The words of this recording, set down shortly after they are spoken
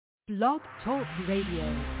Blog Talk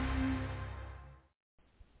Radio.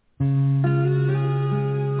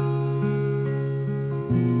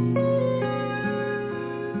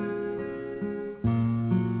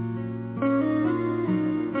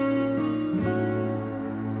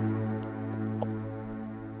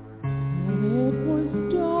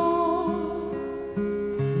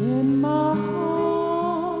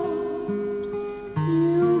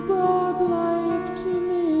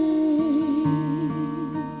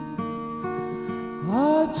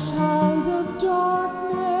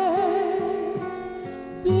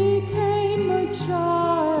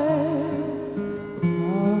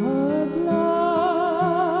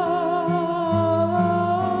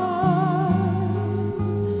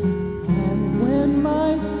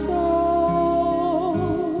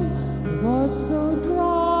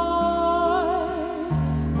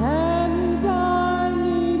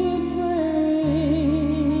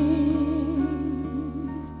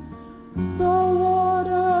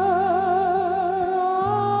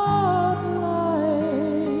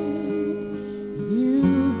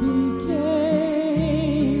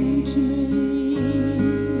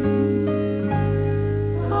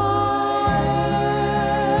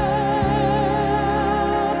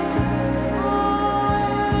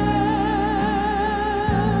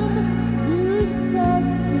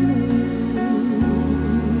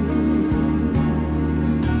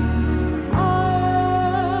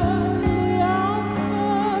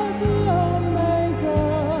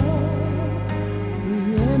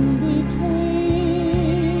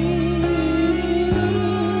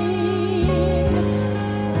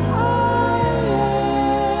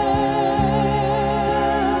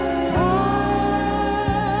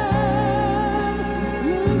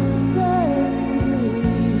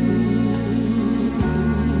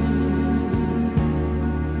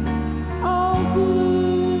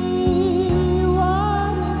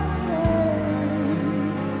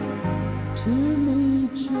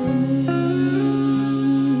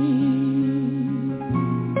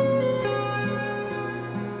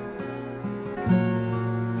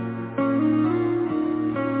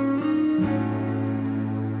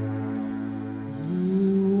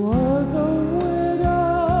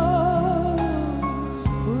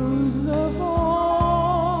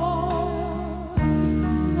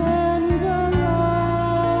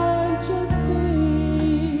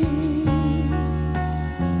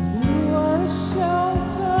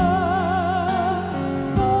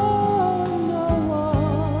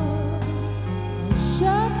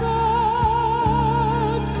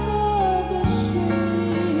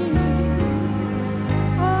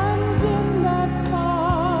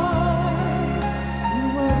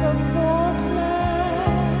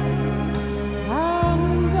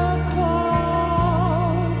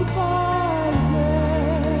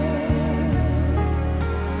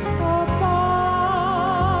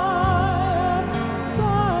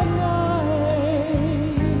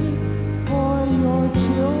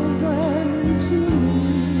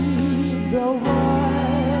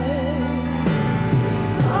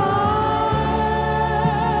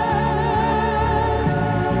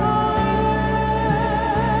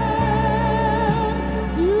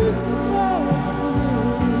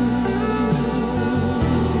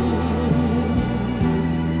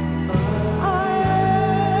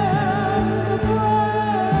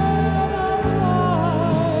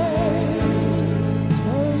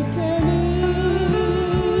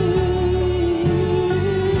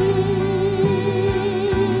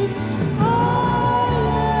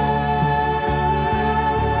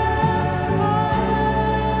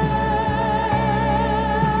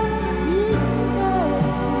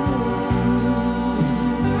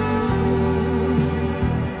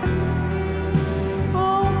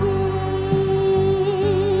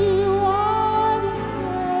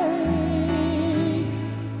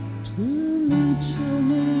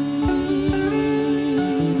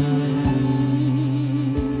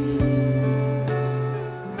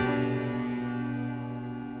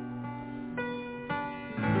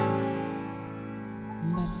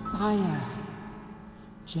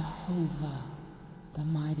 Jehovah, the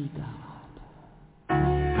mighty God.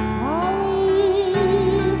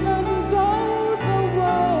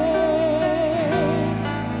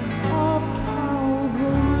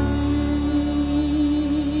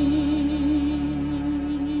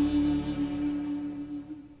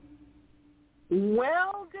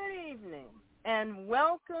 Well, good evening, and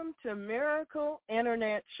welcome to Miracle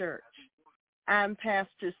Internet Church. I'm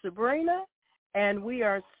Pastor Sabrina, and we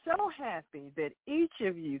are so happy that each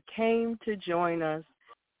of you came to join us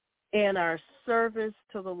in our service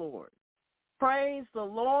to the Lord. Praise the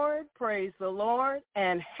Lord,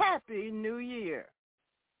 and Happy New Year.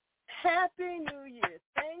 Happy New Year.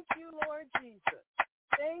 Thank you, Lord Jesus.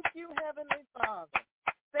 Thank you, Heavenly Father.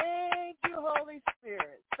 Thank you, Holy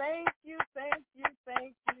Spirit. Thank you, thank you,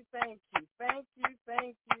 thank you, thank you, thank you,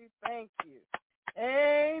 thank you, thank you.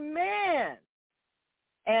 Amen.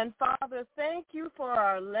 And Father, thank you for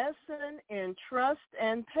our lesson in trust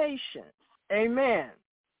and patience. Amen.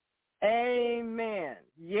 Amen.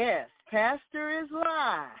 Yes, Pastor is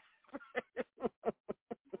live.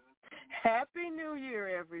 Happy New Year,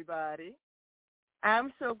 everybody.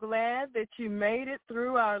 I'm so glad that you made it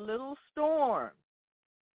through our little storm.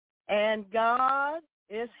 And God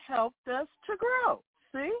has helped us to grow.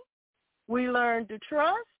 See? We learned to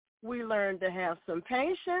trust, we learned to have some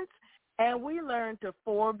patience, and we learned to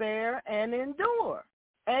forbear and endure.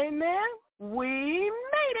 Amen? We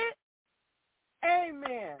made it.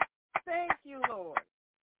 Amen. Thank you, Lord.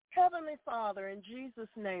 Heavenly Father, in Jesus'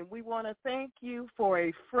 name, we want to thank you for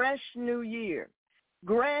a fresh new year.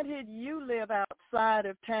 Granted, you live outside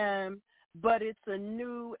of time, but it's a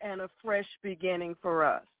new and a fresh beginning for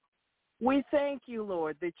us. We thank you,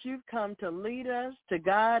 Lord, that you've come to lead us, to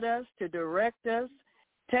guide us, to direct us,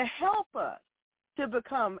 to help us to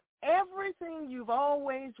become everything you've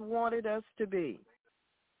always wanted us to be.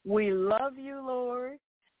 We love you, Lord.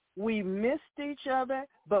 We missed each other,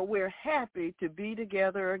 but we're happy to be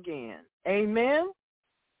together again. Amen?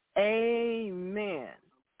 Amen.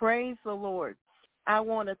 Praise the Lord. I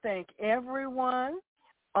want to thank everyone.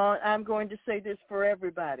 I'm going to say this for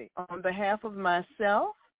everybody. On behalf of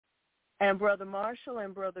myself and Brother Marshall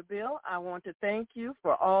and Brother Bill, I want to thank you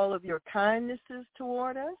for all of your kindnesses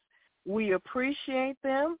toward us. We appreciate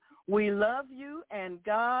them. We love you, and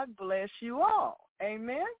God bless you all.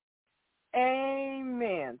 Amen?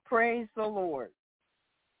 Amen. Praise the Lord.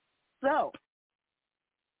 So,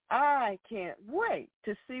 I can't wait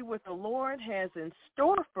to see what the Lord has in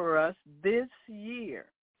store for us this year.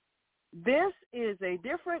 This is a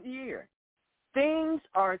different year. Things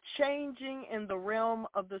are changing in the realm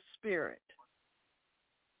of the Spirit.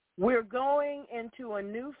 We're going into a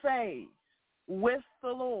new phase with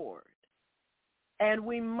the Lord, and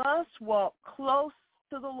we must walk close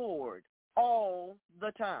to the Lord all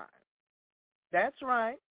the time. That's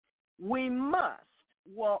right. We must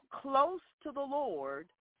walk close to the Lord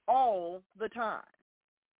all the time.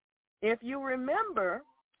 If you remember,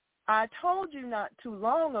 I told you not too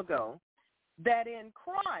long ago that in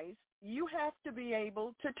Christ you have to be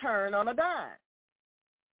able to turn on a dime.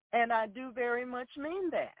 And I do very much mean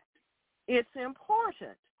that. It's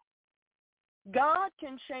important. God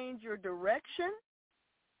can change your direction.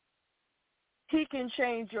 He can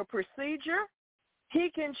change your procedure. He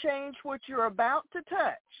can change what you're about to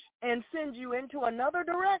touch and send you into another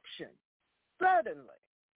direction suddenly.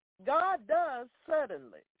 God does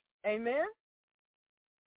suddenly. Amen?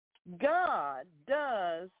 God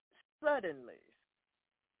does suddenly.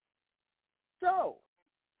 So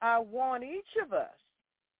I want each of us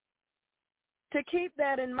to keep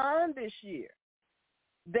that in mind this year,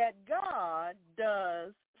 that God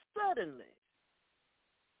does suddenly.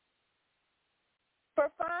 For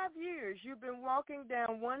 5 years, you've been walking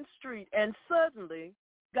down one street, and suddenly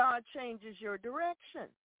God changes your direction.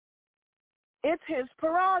 It's his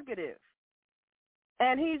prerogative,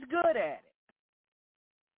 and he's good at it.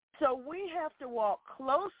 So we have to walk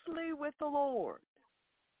closely with the Lord.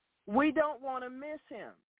 We don't want to miss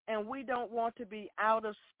him, and we don't want to be out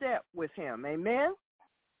of step with him. Amen?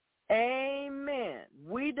 Amen.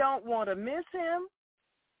 We don't want to miss him,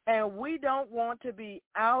 and we don't want to be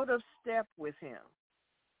out of step with him.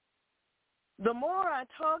 The more I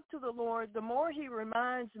talk to the Lord, the more he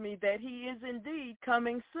reminds me that he is indeed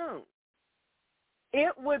coming soon.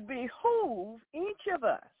 It would behoove each of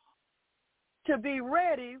us to be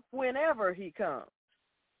ready whenever he comes.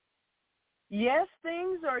 Yes,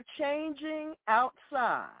 things are changing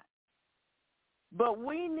outside, but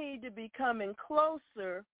we need to be coming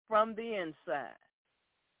closer from the inside.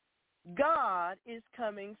 God is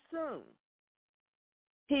coming soon.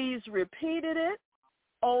 He's repeated it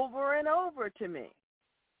over and over to me.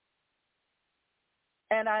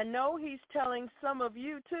 And I know he's telling some of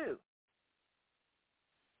you too.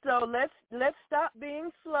 So let's stop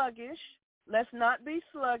being sluggish. Let's not be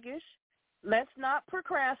sluggish. Let's not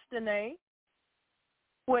procrastinate.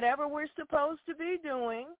 Whatever we're supposed to be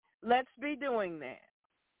doing, let's be doing that.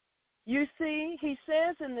 You see, he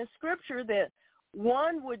says in the scripture that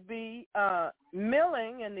one would be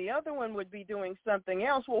milling and the other one would be doing something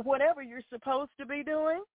else. Well, whatever you're supposed to be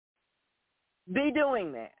doing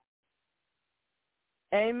that.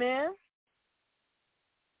 Amen?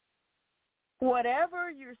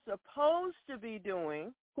 Whatever you're supposed to be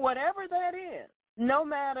doing, whatever that is, no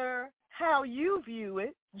matter how you view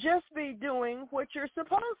it, just be be doing what you're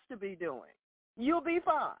supposed to be doing. You'll be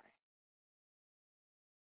fine.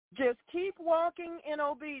 Just keep walking in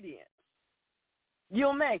obedience.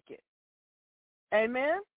 You'll make it.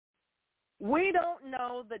 Amen? We don't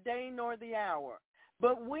know the day nor the hour,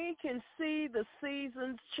 but we can see the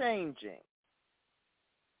seasons changing.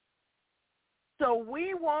 So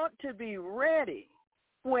we want to be ready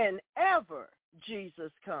whenever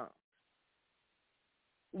Jesus comes.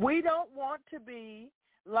 We don't want to be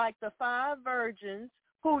like the 5 virgins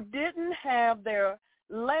who didn't have their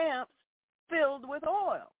lamps filled with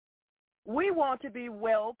oil. We want to be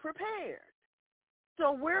well prepared.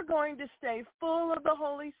 So we're going to stay full of the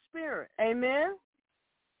Holy Spirit. Amen?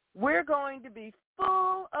 We're going to be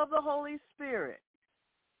full of the Holy Spirit.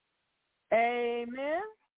 Amen?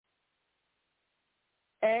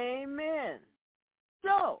 Amen.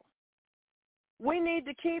 So we need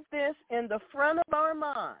to keep this in the front of our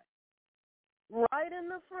mind, right in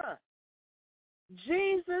the front.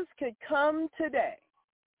 Jesus could come today.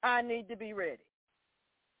 I need to be ready.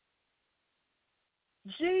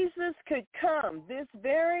 Jesus could come this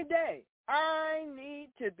very day. I need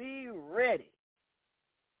to be ready.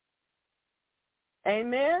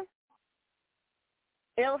 Amen?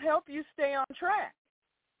 It'll help you stay on track.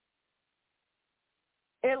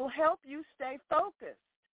 It'll help you stay focused.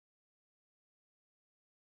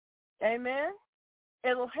 Amen?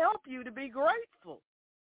 It'll help you to be grateful.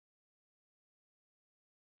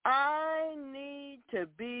 I need to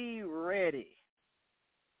be ready.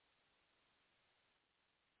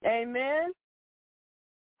 Amen?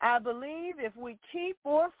 I believe if we keep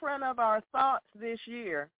forefront of our thoughts this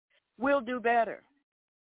year, we'll do better.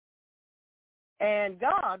 And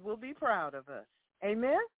God will be proud of us.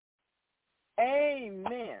 Amen?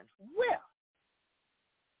 Amen. Well,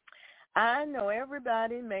 I know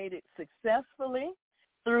everybody made it successfully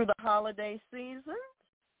through the holiday season,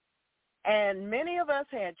 and many of us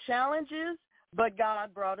had challenges, but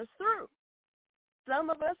God brought us through.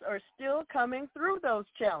 Some of us are still coming through those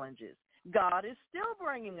challenges. God is still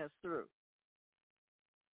bringing us through.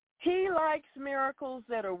 He likes miracles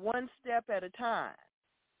that are one step at a time.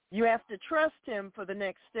 You have to trust him for the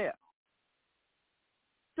next step.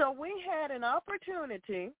 So we had an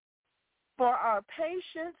opportunity for our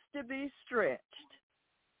patience to be stretched.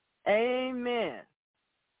 Amen.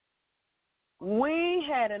 We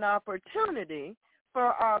had an opportunity for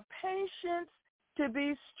our patience to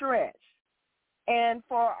be stretched and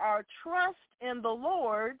for our trust in the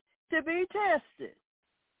Lord to be tested.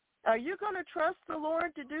 Are you going to trust the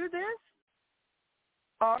Lord to do this?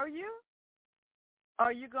 Are you?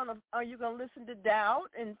 Are you going to listen to doubt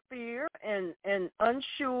and fear and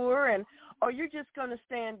unsure, and or are you just going to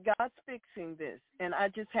stand, God's fixing this, and I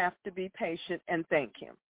just have to be patient and thank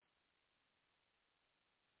him?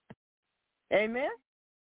 Amen?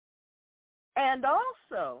 And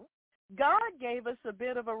also, God gave us a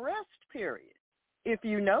bit of a rest period. If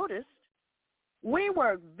you noticed, we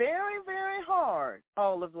worked very, very hard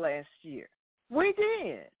all of last year. We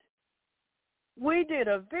did. We did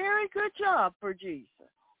a very good job for Jesus.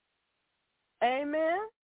 Amen?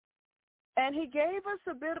 And he gave us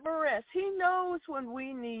a bit of a rest. He knows when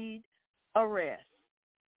we need a rest.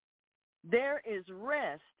 There is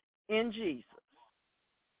rest in Jesus.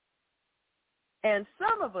 And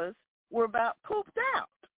some of us were about pooped out.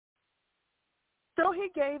 So he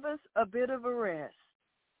gave us a bit of a rest.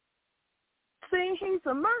 See, he's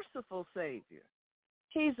a merciful Savior.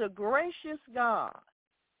 He's a gracious God.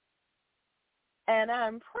 And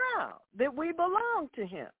I'm proud that we belong to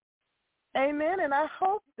him. Amen. And I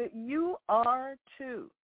hope that you are too.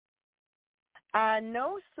 I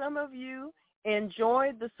know some of you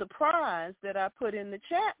enjoyed the surprise that I put in the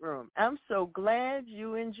chat room. I'm so glad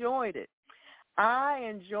you enjoyed it. I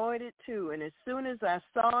enjoyed it too. And as soon as I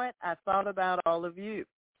saw it, I thought about all of you.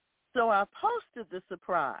 So I posted the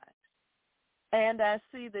surprise. And I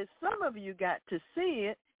see that some of you got to see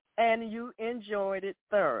it and you enjoyed it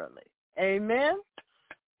thoroughly. Amen?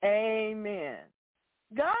 Amen.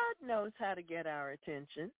 God knows how to get our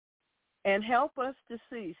attention and help us to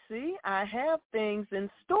see. See, I have things in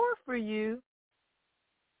store for you,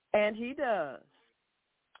 and he does.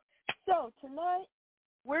 So tonight,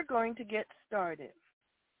 we're going to get started.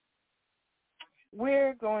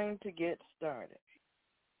 We're going to get started.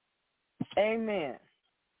 Amen.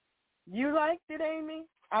 You liked it, Amy?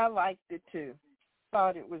 I liked it too.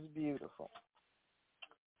 Thought it was beautiful.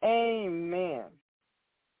 Amen.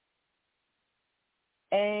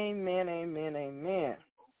 Amen, amen, amen.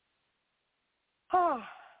 Ah,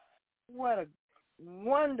 what a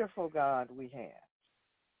wonderful God we have.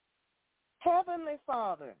 Heavenly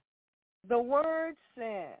Father, the Word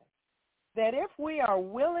says that if we are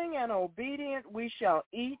willing and obedient, we shall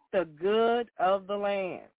eat the good of the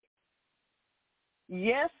land.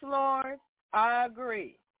 Yes, Lord, I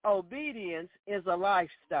agree. Obedience is a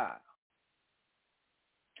lifestyle.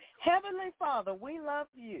 Heavenly Father, we love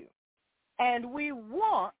you, and we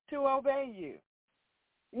want to obey you.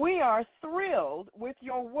 We are thrilled with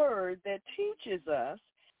your word that teaches us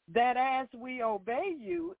that as we obey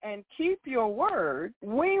you and keep your word,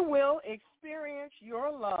 we will experience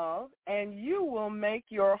your love and you will make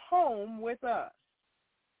your home with us.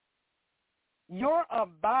 Your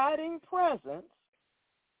abiding presence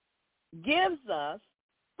gives us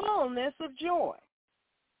fullness of joy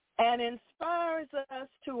and inspires us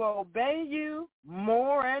to obey you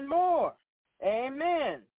more and more.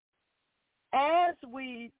 Amen. As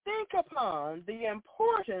we think upon the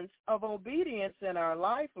importance of obedience in our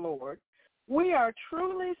life, Lord, we are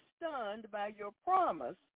truly stunned by your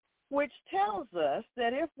promise, which tells us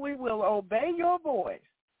that if we will obey your voice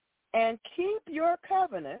and keep your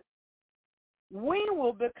covenant, we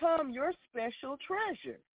will become your special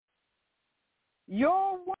treasure.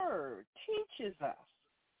 Your word teaches us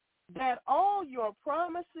that all your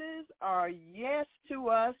promises are yes to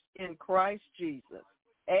us in Christ Jesus.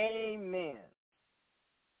 Amen.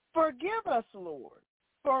 Forgive us, Lord,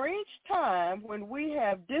 for each time when we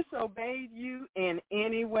have disobeyed you in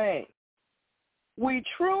any way. We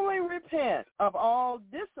truly repent of all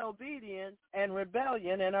disobedience and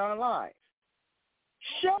rebellion in our life.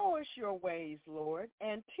 Show us your ways, Lord,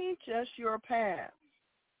 and teach us your paths.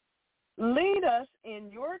 Lead us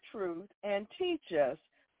in your truth and teach us,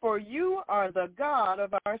 for you are the God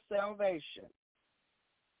of our salvation.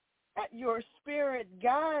 Let your Spirit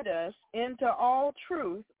guide us into all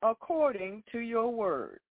truth according to your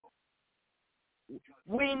word.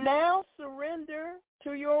 We now surrender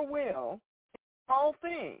to your will in all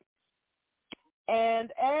things.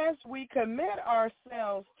 And as we commit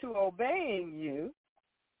ourselves to obeying you,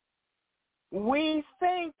 we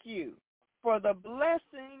thank you for the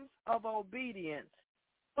blessings of obedience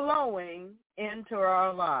flowing into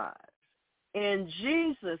our lives. In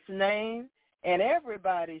Jesus' name, and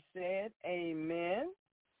everybody said, amen,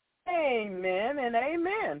 amen, and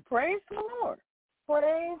amen. Praise the Lord.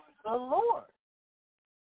 Praise the Lord.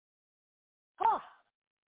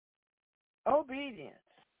 Obedience.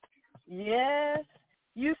 Yes.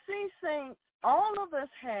 You see, saints, all of us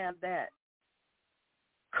have that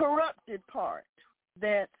corrupted part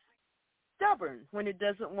that's stubborn when it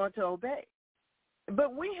doesn't want to obey.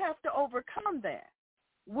 But we have to overcome that.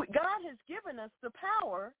 God has given us the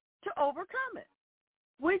power to overcome it.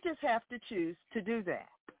 We just have to choose to do that.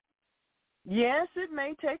 Yes, it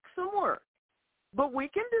may take some work, but we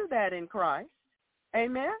can do that in Christ.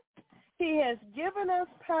 Amen? He has given us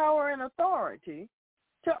power and authority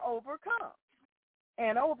to overcome.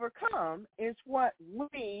 And overcome is what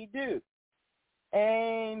we do.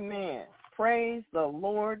 Amen. Praise the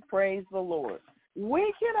Lord. Praise the Lord.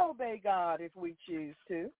 We can obey God if we choose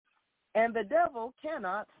to, and the devil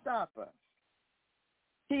cannot stop us.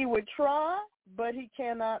 He would try, but he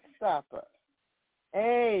cannot stop us.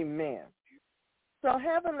 Amen. So,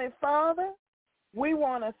 Heavenly Father, we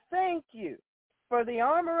want to thank you for the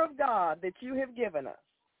armor of God that you have given us.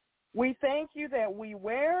 We thank you that we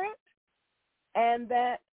wear it and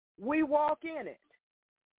that we walk in it.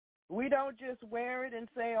 We don't just wear it and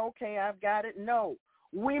say, okay, I've got it. No,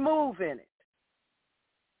 we move in it.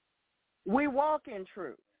 We walk in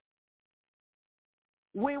truth.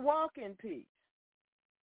 We walk in peace.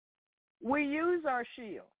 We use our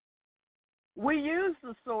shield. We use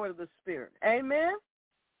the sword of the Spirit. Amen?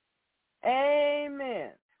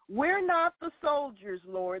 Amen. We're not the soldiers,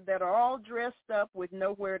 Lord, that are all dressed up with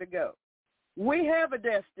nowhere to go. We have a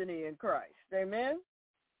destiny in Christ. Amen?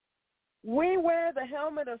 We wear the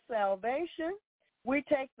helmet of salvation. We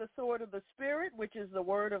take the sword of the Spirit, which is the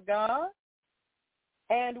word of God.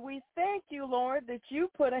 And we thank you, Lord, that you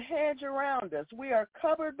put a hedge around us. We are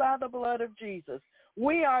covered by the blood of Jesus.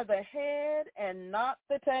 We are the head and not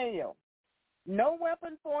the tail. No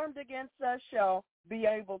weapon formed against us shall be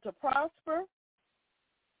able to prosper.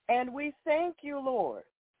 And we thank you, Lord,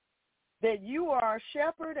 that you are our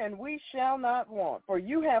shepherd and we shall not want. For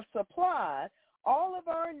you have supplied all of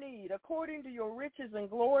our need according to your riches and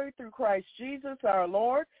glory through Christ Jesus our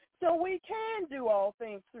Lord. So we can do all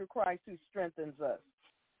things through Christ who strengthens us.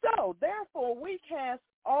 So, therefore, we cast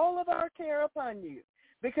all of our care upon you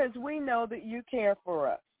because we know that you care for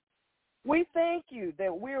us. We thank you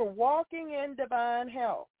that we're walking in divine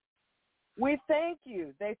health. We thank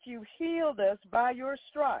you that you healed us by your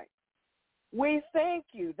stripes. We thank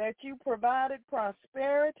you that you provided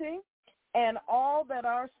prosperity and all that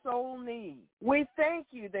our soul needs. We thank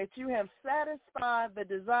you that you have satisfied the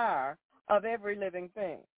desire of every living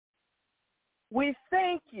thing. We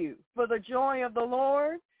thank you for the joy of the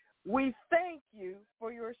Lord. We thank you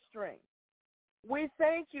for your strength. We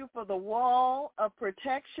thank you for the wall of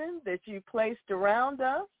protection that you placed around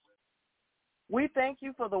us. We thank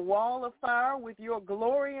you for the wall of fire with your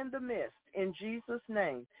glory in the midst, in Jesus'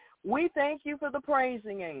 name. We thank you for the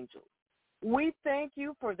praising angels. We thank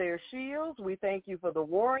you for their shields. We thank you for the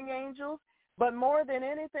warring angels. But more than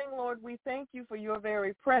anything, Lord, we thank you for your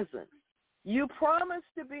very presence. You promised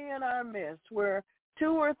to be in our midst where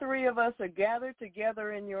 2 or 3 of us are gathered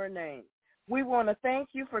together in your name. We want to thank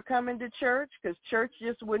you for coming to church, because church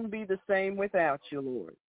just wouldn't be the same without you,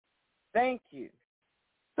 Lord. Thank you.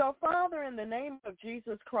 So, Father, in the name of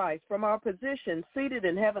Jesus Christ, from our position seated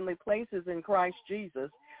in heavenly places in Christ Jesus,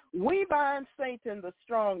 we bind Satan, the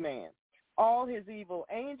strong man, all his evil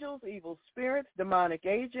angels, evil spirits, demonic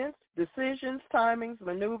agents, decisions, timings,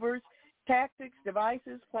 maneuvers, tactics,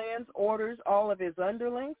 devices, plans, orders, all of his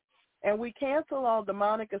underlings, and we cancel all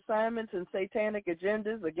demonic assignments and satanic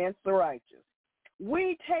agendas against the righteous.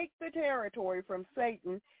 We take the territory from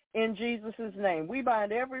Satan in Jesus' name. We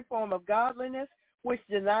bind every form of godliness which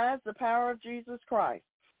denies the power of Jesus Christ.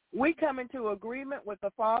 We come into agreement with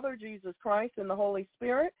the Father, Jesus Christ, and the Holy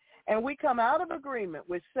Spirit, and we come out of agreement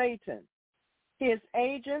with Satan, his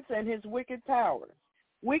agents, and his wicked powers.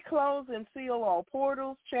 We close and seal all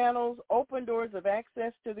portals, channels, open doors of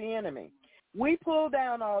access to the enemy. We pull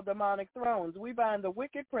down all demonic thrones. We bind the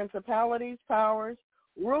wicked principalities, powers,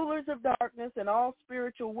 rulers of darkness, and all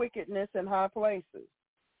spiritual wickedness in high places.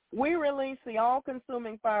 We release the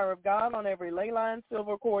all-consuming fire of God on every ley line,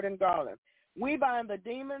 silver cord, and garland. We bind the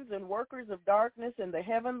demons and workers of darkness in the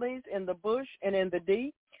heavenlies, in the bush, and in the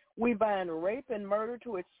deep. We bind rape and murder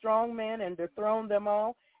to its strong man and dethrone them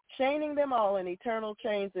all, chaining them all in eternal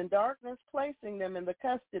chains in darkness, placing them in the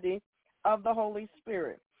custody of the Holy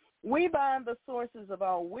Spirit. We bind the sources of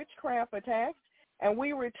all witchcraft attacks, and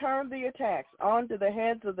we return the attacks onto the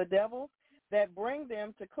heads of the devils that bring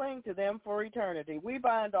them to cling to them for eternity. We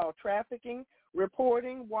bind all trafficking,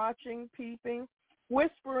 reporting, watching, peeping,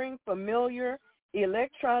 whispering, familiar,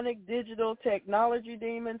 electronic, digital, technology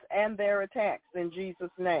demons and their attacks in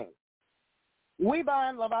Jesus' name. We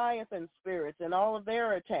bind Leviathan spirits and all of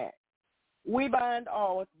their attacks. We bind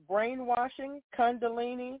all brainwashing,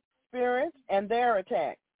 kundalini spirits and their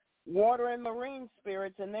attacks, water and marine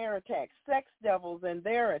spirits and their attacks, sex devils and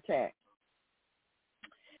their attacks,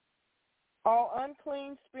 all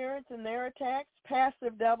unclean spirits and their attacks,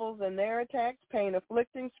 passive devils and their attacks,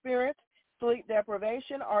 pain-afflicting spirits, sleep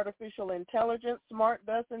deprivation, artificial intelligence, smart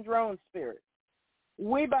dust, and drone spirits.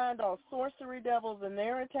 We bind all sorcery devils and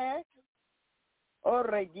their attacks, all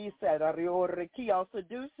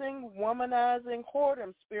seducing, womanizing,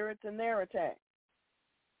 whoredom spirits and their attacks,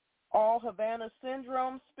 all Havana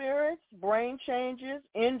syndrome spirits, brain changes,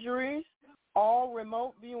 injuries, all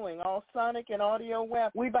remote viewing, all sonic and audio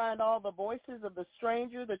weapons. We bind all the voices of the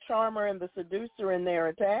stranger, the charmer, and the seducer in their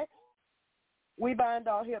attacks. We bind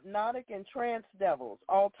all hypnotic and trance devils,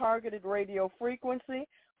 all targeted radio frequency,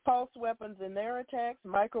 pulse weapons in their attacks,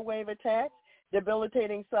 microwave attacks,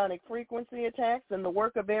 debilitating sonic frequency attacks, and the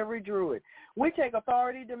work of every druid. We take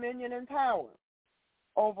authority, dominion, and power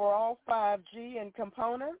over all 5G and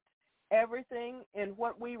components, everything in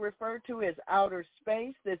what we refer to as outer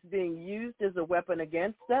space that's being used as a weapon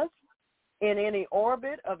against us, in any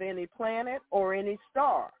orbit of any planet or any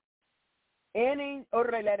star. Any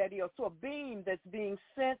beam that's being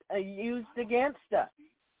sent used against us.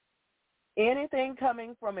 Anything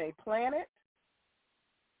coming from a planet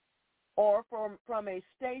or from a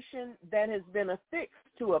station that has been affixed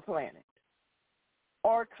to a planet,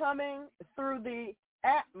 or coming through the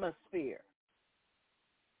atmosphere,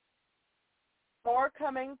 or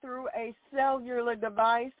coming through a cellular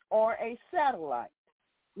device or a satellite.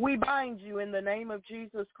 We bind you in the name of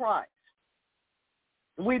Jesus Christ.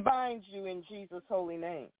 We bind you in Jesus' holy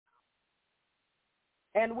name.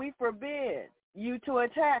 And we forbid you to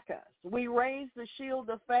attack us. We raise the shield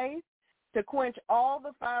of faith to quench all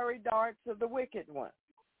the fiery darts of the wicked one.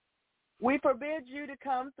 We forbid you to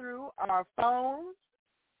come through our phones,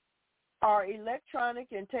 our electronic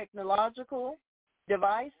and technological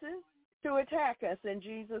devices, to attack us in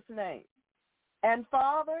Jesus' name. And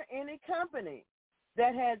Father, any company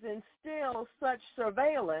that has instilled such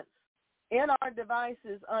surveillance in our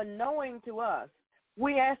devices unknowing to us,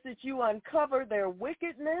 we ask that you uncover their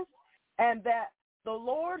wickedness and that the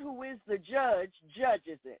Lord, who is the judge,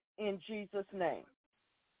 judges it in Jesus' name.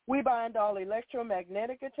 We bind all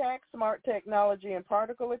electromagnetic attacks, smart technology and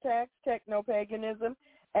particle attacks, techno-paganism,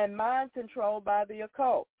 and mind controlled by the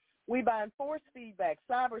occult. We bind force feedback,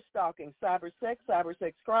 cyber stalking, cyber sex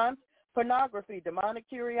crimes, pornography, demonic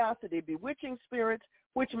curiosity, bewitching spirits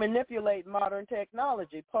which manipulate modern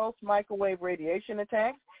technology, pulse microwave radiation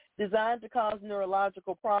attacks designed to cause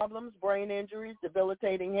neurological problems, brain injuries,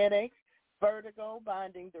 debilitating headaches, vertigo,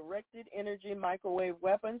 binding directed energy microwave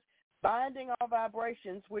weapons, binding all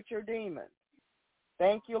vibrations which are demons.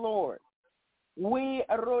 Thank you, Lord. We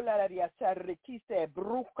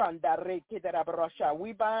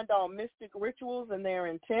bind all mystic rituals and their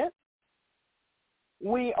intent.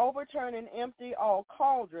 We overturn and empty all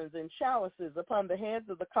cauldrons and chalices upon the heads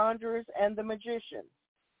of the conjurers and the magicians.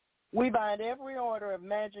 We bind every order of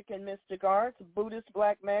magic and mystic arts, Buddhist,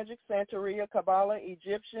 black magic, Santeria, Kabbalah,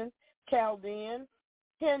 Egyptian, Chaldean,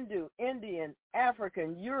 Hindu, Indian,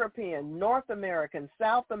 African, European, North American,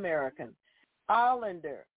 South American,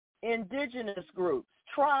 Islander, indigenous groups,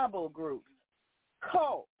 tribal groups,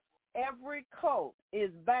 cults. Every cult is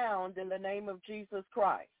bound in the name of Jesus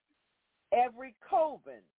Christ. Every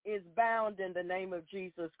coven is bound in the name of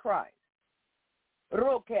Jesus Christ.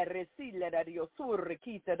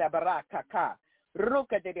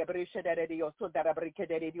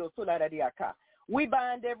 We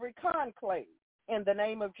bind every conclave in the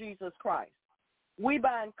name of Jesus Christ. We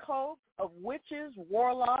bind cults of witches,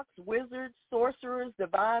 warlocks, wizards, sorcerers,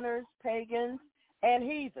 diviners, pagans, and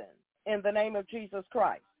heathens in the name of Jesus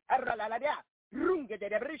Christ.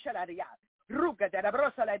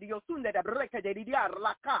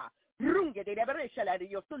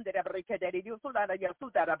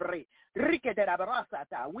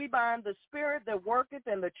 We bind the spirit that worketh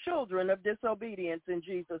in the children of disobedience in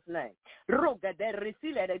Jesus' name.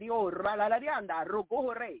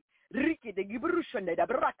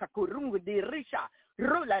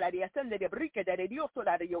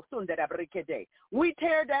 We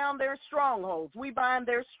tear down their strongholds. We bind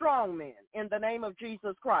their strong men in the name of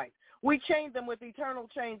Jesus Christ. We chain them with eternal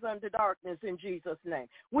chains unto darkness in Jesus' name.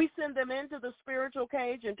 We send them into the spiritual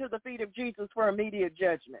cage and to the feet of Jesus for immediate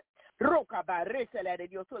judgment.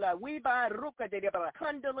 We bind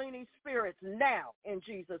Kundalini spirits now in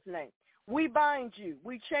Jesus' name. We bind you.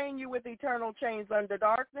 We chain you with eternal chains under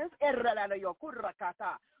darkness.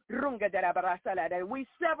 We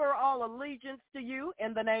sever all allegiance to you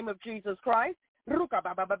in the name of Jesus Christ.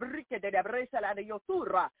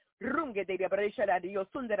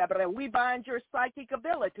 We bind your psychic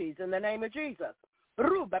abilities in the name of Jesus.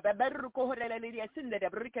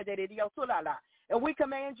 And we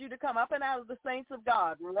command you to come up and out of the saints of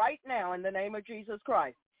God right now in the name of Jesus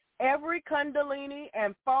Christ. Every Kundalini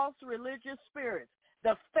and false religious spirits,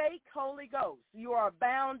 the fake Holy Ghost, you are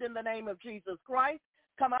bound in the name of Jesus Christ.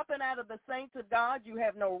 Come up and out of the saints of God. You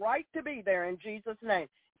have no right to be there in Jesus' name.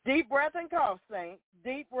 Deep breath and cough, saints.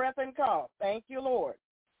 Deep breath and cough. Thank you, Lord.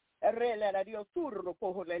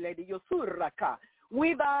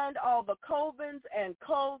 We bind all the covens and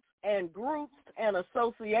cults and groups and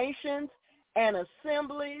associations and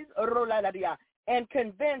assemblies and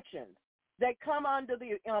conventions that come under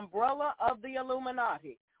the umbrella of the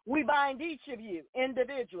Illuminati. We bind each of you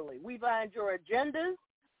individually. We bind your agendas.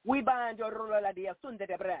 We bind your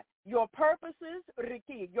purposes,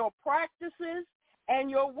 your practices, and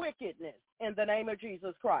your wickedness in the name of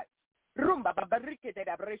Jesus Christ. We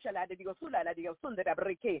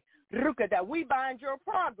bind your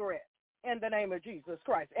progress in the name of Jesus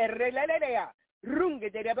Christ.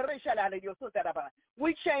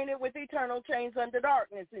 We chain it with eternal chains under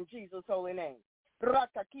darkness in Jesus' holy name.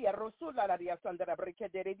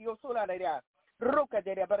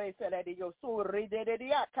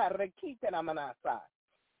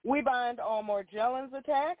 We bind all Morgellons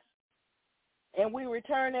attacks, and we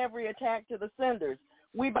return every attack to the senders.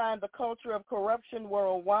 We bind the culture of corruption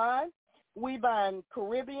worldwide. We bind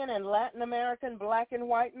Caribbean and Latin American black and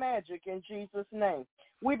white magic in Jesus' name.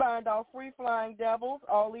 We bind all free-flying devils,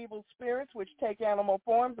 all evil spirits which take animal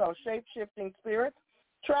forms, all shape-shifting spirits,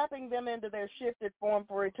 trapping them into their shifted form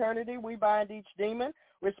for eternity. We bind each demon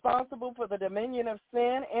responsible for the dominion of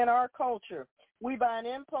sin in our culture. We bind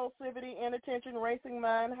impulsivity, inattention, racing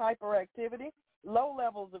mind, hyperactivity, low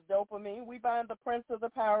levels of dopamine. We bind the prince of the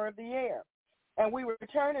power of the air, and we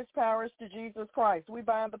return his powers to Jesus Christ. We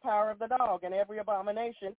bind the power of the dog and every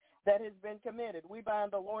abomination that has been committed. We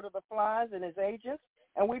bind the Lord of the Flies and his agents,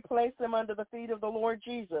 and we place them under the feet of the Lord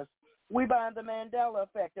Jesus. We bind the Mandela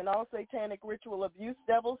effect and all satanic ritual abuse,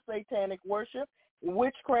 devil, satanic worship,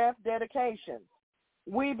 witchcraft dedications.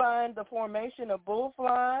 We bind the formation of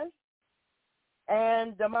bullflies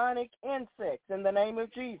and demonic insects in the name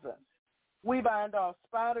of Jesus. We bind all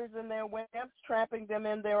spiders in their webs, trapping them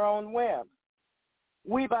in their own webs.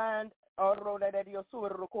 We bind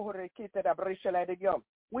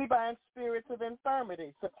We bind spirits of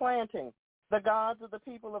infirmity, supplanting the gods of the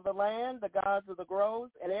people of the land, the gods of the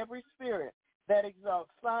groves, and every spirit that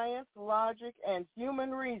exalts science, logic, and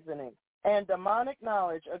human reasoning and demonic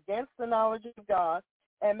knowledge against the knowledge of God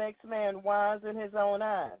and makes man wise in his own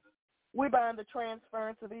eyes. We bind the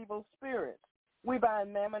transference of evil spirits. We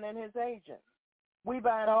bind Mammon and his agents. We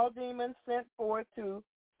bind all demons sent forth to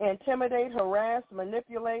intimidate, harass,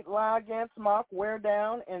 manipulate, lie against, mock, wear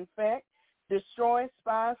down, infect, destroy,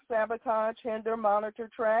 spy, sabotage, hinder, monitor,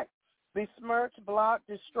 track, besmirch, block,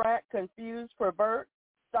 distract, confuse, pervert,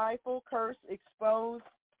 stifle, curse, expose,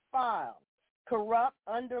 file, corrupt,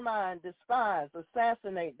 undermine, despise,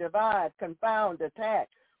 assassinate, divide, confound, attack,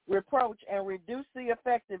 reproach, and reduce the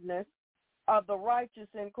effectiveness of the righteous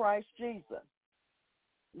in Christ Jesus.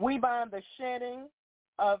 We bind the shedding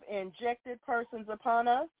of injected persons upon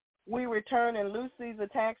us. We return and loose these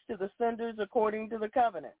attacks to the senders according to the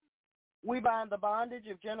covenant. We bind the bondage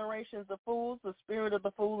of generations of fools, the spirit of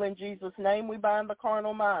the fool in Jesus' name. We bind the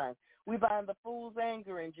carnal mind. We bind the fool's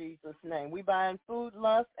anger in Jesus' name. We bind food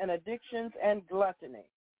lust and addictions and gluttony.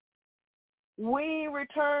 We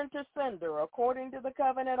return to sender according to the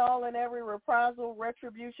covenant all and every reprisal,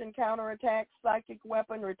 retribution, counterattack, psychic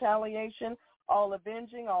weapon, retaliation, all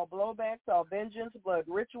avenging, all blowbacks, all vengeance, blood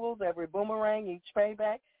rituals, every boomerang, each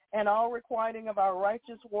payback, and all requiting of our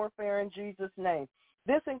righteous warfare in Jesus' name.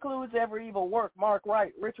 This includes every evil work, mark,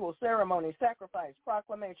 rite, ritual, ceremony, sacrifice,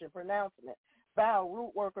 proclamation, pronouncement, vow,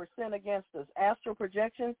 root work, or sin against us, astral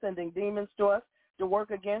projection, sending demons to us to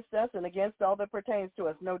work against us and against all that pertains to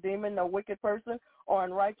us. No demon, no wicked person, or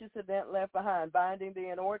unrighteous event left behind, binding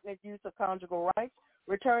the inordinate use of conjugal rights,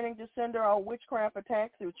 returning to sender all witchcraft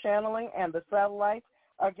attacks through channeling and the satellites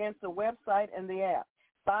against the website and the app,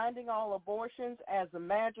 binding all abortions as a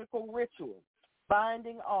magical ritual,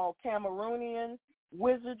 binding all Cameroonian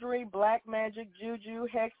wizardry, black magic, juju,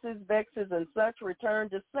 hexes, vexes, and such, return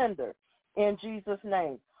to sender in Jesus'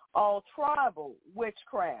 name. All tribal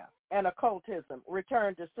witchcraft and occultism,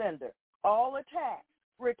 return to sender. All attacks,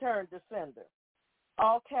 return to sender.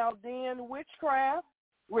 All Chaldean witchcraft,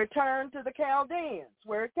 return to the Chaldeans,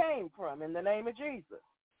 where it came from, in the name of Jesus.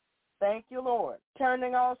 Thank you, Lord.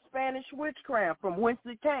 Turning all Spanish witchcraft from whence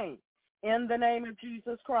it came, in the name of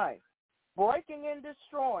Jesus Christ. Breaking and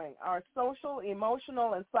destroying our social,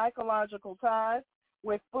 emotional, and psychological ties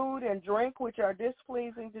with food and drink which are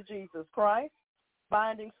displeasing to Jesus Christ,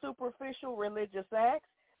 binding superficial religious acts,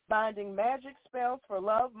 binding magic spells for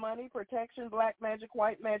love, money, protection, black magic,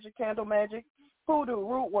 white magic, candle magic, hoodoo,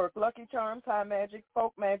 root work, lucky charms, high magic,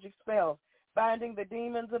 folk magic spells, binding the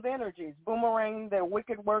demons of energies, boomeranging their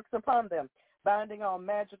wicked works upon them, binding all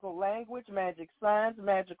magical language, magic signs,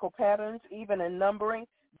 magical patterns, even in numbering,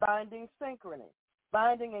 binding synchrony,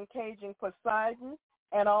 binding and caging Poseidon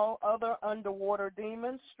and all other underwater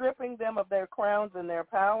demons, stripping them of their crowns and their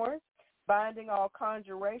powers, binding all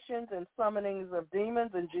conjurations and summonings of demons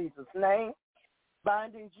in Jesus' name,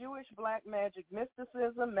 binding Jewish black magic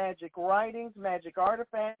mysticism, magic writings, magic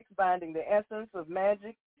artifacts, binding the essence of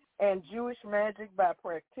magic and Jewish magic by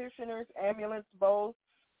practitioners, amulets, bowls,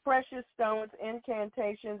 precious stones,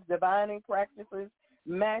 incantations, divining practices,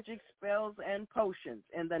 magic spells, and potions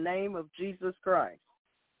in the name of Jesus Christ.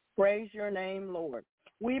 Praise your name, Lord.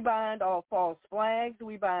 We bind all false flags.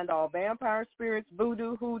 We bind all vampire spirits,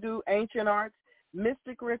 voodoo, hoodoo, ancient arts,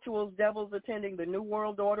 mystic rituals, devils attending the New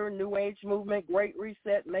World Order, New Age movement, Great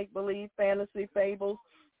Reset, make-believe, fantasy, fables,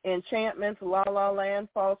 enchantments, la-la land,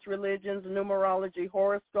 false religions, numerology,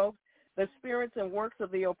 horoscopes, the spirits and works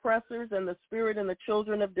of the oppressors, and the spirit and the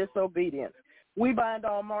children of disobedience. We bind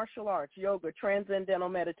all martial arts, yoga, transcendental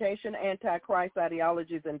meditation, antichrist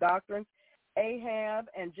ideologies and doctrines, Ahab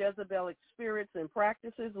and Jezebelic spirits and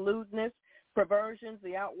practices, lewdness, perversions,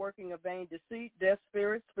 the outworking of vain deceit, death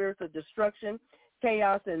spirits, spirits of destruction,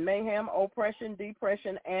 chaos and mayhem, oppression,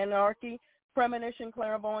 depression, anarchy, premonition,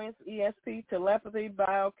 clairvoyance, ESP, telepathy,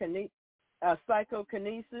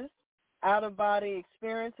 psychokinesis, out-of-body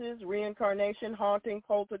experiences, reincarnation, haunting,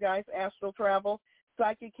 poltergeist, astral travel,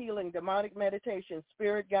 psychic healing, demonic meditation,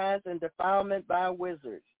 spirit guides, and defilement by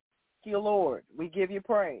wizards. Thank you, Lord. We give you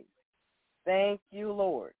praise. Thank you,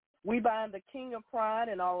 Lord. We bind the king of pride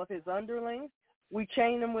and all of his underlings. We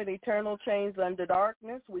chain them with eternal chains under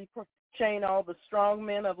darkness. We chain all the strong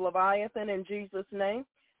men of Leviathan in Jesus' name,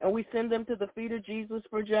 and we send them to the feet of Jesus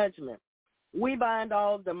for judgment. We bind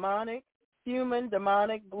all demonic, human,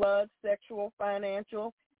 demonic, blood, sexual,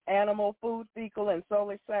 financial, animal, food, fecal, and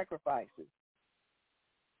soulish sacrifices.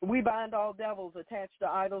 We bind all devils attached to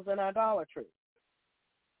idols and idolatry.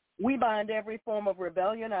 We bind every form of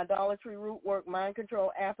rebellion, idolatry, root work, mind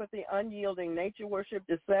control, apathy, unyielding, nature worship,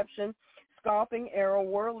 deception, scoffing, error,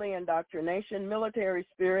 worldly indoctrination, military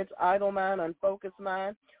spirits, idle mind, unfocused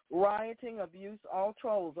mind, rioting, abuse, all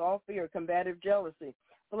trolls, all fear, combative jealousy,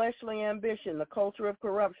 fleshly ambition, the culture of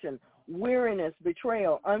corruption, weariness,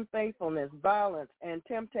 betrayal, unfaithfulness, violence, and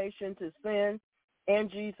temptation to sin in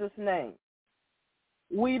Jesus' name.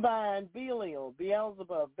 We bind Belial,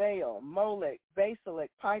 Beelzebub, Baal, Molech, Basilic,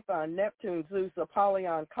 Python, Neptune, Zeus,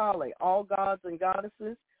 Apollyon, Kali, all gods and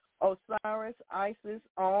goddesses, Osiris, Isis,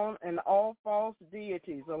 On, and all false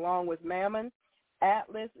deities, along with Mammon,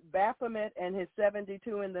 Atlas, Baphomet, and his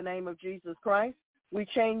 72 in the name of Jesus Christ. We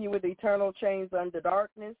chain you with eternal chains under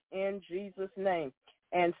darkness in Jesus' name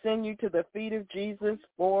and send you to the feet of Jesus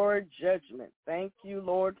for judgment. Thank you,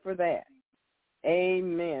 Lord, for that.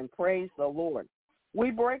 Amen. Praise the Lord. We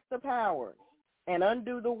break the powers and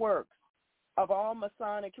undo the works of all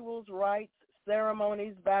Masonic tools, rites,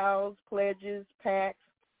 ceremonies, vows, pledges, pacts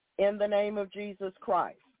in the name of Jesus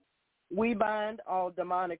Christ. We bind all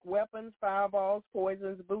demonic weapons, fireballs,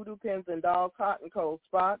 poisons, voodoo pins, and doll cotton cold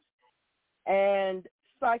spots, and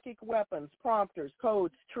psychic weapons, prompters,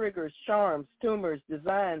 codes, triggers, charms, tumors,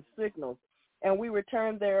 designs, signals, and we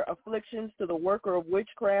return their afflictions to the worker of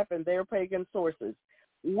witchcraft and their pagan sources.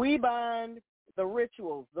 We bind the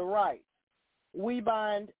rituals, the rites. We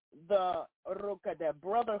bind the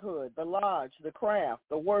brotherhood, the lodge, the craft,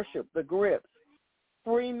 the worship, the grips,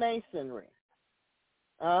 Freemasonry,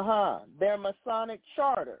 their Masonic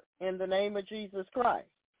charter in the name of Jesus Christ.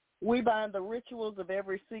 We bind the rituals of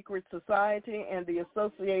every secret society and the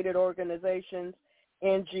associated organizations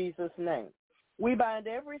in Jesus' name. We bind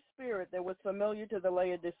every spirit that was familiar to the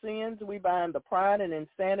Laodiceans. We bind the pride and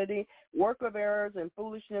insanity, work of errors and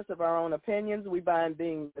foolishness of our own opinions. We bind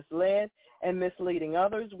being misled and misleading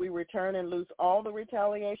others. We return and loose all the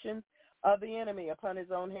retaliations of the enemy upon his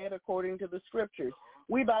own head according to the scriptures.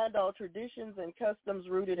 We bind all traditions and customs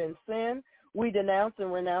rooted in sin. We denounce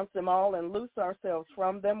and renounce them all and loose ourselves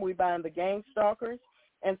from them. We bind the gang stalkers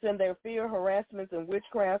and send their fear, harassments, and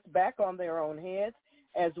witchcraft back on their own heads,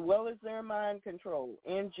 as well as their mind control.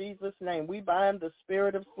 In Jesus' name, we bind the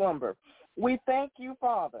spirit of slumber. We thank you,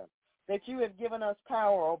 Father, that you have given us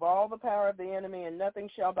power over all the power of the enemy, and nothing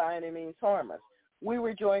shall by any means harm us. We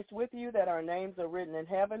rejoice with you that our names are written in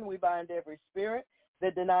heaven. We bind every spirit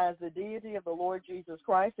that denies the deity of the Lord Jesus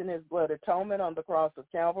Christ and his blood atonement on the cross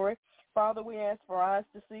of Calvary. Father, we ask for eyes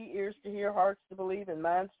to see, ears to hear, hearts to believe, and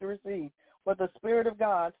minds to receive what the Spirit of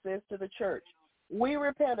God says to the church. We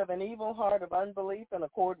repent of an evil heart of unbelief in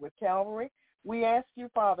accord with Calvary. We ask you,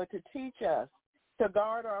 Father, to teach us to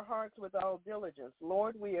guard our hearts with all diligence.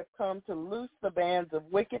 Lord, we have come to loose the bands of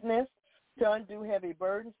wickedness, to undo heavy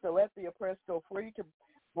burdens, to let the oppressed go free, to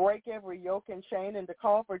break every yoke and chain, and to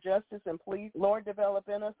call for justice and please. Lord, develop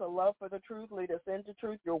in us a love for the truth. Lead us into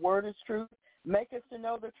truth. Your word is truth. Make us to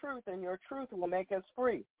know the truth, and your truth will make us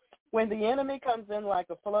free. When the enemy comes in like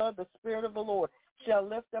a flood, the Spirit of the Lord shall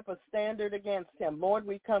lift up a standard against him. Lord,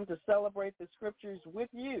 we come to celebrate the scriptures with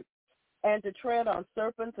you and to tread on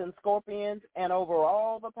serpents and scorpions and over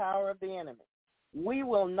all the power of the enemy. We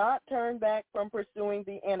will not turn back from pursuing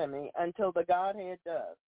the enemy until the Godhead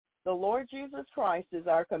does. The Lord Jesus Christ is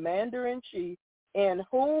our commander-in-chief, in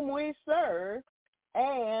whom we serve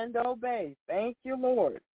and obey. Thank you,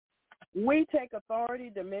 Lord. We take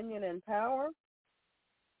authority, dominion, and power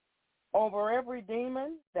over every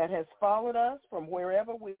demon that has followed us from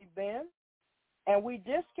wherever we've been, and we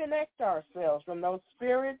disconnect ourselves from those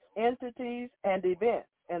spirits, entities, and events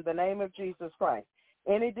in the name of Jesus Christ.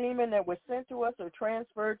 Any demon that was sent to us or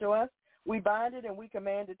transferred to us, we bind it and we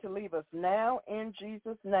command it to leave us now in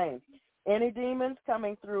Jesus' name. Any demons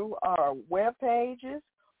coming through our web pages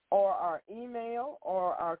or our email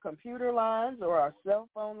or our computer lines or our cell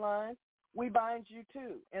phone lines, we bind you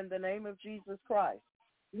too in the name of Jesus Christ.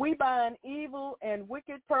 We bind evil and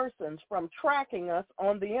wicked persons from tracking us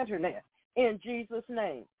on the internet in Jesus'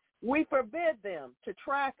 name. We forbid them to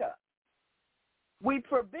track us. We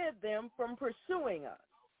forbid them from pursuing us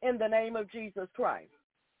in the name of Jesus Christ.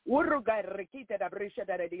 We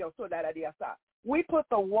put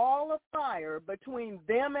the wall of fire between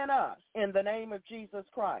them and us in the name of Jesus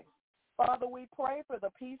Christ. Father, we pray for the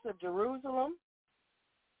peace of Jerusalem,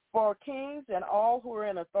 for kings and all who are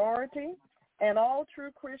in authority, and all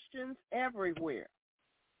true Christians everywhere.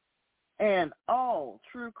 And all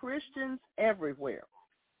true Christians everywhere,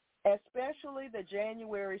 especially the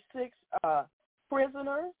January 6th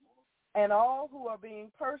prisoners and all who are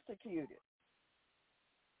being persecuted,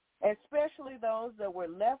 especially those that were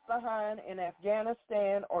left behind in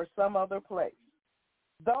Afghanistan or some other place.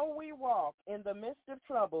 Though we walk in the midst of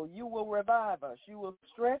trouble, you will revive us. You will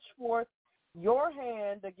stretch forth your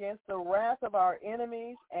hand against the wrath of our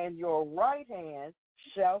enemies, and your right hand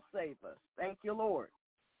shall save us. Thank you, Lord.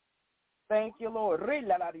 Thank you, Lord.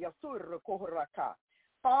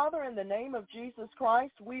 Father, in the name of Jesus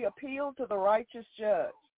Christ, we appeal to the righteous judge.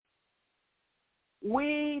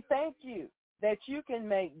 We thank you that you can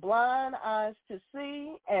make blind eyes to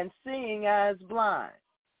see and seeing eyes blind.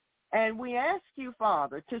 And we ask you,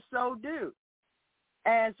 Father, to so do,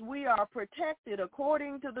 as we are protected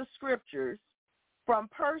according to the scriptures from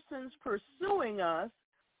persons pursuing us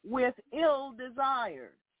with ill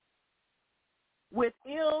desires, with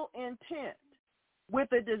ill intent, with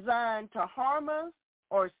a design to harm us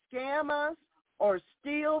or scam us or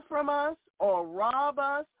steal from us or rob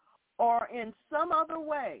us or in some other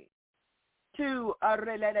way to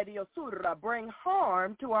bring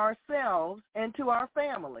harm to ourselves and to our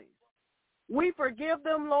families. We forgive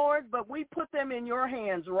them, Lord, but we put them in your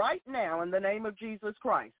hands right now in the name of Jesus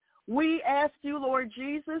Christ. We ask you, Lord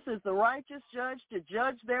Jesus, as the righteous judge, to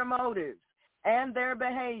judge their motives and their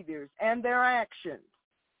behaviors and their actions,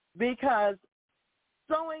 because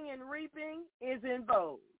sowing and reaping is in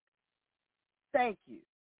vogue. Thank you.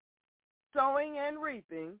 Sowing and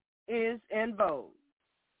reaping is in vogue.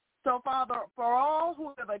 So, Father, for all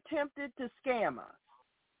who have attempted to scam us,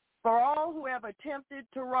 for all who have attempted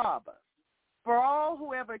to rob us, for all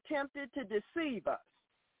who have attempted to deceive us,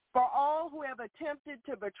 for all who have attempted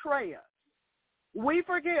to betray us, we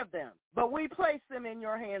forgive them, but we place them in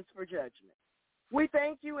your hands for judgment. We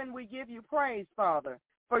thank you and we give you praise, Father,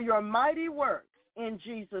 for your mighty works in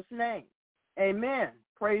Jesus' name. Amen.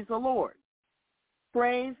 Praise the Lord.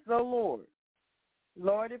 Praise the Lord.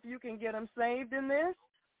 Lord, if you can get them saved in this,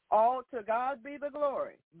 all to God be the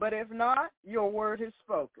glory. But if not, your word is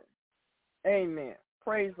spoken. Amen.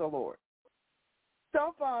 Praise the Lord.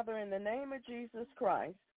 So, Father, in the name of Jesus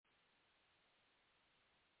Christ,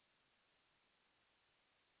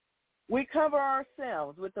 we cover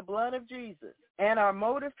ourselves with the blood of Jesus and our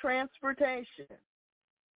mode of transportation.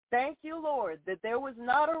 Thank you, Lord, that there was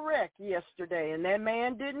not a wreck yesterday and that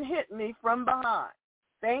man didn't hit me from behind.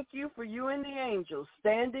 Thank you for you and the angels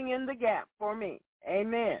standing in the gap for me.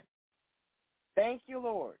 Amen. Thank you,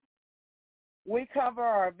 Lord. We cover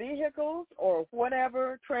our vehicles or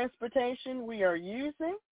whatever transportation we are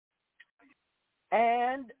using,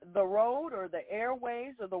 and the road or the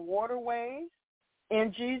airways or the waterways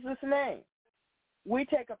in Jesus' name. We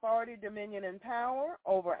take authority, dominion, and power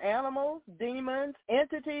over animals, demons,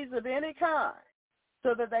 entities of any kind,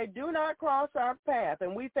 so that they do not cross our path.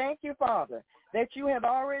 And we thank you, Father, that you have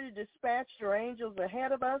already dispatched your angels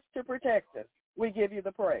ahead of us to protect us. We give you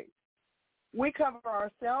the praise. We cover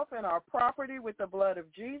ourselves and our property with the blood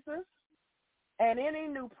of Jesus. And any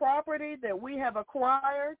new property that we have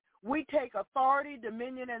acquired, we take authority,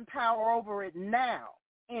 dominion, and power over it now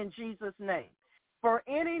in Jesus' name. For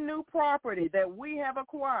any new property that we have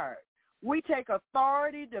acquired, we take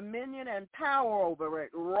authority, dominion, and power over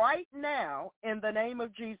it right now in the name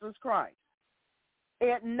of Jesus Christ.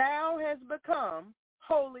 It now has become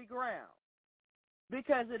holy ground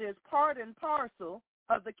because it is part and parcel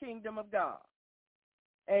of the kingdom of God.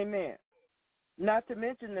 Amen. Not to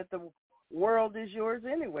mention that the world is yours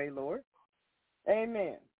anyway, Lord.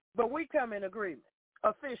 Amen. But we come in agreement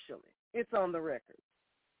officially. It's on the record.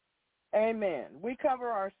 Amen. We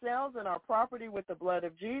cover ourselves and our property with the blood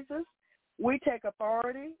of Jesus. We take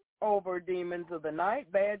authority over demons of the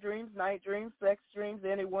night, bad dreams, night dreams, sex dreams,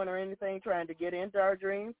 anyone or anything trying to get into our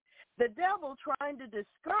dreams. The devil trying to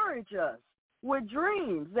discourage us with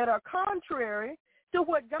dreams that are contrary to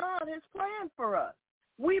what God has planned for us.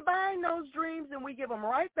 We bind those dreams and we give them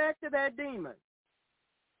right back to that demon.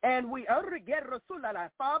 And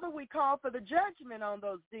Father, we call for the judgment on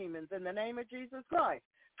those demons in the name of Jesus Christ,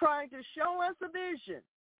 trying to show us a vision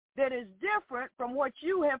that is different from what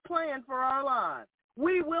you have planned for our lives.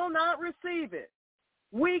 We will not receive it.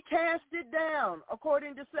 We cast it down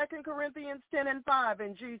according to 2 Corinthians 10:5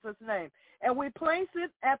 in Jesus' name. And we place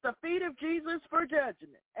it at the feet of Jesus for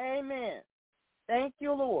judgment. Amen. Thank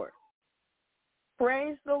you, Lord.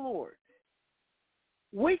 Praise the Lord.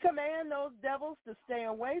 We command those devils to stay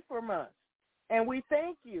away from us. And we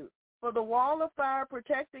thank you for the wall of fire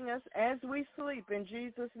protecting us as we sleep in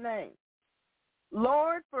Jesus' name.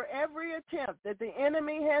 Lord, for every attempt that the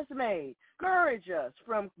enemy has made, discourage us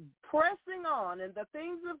from pressing on in the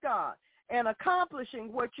things of God and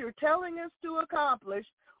accomplishing what you're telling us to accomplish.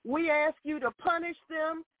 We ask you to punish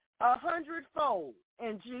them 100-fold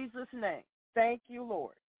in Jesus' name. Thank you,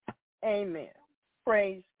 Lord. Amen.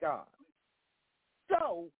 Praise God.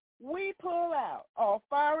 So We pull out all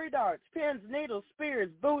fiery darts, pins, needles, spears,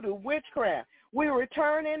 voodoo, witchcraft. We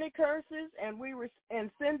return any curses, and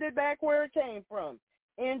and send it back where it came from.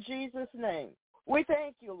 In Jesus' name. We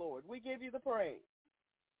thank you, Lord. We give you the praise.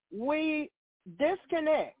 We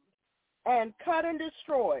disconnect and cut and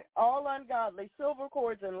destroy all ungodly silver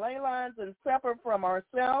cords and ley lines and separate from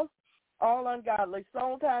ourselves all ungodly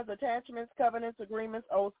soul ties, attachments, covenants, agreements,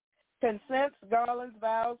 oaths, consents, garlands,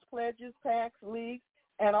 vows, pledges, pacts, leagues,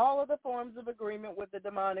 and all of the forms of agreement with the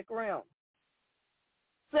demonic realm.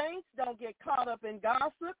 Saints, don't get caught up in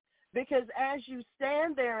gossip, because as you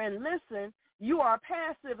stand there and listen, you are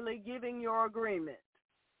passively giving your agreement.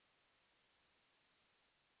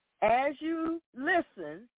 As you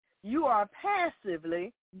listen, you are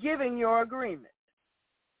passively giving your agreement.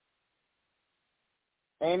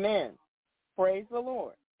 Amen. Praise the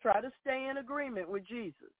Lord. Try to stay in agreement with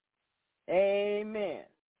Jesus. Amen.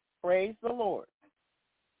 Praise the Lord.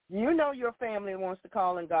 You know your family wants to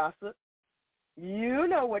call and gossip. You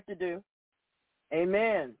know what to do.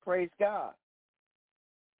 Amen. Praise God.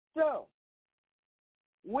 So,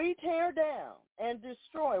 we tear down and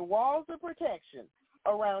destroy walls of protection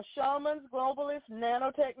around shamans, globalists,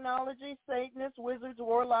 nanotechnology, Satanists, wizards,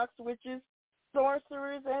 warlocks, witches,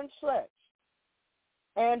 sorcerers, and such.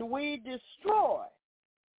 And we destroy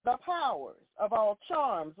the powers of all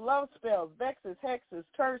charms, love spells, vexes, hexes,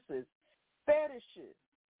 curses, fetishes,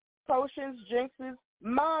 potions, jinxes,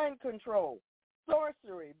 mind control,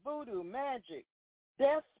 sorcery, voodoo, magic,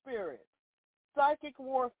 death spirits, psychic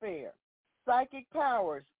warfare, psychic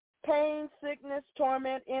powers, pain, sickness,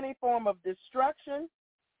 torment, any form of destruction,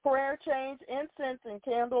 prayer change, incense and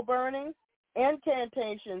candle burning,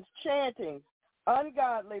 incantations, chantings,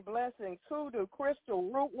 ungodly blessings, hoodoo, crystal,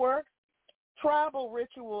 root work, tribal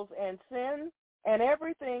rituals and sins, and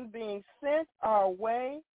everything being sent our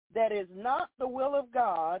way that is not the will of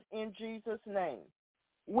God in Jesus' name.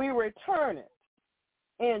 We return it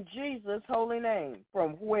in Jesus' holy name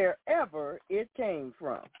from wherever it came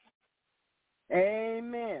from.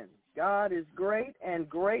 Amen. God is great and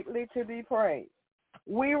greatly to be praised.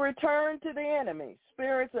 We return to the enemy,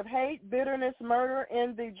 spirits of hate, bitterness, murder,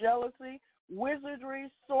 envy, jealousy, wizardry,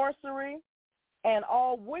 sorcery, and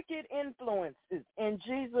all wicked influences in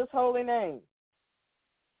Jesus' holy name.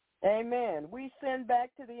 Amen. We send back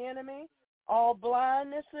to the enemy all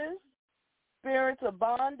blindnesses, spirits of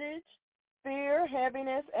bondage, fear,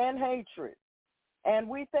 heaviness, and hatred. And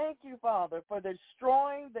we thank you, Father, for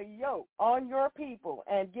destroying the yoke on your people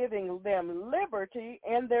and giving them liberty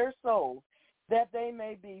in their souls, that they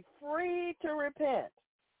may be free to repent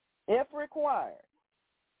if required.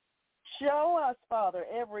 Show us, Father,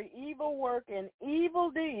 every evil work and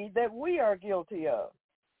evil deed that we are guilty of.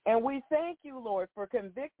 And we thank you, Lord, for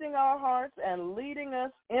convicting our hearts and leading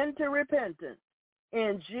us into repentance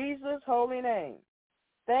in Jesus' holy name.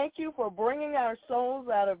 Thank you for bringing our souls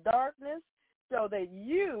out of darkness so that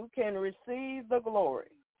you can receive the glory.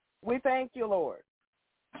 We thank you, Lord.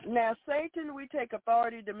 Now, Satan, we take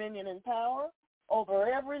authority, dominion, and power over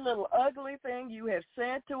every little ugly thing you have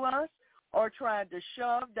said to us or tried to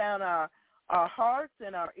shove down our hearts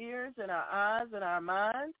and our ears and our eyes and our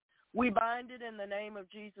minds. We bind it in the name of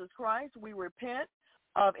Jesus Christ. We repent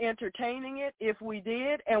of entertaining it if we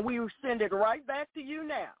did, and we send it right back to you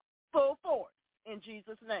now, full force, in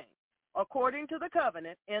Jesus' name, according to the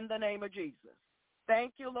covenant in the name of Jesus.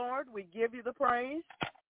 Thank you, Lord. We give you the praise,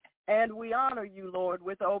 and we honor you, Lord,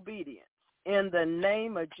 with obedience in the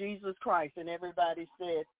name of Jesus Christ. And everybody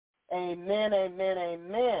said, amen, amen,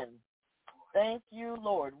 amen. Thank you,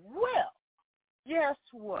 Lord. Well, guess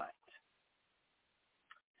what?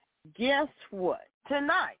 Guess what?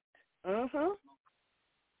 Tonight,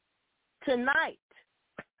 tonight,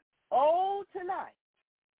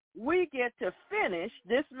 we get to finish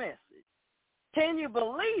this message. Can you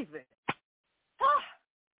believe it?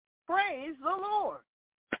 Praise the Lord.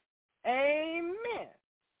 Amen.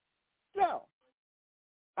 So,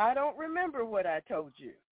 I don't remember what I told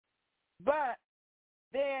you, but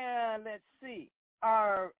then let's see.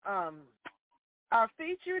 Our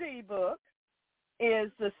featured ebook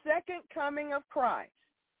is The Second Coming of Christ,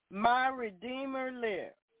 My Redeemer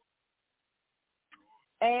Lives.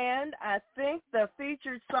 And I think the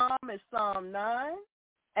featured psalm is Psalm 9,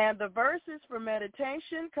 and the verses for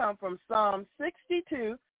meditation come from Psalm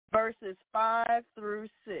 62, verses 5 through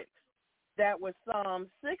 6. That was Psalm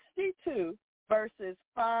 62, verses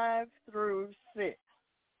 5 through 6.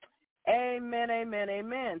 Amen, amen,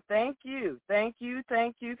 amen. Thank you, thank you,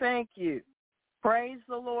 thank you, thank you. Praise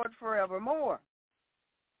the Lord forevermore.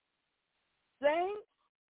 Saints,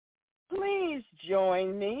 please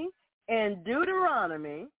join me in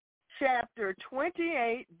Deuteronomy chapter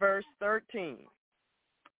 28, verse 13.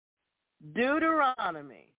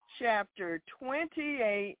 Deuteronomy chapter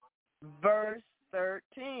 28, verse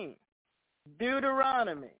 13.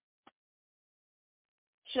 Deuteronomy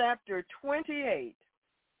chapter 28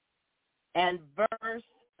 and verse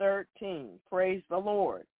 13. Praise the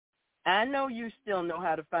Lord. I know you still know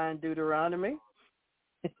how to find Deuteronomy.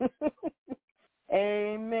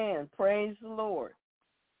 Amen. Praise the Lord.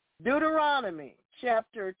 Deuteronomy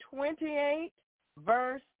chapter 28,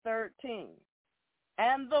 verse 13.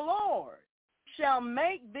 And the Lord shall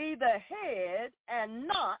make thee the head and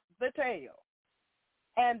not the tail.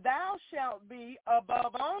 And thou shalt be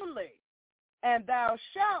above only, and thou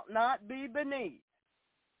shalt not be beneath.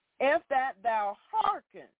 If that thou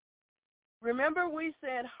hearken. Remember we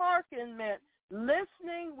said hearken meant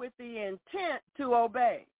listening with the intent to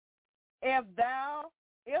obey. If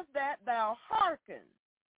that thou hearken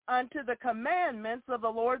unto the commandments of the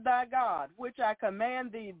Lord thy God, which I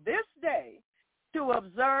command thee this day to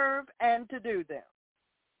observe and to do them.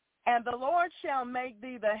 And the Lord shall make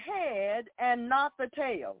thee the head and not the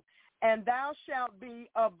tail, and thou shalt be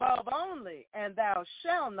above only, and thou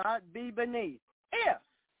shalt not be beneath. If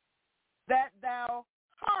that thou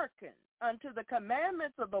hearken unto the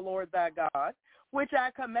commandments of the Lord thy God, which I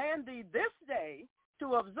command thee this day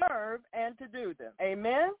to observe and to do them.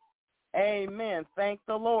 Amen? Amen. Thank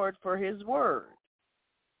the Lord for his word.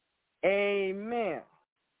 Amen.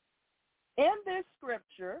 In this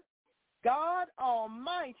scripture, God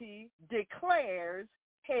Almighty declares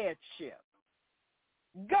headship.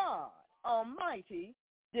 God Almighty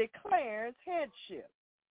declares headship.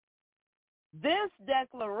 This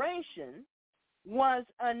declaration was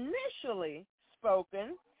initially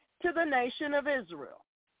spoken to the nation of Israel.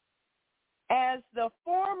 As the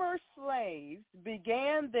former slaves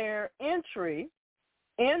began their entry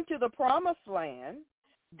into the promised land,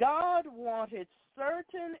 God wanted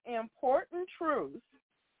certain important truths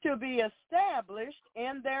to be established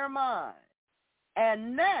in their minds,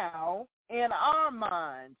 and now in our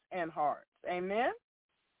minds and hearts. Amen?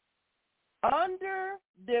 Under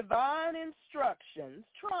divine instructions,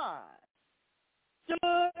 tribes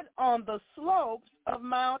stood on the slopes of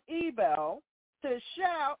Mount Ebal to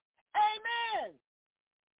shout, Amen,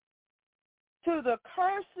 to the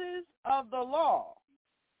curses of the law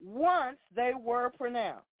once they were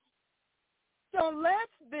pronounced. So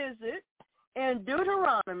let's visit in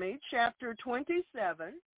Deuteronomy chapter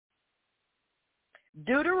 27,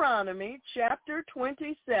 Deuteronomy chapter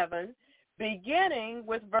 27, beginning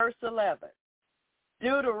with verse 11.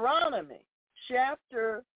 Deuteronomy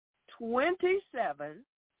chapter 27,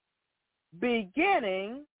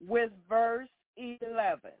 beginning with verse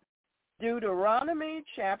 11. Deuteronomy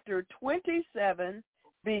chapter 27,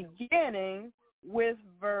 beginning with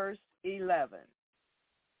verse 11.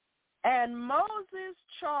 And Moses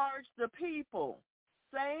charged the people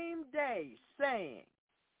same day, saying,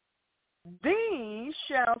 These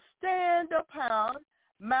shall stand upon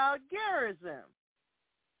Mount Gerizim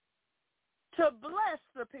to bless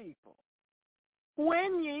the people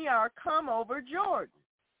when ye are come over Jordan.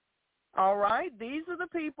 All right, these are the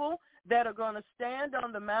people that are going to stand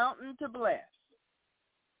on the mountain to bless.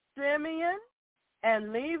 Simeon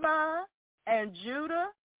and Levi and Judah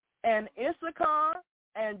and Issachar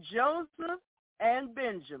and Joseph and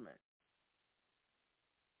Benjamin.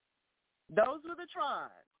 Those were the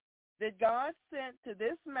tribes that God sent to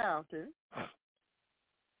this mountain,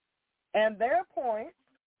 and their points,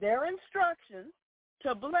 their instructions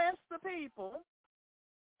to bless the people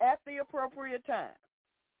at the appropriate time.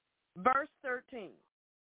 Verse 13.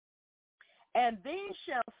 And these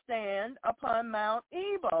shall stand upon Mount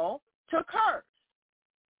Ebal to curse.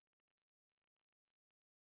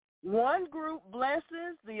 One group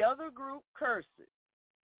blesses, the other group curses.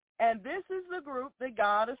 And this is the group that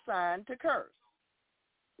God assigned to curse.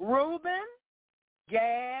 Reuben,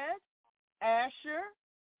 Gad, Asher,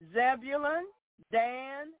 Zebulun,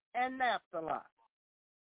 Dan, and Naphtali.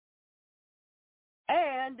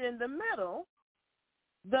 And in the middle,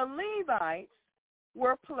 the Levites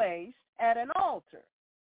were placed at an altar.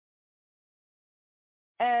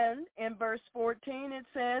 And in verse 14 it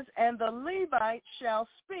says, And the Levites shall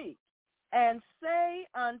speak and say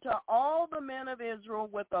unto all the men of Israel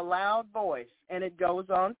with a loud voice. And it goes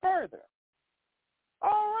on further.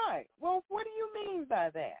 All right, well, what do you mean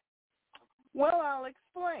by that? Well, I'll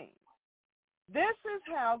explain. This is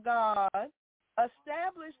how God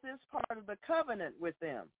established this part of the covenant with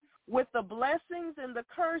them, with the blessings and the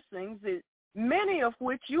cursings, many of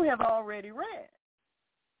which you have already read.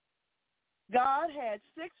 God had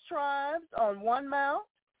 6 tribes on one mount,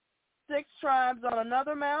 6 tribes on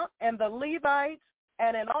another mount, and the Levites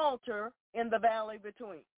and an altar in the valley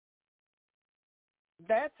between.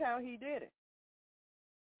 That's how he did it.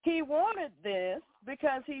 He wanted this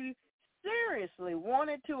because he seriously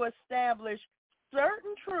wanted to establish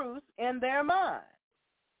certain truths in their mind.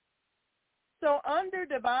 So under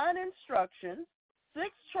divine instructions, 6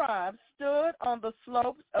 tribes stood on the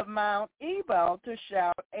slopes of Mount Ebal to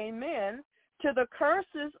shout amen to the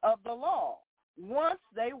curses of the law once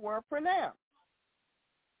they were pronounced.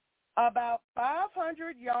 About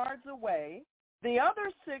 500 yards away, the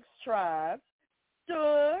other 6 tribes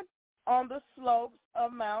stood on the slopes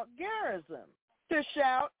of Mount Gerizim to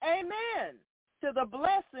shout amen to the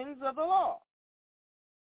blessings of the law.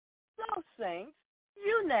 So, saints,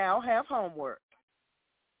 you now have homework.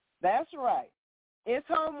 That's right. It's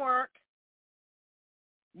homework.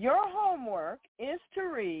 Your homework is to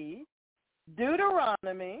read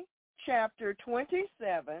Deuteronomy chapter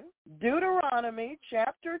 27, Deuteronomy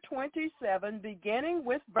chapter 27, beginning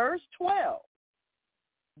with verse 12.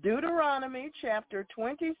 Deuteronomy chapter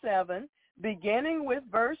 27, beginning with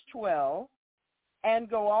verse 12, and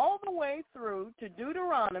go all the way through to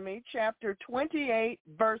Deuteronomy chapter 28,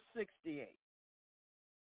 verse 68.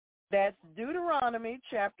 That's Deuteronomy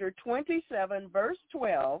chapter 27, verse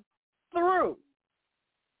 12, through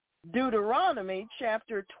Deuteronomy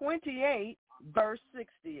chapter 28, verse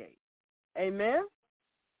 68. Amen?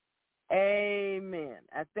 Amen.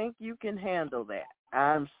 I think you can handle that.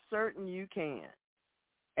 I'm certain you can.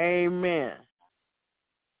 Amen.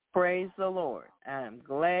 Praise the Lord. I'm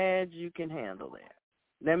glad you can handle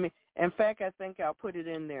that. In fact, I think I'll put it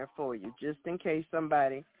in there for you, just in case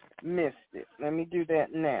somebody missed it. Let me do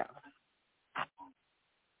that now.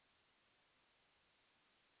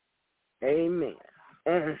 Amen.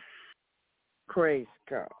 Praise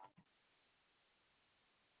God.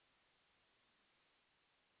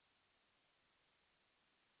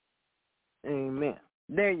 Amen.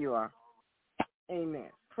 There you are. Amen.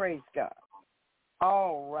 Praise God.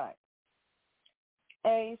 All right.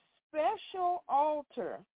 A special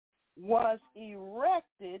altar was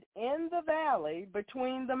erected in the valley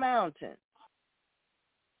between the mountains.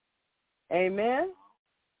 Amen.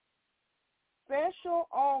 Special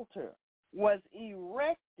altar was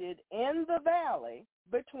erected in the valley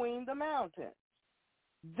between the mountains.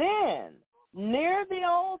 Then, near the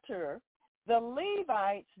altar, the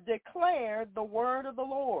Levites declared the word of the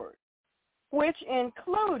Lord, which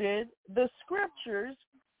included the scriptures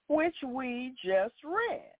which we just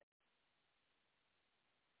read.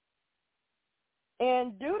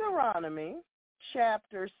 In Deuteronomy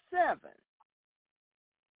chapter 7,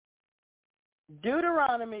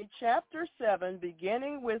 Deuteronomy chapter 7,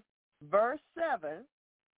 beginning with verse 7,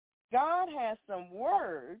 God has some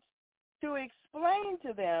words to explain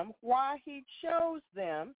to them why he chose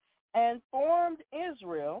them and formed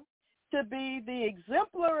Israel to be the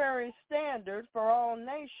exemplary standard for all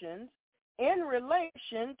nations in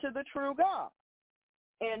relation to the true God.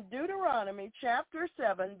 In Deuteronomy chapter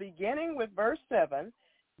 7, beginning with verse 7,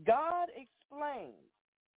 God explains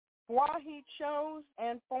why he chose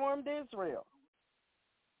and formed Israel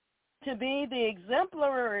to be the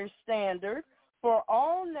exemplary standard for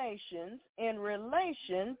all nations in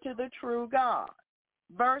relation to the true God.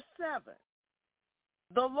 Verse 7,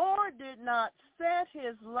 the Lord did not set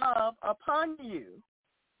his love upon you,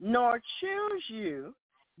 nor choose you,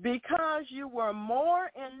 because you were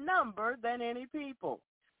more in number than any people,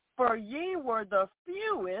 for ye were the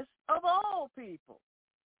fewest of all people.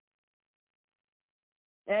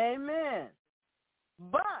 Amen.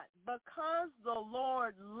 But because the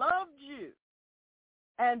Lord loved you,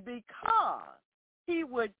 and because he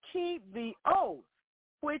would keep the oath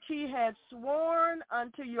which he had sworn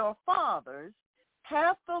unto your fathers,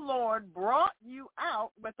 hath the Lord brought you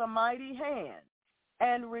out with a mighty hand,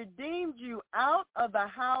 and redeemed you out of the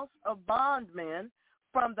house of bondmen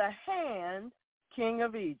from the hand king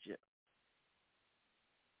of Egypt.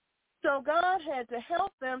 So God had to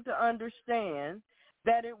help them to understand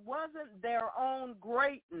that it wasn't their own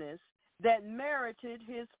greatness that merited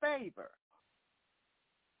his favor.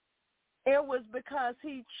 It was because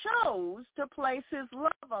he chose to place his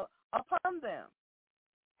love upon them.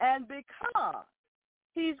 And because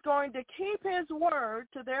he's going to keep his word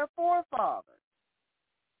to their forefathers.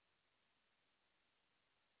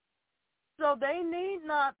 So they need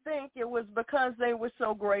not think it was because they were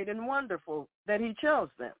so great and wonderful that he chose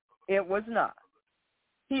them. It was not.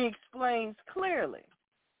 He explains clearly.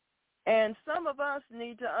 And some of us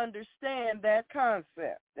need to understand that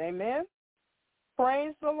concept. Amen?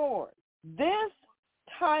 Praise the Lord. This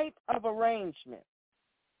type of arrangement,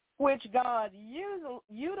 which God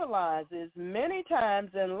utilizes many times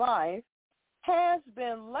in life, has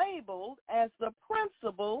been labeled as the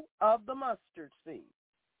principle of the mustard seed.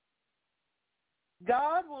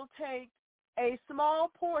 God will take a small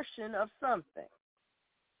portion of something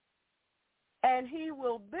and he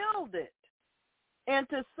will build it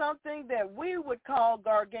into something that we would call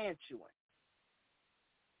gargantuan.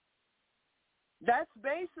 That's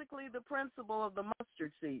basically the principle of the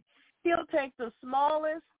mustard seed. He'll take the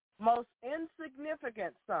smallest, most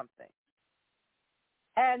insignificant something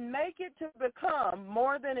and make it to become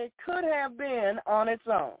more than it could have been on its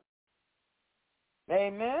own.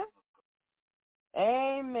 Amen?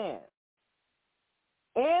 Amen.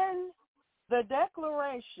 In the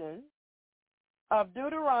declaration of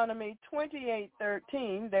Deuteronomy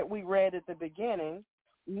 28:13 that we read at the beginning,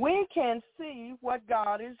 we can see what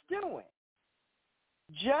God is doing.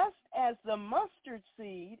 Just as the mustard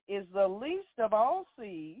seed is the least of all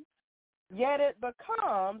seeds, yet it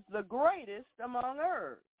becomes the greatest among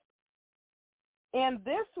herbs. In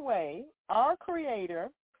this way, our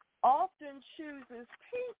Creator often chooses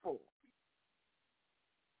people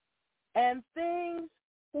and things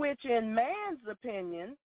which in man's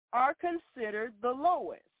opinion are considered the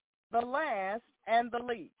lowest, the last, and the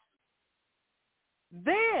least.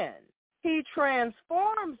 Then he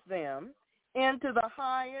transforms them into the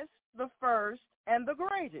highest, the first, and the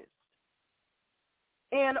greatest,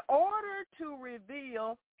 in order to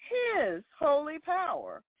reveal his holy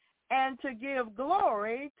power and to give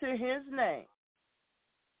glory to his name.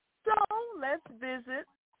 So let's visit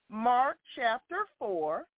Mark chapter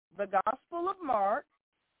 4, the Gospel of Mark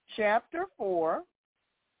chapter 4,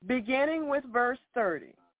 beginning with verse 30.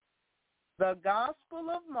 The Gospel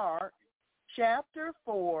of Mark chapter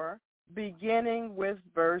 4, beginning with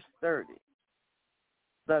verse 30.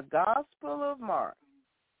 The Gospel of Mark.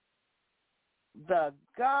 The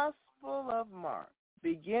Gospel of Mark,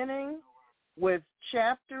 beginning with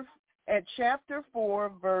chapter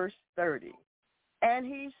 4, verse 30. And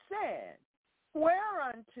he said,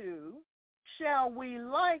 whereunto shall we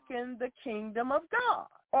liken the kingdom of God?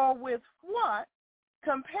 Or with what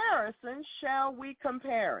comparison shall we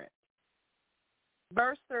compare it?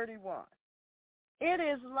 Verse 31. It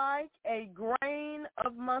is like a grain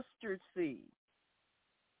of mustard seed,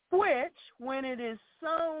 which, when it is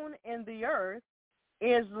sown in the earth,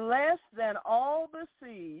 is less than all the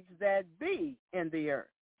seeds that be in the earth.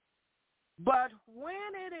 But when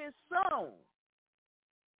it is sown,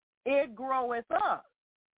 it groweth up.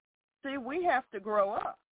 See, we have to grow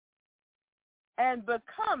up. And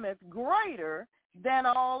becometh greater than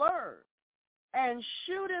all herbs, and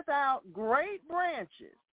shooteth out great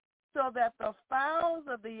branches, so that the fowls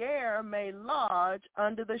of the air may lodge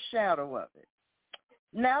under the shadow of it.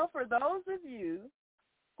 Now, for those of you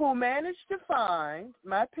who managed to find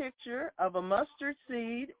my picture of a mustard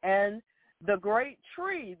seed and the great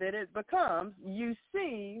tree that it becomes, you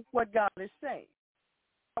see what God is saying.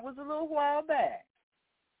 That was a little while back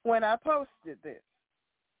when I posted this.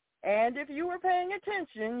 And if you were paying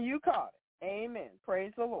attention, you caught it. Amen.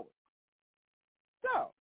 Praise the Lord.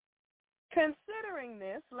 So, considering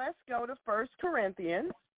this, let's go to 1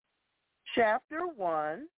 Corinthians chapter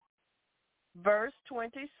 1, verse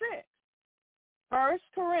 26. 1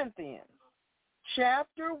 Corinthians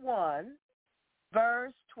chapter 1,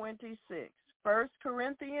 verse 26. 1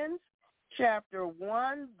 Corinthians chapter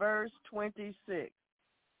 1, verse 26.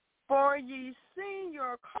 For ye see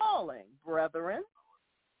your calling, brethren,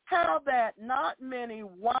 how that not many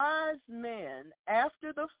wise men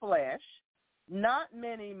after the flesh, not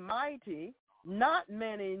many mighty, not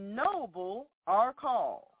many noble are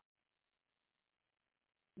called.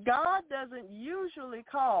 God doesn't usually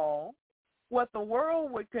call what the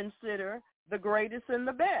world would consider the greatest and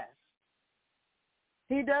the best.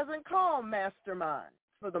 He doesn't call masterminds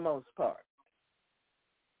for the most part.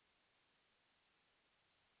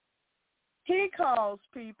 He calls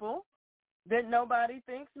people that nobody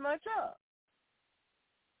thinks much of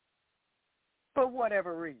for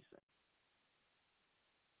whatever reason.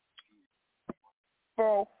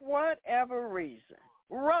 For whatever reason.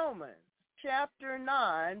 Romans chapter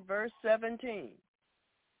 9, verse 17.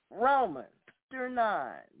 Romans chapter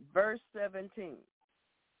 9, verse 17.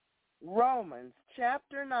 Romans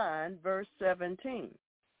chapter 9, verse 17.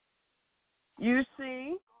 You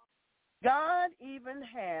see, God even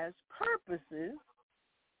has purposes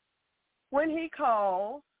when he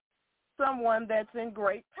calls someone that's in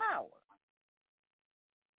great power.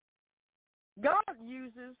 God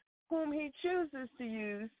uses whom he chooses to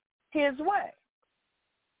use his way.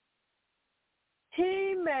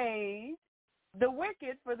 He made the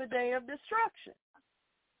wicked for the day of destruction.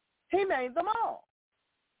 He made them all.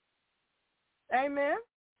 Amen?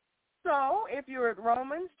 So if you're at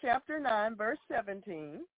Romans chapter 9, verse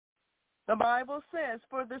 17, the Bible says,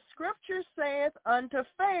 "For the scripture saith unto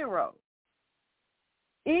Pharaoh,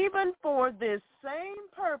 even for this same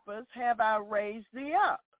purpose have I raised thee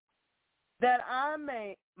up, that I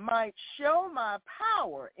might show my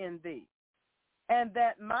power in thee, and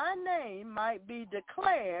that my name might be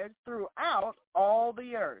declared throughout all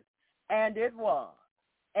the earth." And it was,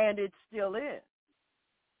 and it still is.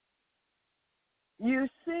 You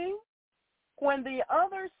see, when the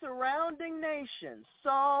other surrounding nations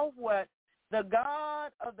saw what the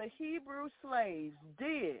God of the Hebrew slaves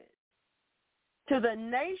did to the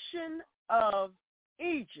nation of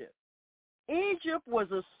Egypt, Egypt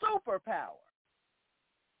was a superpower.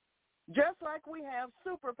 Just like we have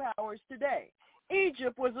superpowers today,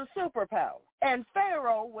 Egypt was a superpower, and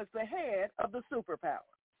Pharaoh was the head of the superpower.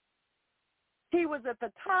 He was at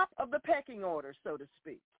the top of the pecking order, so to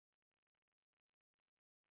speak.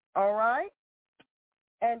 All right?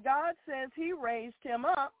 And God says he raised him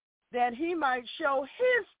up that he might show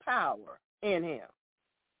his power in him,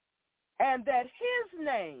 and that his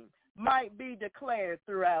name might be declared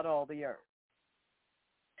throughout all the earth.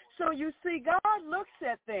 So you see, God looks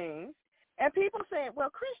at things, and people say, well,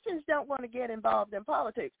 Christians don't want to get involved in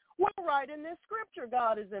politics. Well, right in this scripture,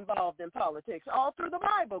 God is involved in politics. All through the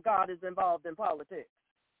Bible, God is involved in politics.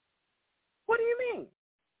 What do you mean?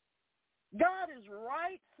 God is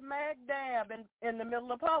right smack dab in the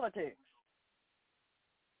middle of politics.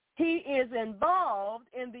 He is involved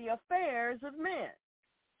in the affairs of men.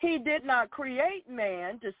 He did not create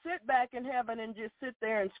man to sit back in heaven and just sit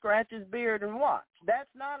there and scratch his beard and watch. That's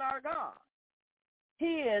not our God.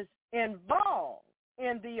 He is involved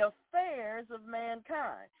in the affairs of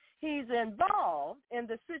mankind. He's involved in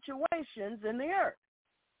the situations in the earth.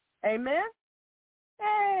 Amen?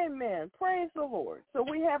 Amen. Praise the Lord. So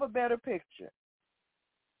we have a better picture.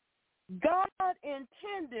 God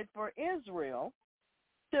intended for Israel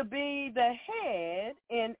to be the head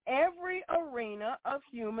in every arena of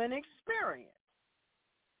human experience.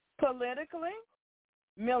 Politically,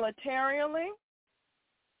 militarily,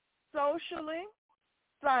 socially,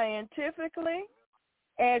 scientifically,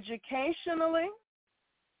 educationally,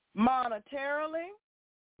 monetarily,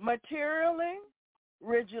 materially,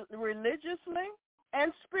 religiously,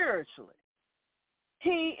 and spiritually.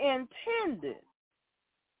 He intended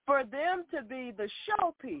for them to be the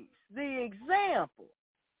showpiece, the example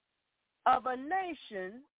of a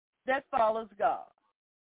nation that follows God.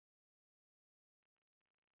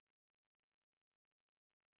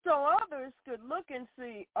 So others could look and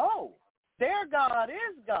see, oh, their God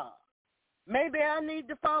is God. Maybe I need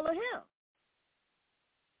to follow him.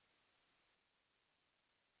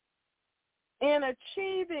 In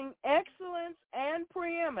achieving excellence and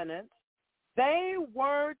preeminence, they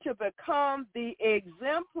were to become the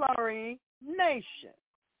exemplary nation.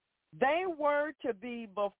 They were to be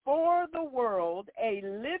before the world a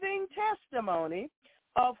living testimony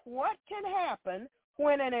of what can happen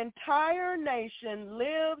when an entire nation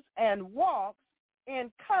lives and walks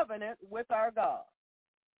in covenant with our God.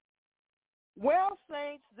 Well,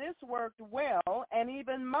 saints, this worked well and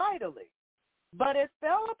even mightily. But it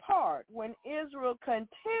fell apart when Israel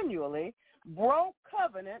continually broke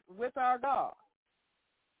covenant with our God.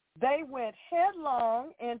 They went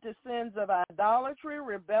headlong into sins of idolatry,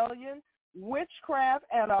 rebellion, witchcraft,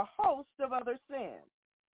 and a host of other sins.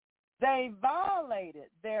 They violated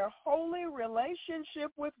their holy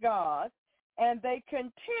relationship with God, and they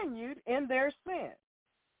continued in their sin.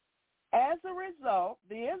 As a result,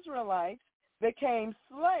 the Israelites became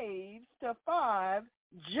slaves to 5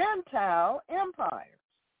 Gentile empires.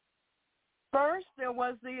 First, there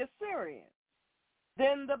was the Assyrians,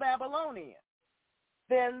 then the Babylonians,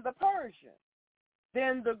 then the Persians,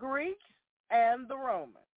 then the Greeks, and the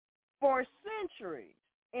Romans. For centuries,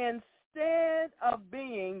 instead of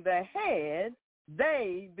being the head,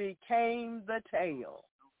 they became the tail.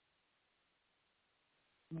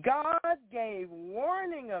 God gave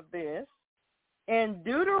warning of this in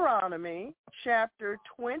Deuteronomy chapter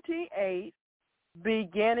 28,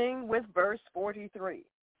 beginning with verse 43.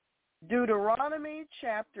 Deuteronomy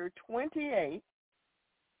chapter 28,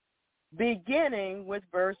 beginning with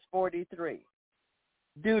verse 43.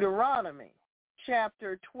 Deuteronomy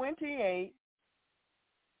chapter 28,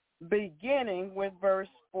 beginning with verse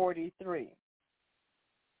 43.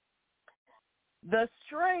 The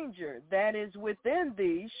stranger that is within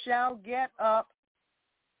thee shall get up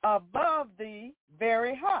above thee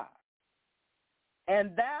very high,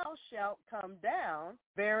 and thou shalt come down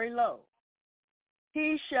very low.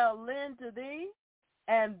 He shall lend to thee,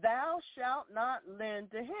 and thou shalt not lend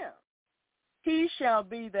to him. He shall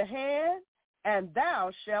be the head, and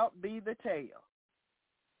thou shalt be the tail.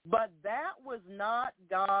 But that was not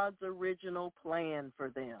God's original plan for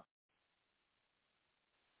them.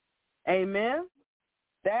 Amen?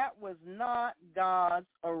 That was not God's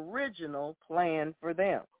original plan for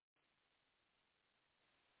them.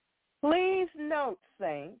 Please note,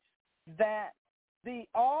 saints, that the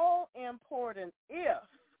all-important if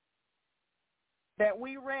that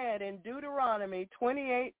we read in Deuteronomy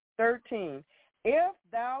 28:13, if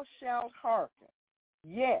thou shalt hearken,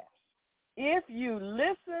 yes, if you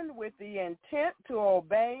listen with the intent to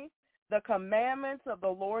obey the commandments of the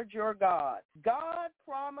Lord your God, God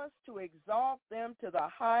promised to exalt them to the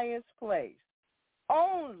highest place,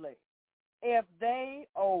 only if they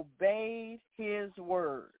obeyed his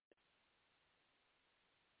word.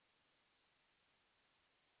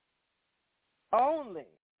 Only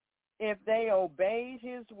if they obeyed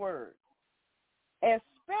his word.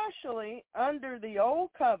 Especially under the old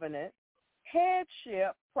covenant,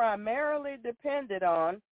 headship primarily depended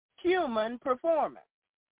on human performance,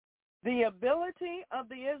 the ability of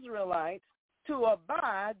the Israelites to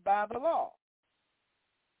abide by the law.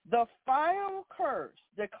 The final curse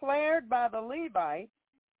declared by the Levites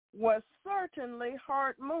was certainly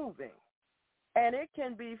heart-moving, and it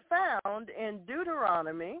can be found in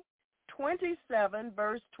Deuteronomy 27,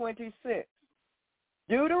 verse 26.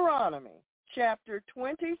 Deuteronomy chapter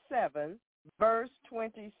 27, verse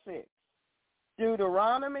 26.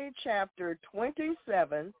 Deuteronomy chapter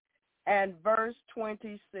 27 and verse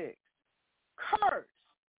 26. Cursed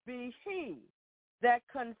be he that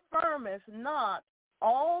confirmeth not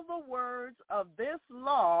all the words of this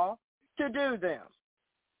law to do them.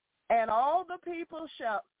 And all the people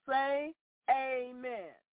shall say,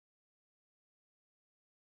 Amen.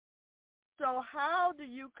 So how do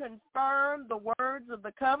you confirm the words of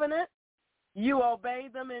the covenant? You obey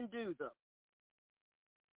them and do them.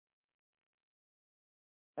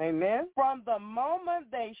 Amen. From the moment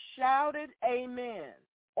they shouted amen,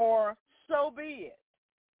 or so be it,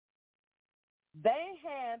 they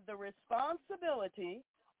had the responsibility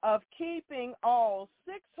of keeping all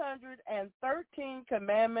 613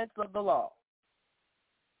 commandments of the law.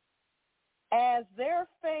 As their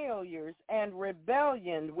failures and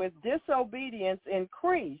rebellion with disobedience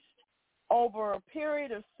increased over a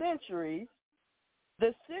period of centuries,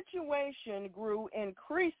 the situation grew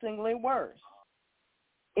increasingly worse.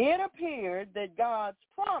 It appeared that God's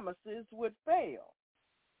promises would fail,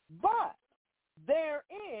 but there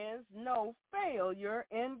is no failure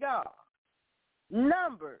in God.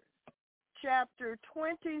 Numbers chapter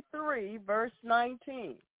 23, verse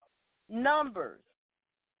 19. Numbers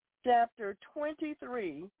chapter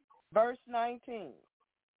 23, verse 19.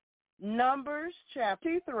 Numbers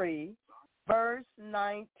chapter 3, verse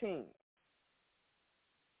 19.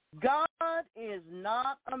 God is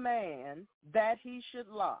not a man that he should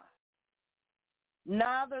lie,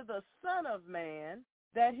 neither the Son of Man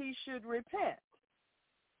that he should repent.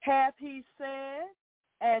 Hath he said,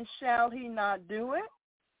 and shall he not do it?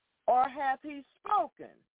 Or hath he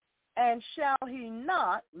spoken, and shall he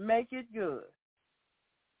not make it good?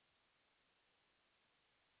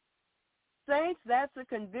 Saints, that's a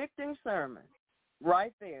convicting sermon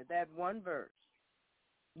right there, that one verse.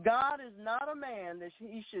 God is not a man that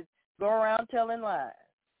he should go around telling lies.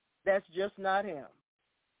 That's just not him.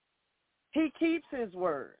 He keeps his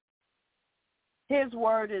word. His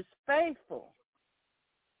word is faithful.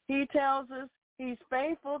 He tells us he's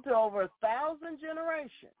faithful to over 1,000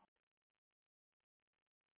 generations.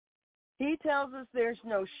 He tells us there's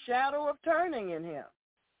no shadow of turning in him.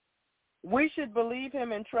 We should believe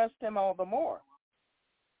him and trust him all the more.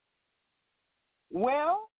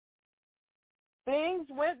 Well, things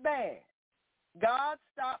went bad. God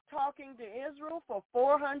stopped talking to Israel for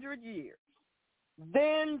 400 years.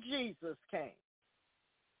 Then Jesus came.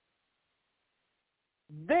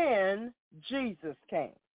 Then Jesus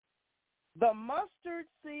came. The mustard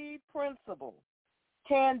seed principle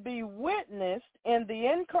can be witnessed in the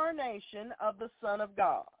incarnation of the Son of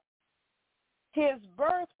God. His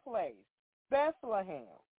birthplace, Bethlehem,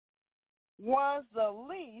 was the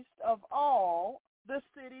least of all the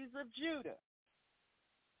cities of Judah.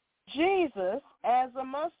 Jesus, as a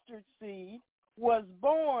mustard seed, was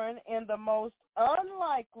born in the most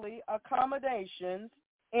unlikely accommodations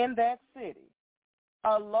in that city,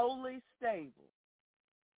 a lowly stable.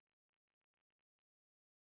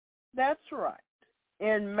 That's right.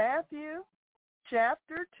 In Matthew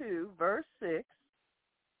chapter 2, verse 6,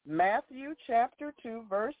 Matthew chapter 2,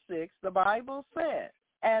 verse 6, the Bible says,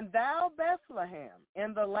 And thou, Bethlehem,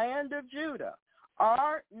 in the land of Judah,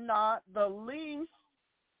 art not the least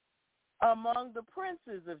among the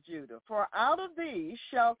princes of Judah. For out of these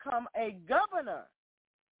shall come a governor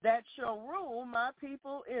that shall rule my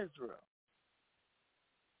people Israel.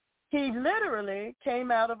 He literally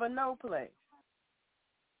came out of a no place.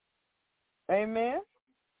 Amen?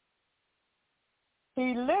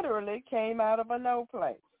 He literally came out of a no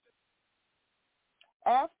place.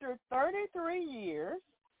 After 33 years,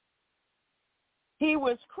 he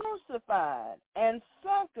was crucified and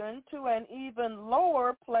sunken to an even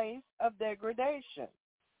lower place of degradation,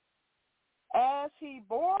 as he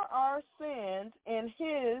bore our sins in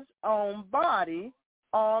his own body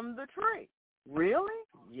on the tree. Really?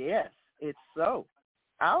 Yes, it's so.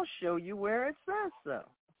 I'll show you where it says so.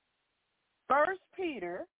 1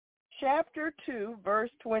 Peter chapter 2,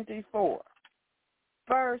 verse 24.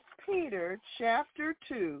 1 Peter chapter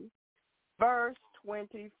 2, verse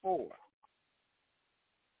 24.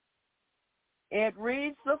 It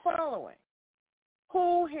reads the following: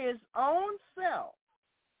 who his own self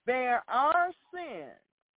bare our sin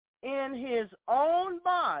in his own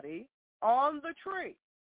body on the tree,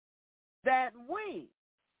 that we,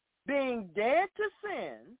 being dead to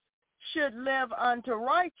sins, should live unto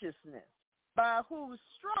righteousness, by whose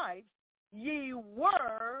stripes ye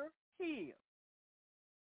were healed.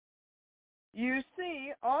 You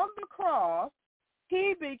see, on the cross,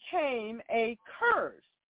 he became a curse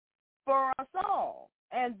for us all,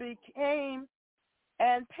 and paid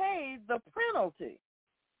the penalty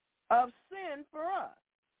of sin for us.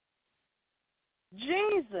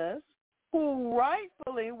 Jesus, who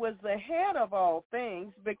rightfully was the head of all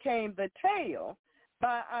things, became the tail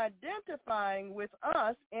by identifying with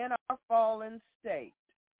us in our fallen state.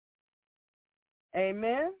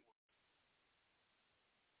 Amen?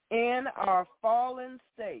 In our fallen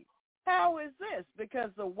state. How is this? Because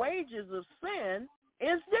the wages of sin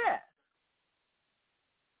is death.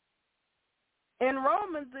 In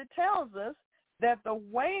Romans, it tells us that the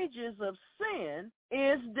wages of sin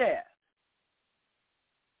is death.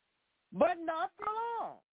 But not for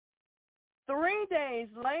long. 3 days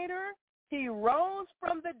later, he rose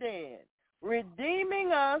from the dead,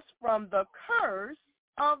 redeeming us from the curse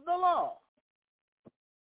of the law.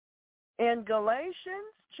 In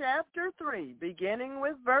Galatians chapter 3, beginning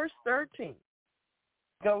with verse 13.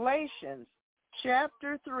 Galatians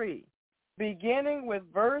chapter 3, beginning with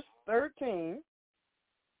verse 13.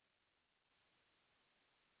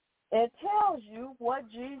 It tells you what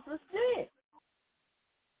Jesus did.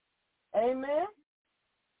 Amen?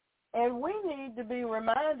 And we need to be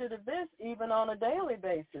reminded of this even on a daily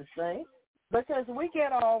basis, saints, because we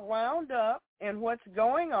get all wound up in what's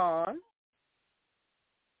going on,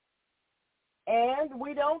 and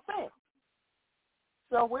we don't think.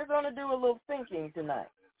 So we're going to do a little thinking tonight.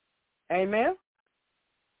 Amen?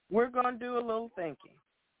 We're going to do a little thinking.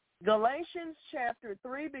 Galatians chapter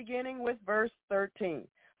 3, beginning with verse 13.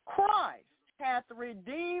 Christ hath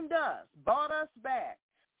redeemed us, bought us back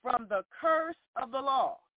from the curse of the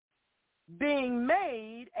law, being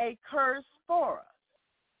made a curse for us.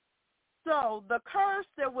 So the curse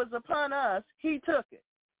that was upon us, he took it.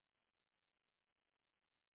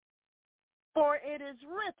 For it is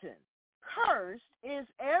written, cursed is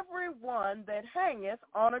every one that hangeth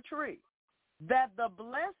on a tree, that the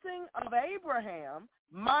blessing of Abraham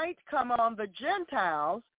might come on the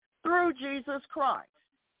Gentiles through Jesus Christ,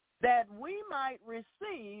 that we might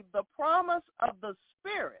receive the promise of the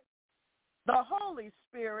Spirit, the Holy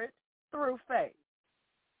Spirit, through faith.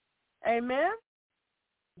 Amen?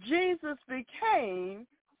 Jesus became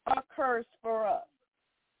a curse for us.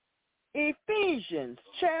 Ephesians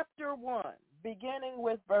chapter 1, beginning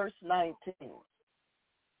with verse 19.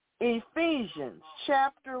 Ephesians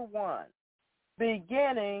chapter 1,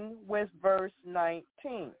 beginning with verse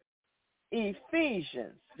 19.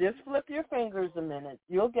 Ephesians, just flip your fingers a minute,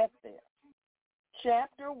 you'll get there.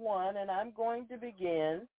 Chapter 1, and I'm going to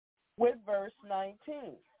begin with verse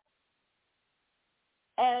 19.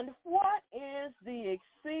 And what is the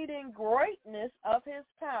exceeding greatness of his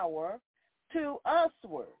power to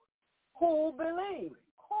usward, who believe,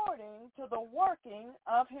 according to the working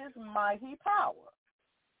of his mighty power,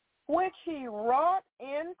 which he wrought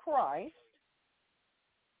in Christ,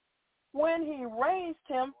 when he raised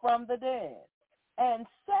him from the dead, and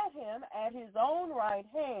set him at his own right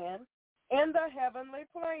hand in the heavenly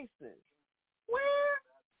places, where?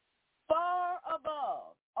 Far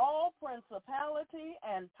above all principality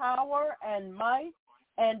and power and might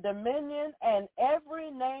and dominion and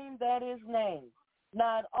every name that is named,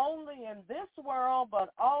 not only in this world, but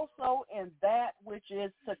also in that which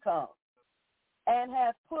is to come, and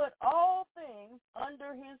hath put all things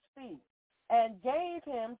under his feet, and gave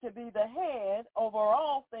him to be the head over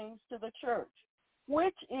all things to the church,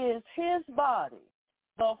 which is his body,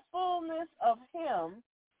 the fullness of him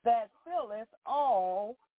that filleth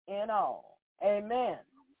all in all. Amen.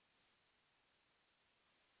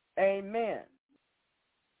 Amen.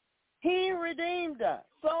 He redeemed us,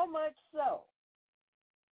 so much so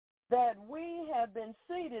that we have been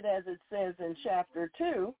seated, as it says in chapter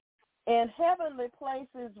 2, in heavenly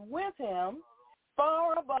places with him,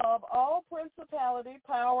 far above all principality,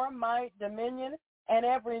 power, might, dominion, and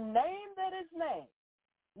every name that is named,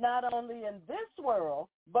 not only in this world,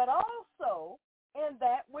 but also in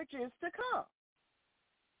that which is to come.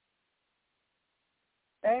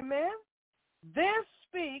 Amen? This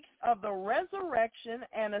speaks of the resurrection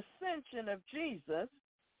and ascension of Jesus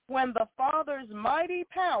when the Father's mighty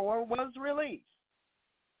power was released.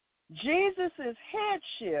 Jesus'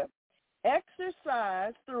 headship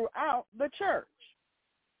exercised throughout the church.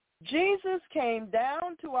 Jesus came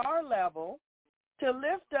down to our level to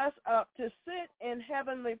lift us up to sit in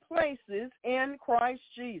heavenly places in Christ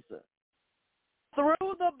Jesus. Through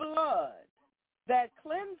the blood that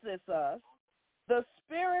cleanses us, the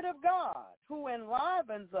Spirit of God who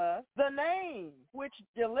enlivens us, the name which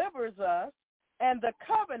delivers us, and the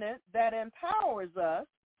covenant that empowers us,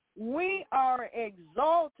 we are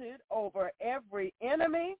exalted over every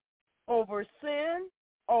enemy, over sin,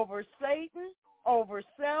 over Satan, over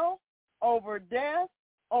self, over death,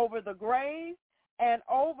 over the grave, and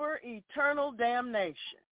over eternal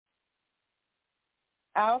damnation.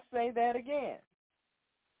 I'll say that again.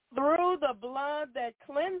 Through the blood that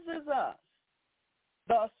cleanses us,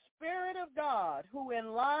 the Spirit of God who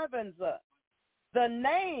enlivens us, the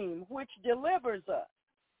name which delivers us,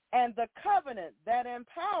 and the covenant that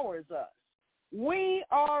empowers us, we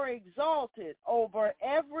are exalted over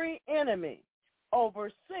every enemy,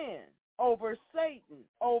 over sin, over Satan,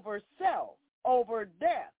 over self, over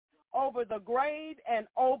death, over the grave, and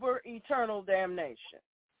over eternal damnation.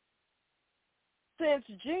 Since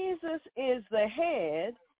Jesus is the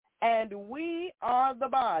head and we are the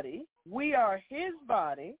body, we are his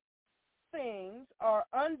body, things are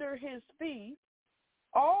under his feet,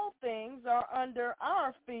 all things are under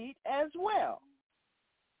our feet as well.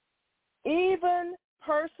 Even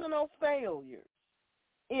personal failures,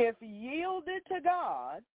 if yielded to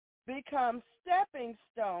God, become stepping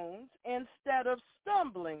stones instead of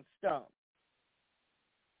stumbling stones.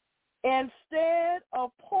 Instead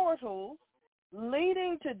of portals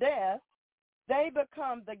leading to death, they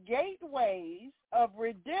become the gateways of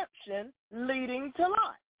redemption leading to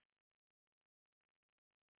life.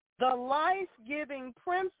 The life-giving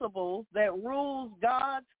principle that rules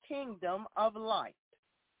God's kingdom of light.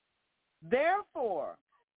 Therefore,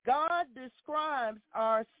 God describes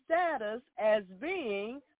our status as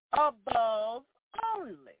being above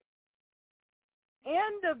only.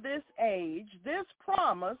 End of this age, this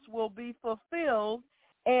promise will be fulfilled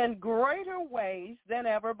in greater ways than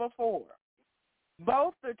ever before.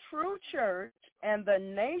 Both the true church and the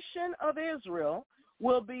nation of Israel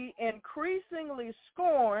will be increasingly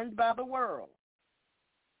scorned by the world.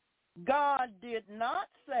 God did not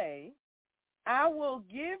say, I will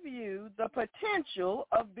give you the potential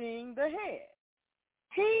of being the head.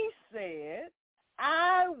 He said,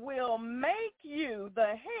 I will make you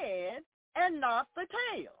the head and not the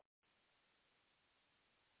tail.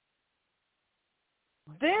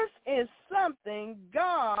 This is something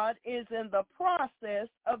God is in the process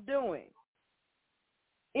of doing.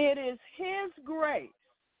 It is his grace,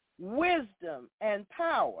 wisdom, and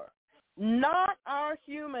power, not our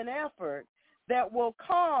human effort, that will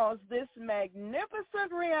cause this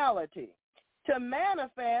magnificent reality to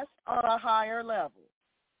manifest on a higher level.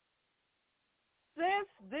 Since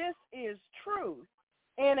this is truth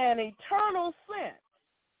in an eternal sense,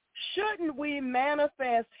 shouldn't we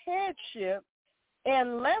manifest headship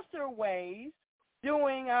in lesser ways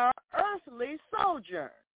during our earthly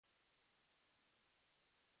sojourn?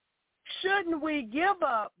 Shouldn't we give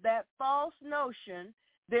up that false notion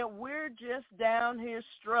that we're just down here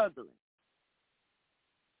struggling?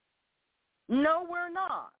 No, we're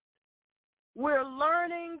not. We're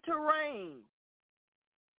learning to reign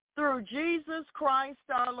through Jesus Christ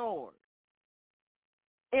our Lord.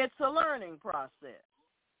 It's a learning process,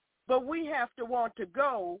 but we have to want to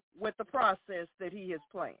go with the process that he has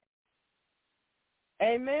planned.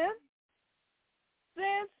 Amen?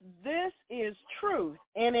 Since this is truth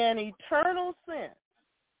in an eternal sense,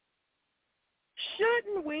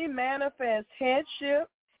 shouldn't we manifest headship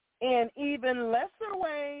in even lesser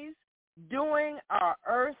ways during our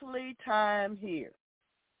earthly time here?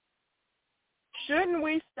 Shouldn't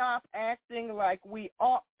we stop acting like we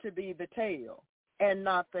ought to be the tail and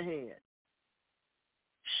not the head?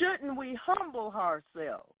 Shouldn't we humble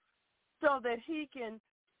ourselves so that he can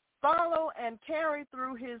follow and carry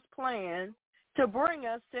through his plan to bring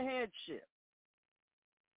us to headship.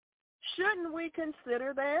 Shouldn't we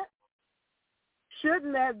consider that?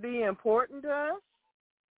 Shouldn't that be important to us?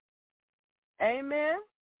 Amen?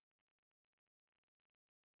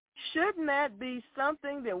 Shouldn't that be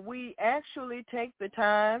something that we actually take the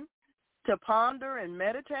time to ponder and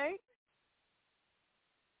meditate?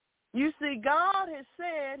 You see, God has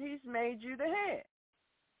said he's made you the head.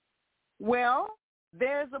 Well,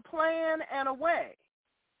 there's a plan and a way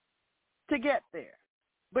to get there.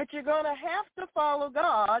 But you're going to have to follow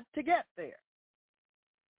God to get there.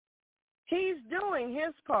 He's doing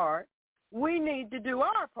his part. We need to do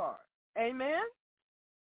our part. Amen?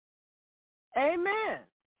 Amen.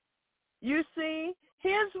 You see,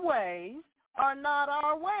 his ways are not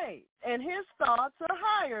our ways, and his thoughts are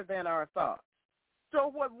higher than our thoughts. So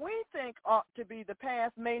what we think ought to be the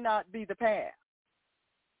path may not be the path.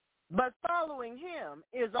 But following him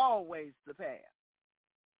is always the path.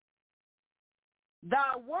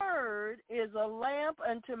 Thy word is a lamp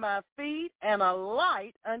unto my feet and a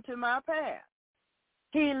light unto my path.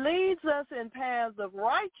 He leads us in paths of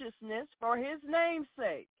righteousness for his name's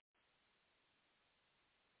sake.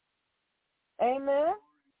 Amen.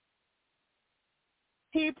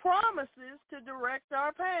 He promises to direct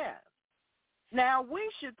our paths. Now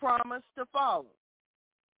we should promise to follow.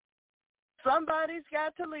 Somebody's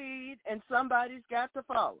got to lead and somebody's got to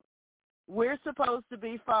follow. We're supposed to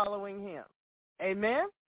be following him. Amen?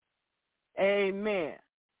 Amen.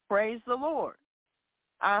 Praise the Lord.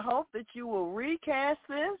 I hope that you will recast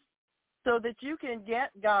this so that you can get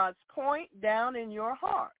God's point down in your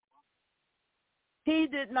heart. He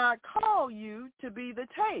did not call you to be the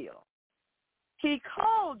tail. He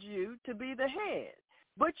called you to be the head,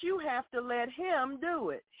 but you have to let him do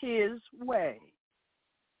it his way.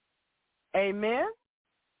 Amen?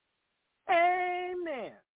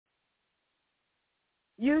 Amen.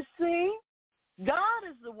 You see, God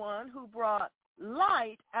is the one who brought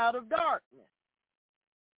light out of darkness.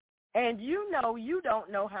 And you know you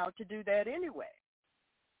don't know how to do that anyway.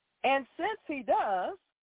 And since he does,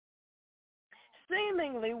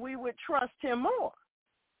 seemingly we would trust him more.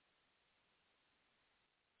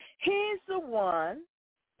 He's the one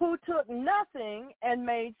who took nothing and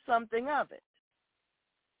made something of it.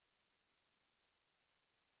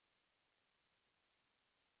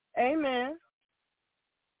 Amen.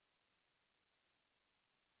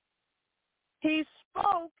 He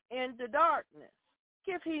spoke into darkness.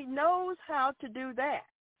 If he knows how to do that,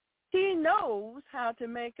 he knows how to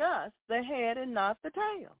make us the head and not the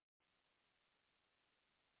tail.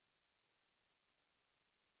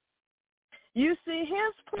 You see,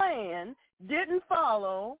 his plan didn't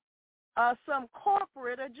follow some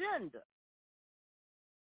corporate agenda.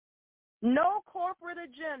 No corporate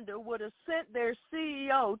agenda would have sent their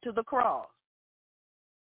CEO to the cross.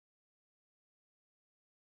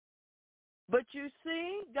 But you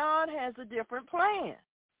see, God has a different plan,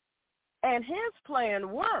 and his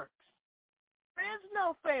plan works. There is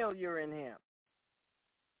no failure in him.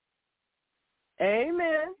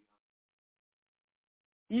 Amen.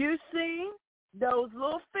 You see, those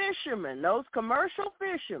little fishermen, those commercial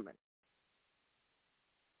fishermen,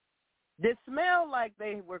 that smelled like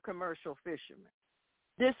they were commercial fishermen,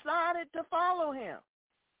 decided to follow him.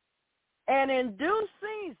 And in due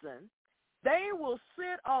season, they will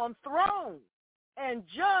sit on thrones and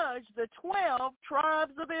judge the 12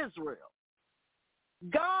 tribes of Israel.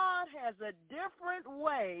 God has a different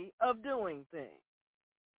way of doing things.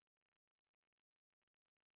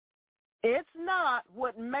 It's not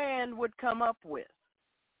what man would come up with.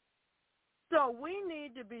 So we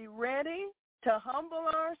need to be ready to humble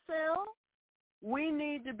ourselves. We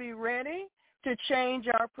need to be ready to change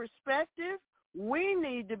our perspective. We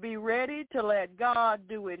need to be ready to let God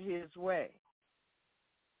do it his way.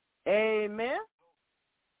 Amen.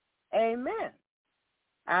 Amen.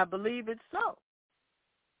 I believe it's so.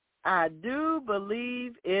 I do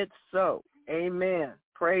believe it's so. Amen.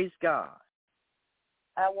 Praise God.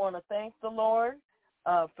 I want to thank the Lord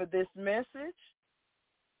for this message.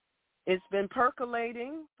 It's been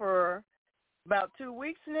percolating for about 2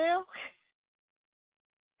 weeks now,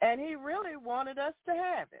 and he really wanted us to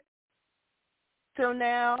have it. So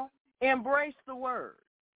now, embrace the word.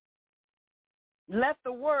 Let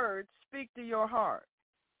the word speak to your heart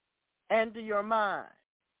and to your mind.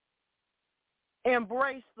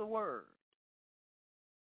 Embrace the word.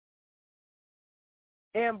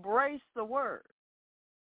 Embrace the word.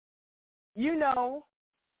 You know,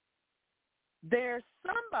 there's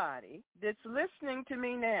somebody that's listening to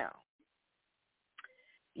me now.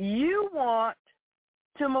 You want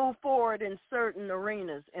to move forward in certain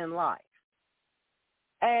arenas in life.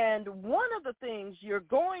 And one of the things you're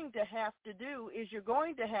going to have to do is you're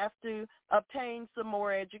going to have to obtain some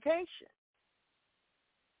more education.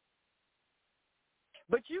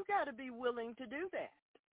 But you've got to be willing to do that.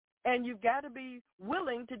 And you've got to be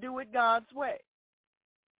willing to do it God's way.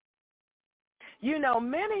 You know,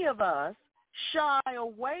 many of us shy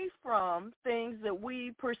away from things that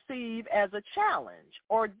we perceive as a challenge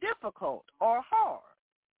or difficult or hard.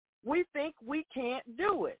 We think we can't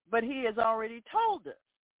do it, but he has already told us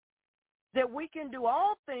that we can do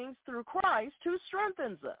all things through Christ who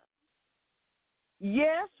strengthens us.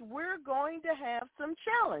 Yes, we're going to have some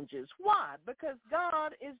challenges. Why? Because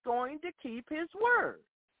God is going to keep his word.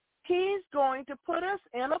 He's going to put us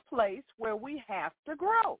in a place where we have to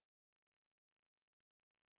grow.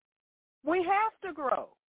 We have to grow.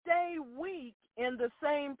 Stay weak in the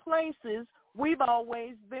same places we've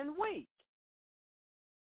always been weak.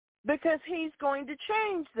 Because he's going to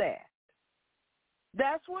change that.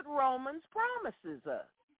 That's what Romans promises us.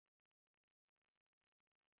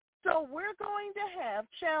 So we're going to have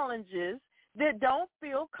challenges that don't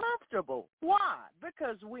feel comfortable. Why?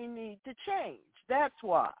 Because we need to change. That's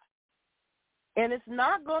why. And it's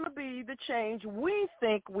not going to be the change we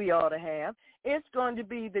think we ought to have. It's going to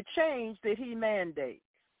be the change that he mandates.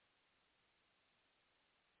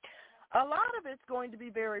 A lot of it's going to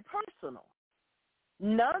be very personal.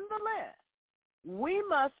 Nonetheless, we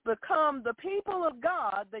must become the people of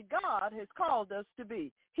God that God has called us to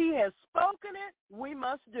be. He has spoken it. We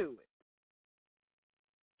must do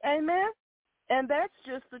it. Amen? And that's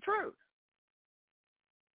just the truth.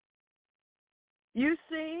 You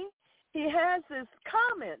see, he has this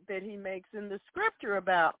comment that he makes in the scripture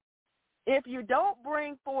about if you don't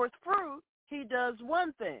bring forth fruit, he does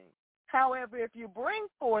one thing. However, if you bring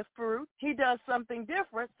forth fruit, he does something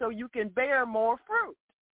different so you can bear more fruit.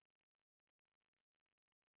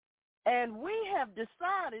 And we have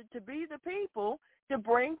decided to be the people to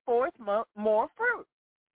bring forth more fruit.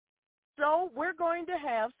 So we're going to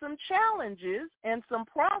have some challenges and some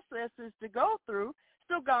processes to go through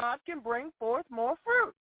so God can bring forth more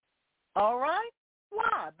fruit. All right?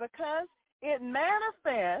 Why? Because it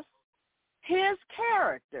manifests his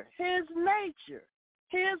character, his nature,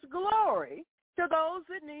 his glory to those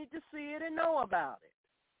that need to see it and know about it.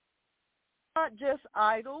 Not just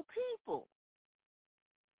idle people.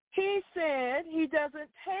 He said he doesn't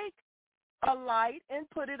take a light and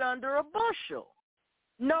put it under a bushel.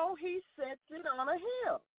 No, he sets it on a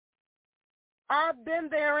hill. I've been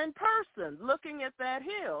there in person, looking at that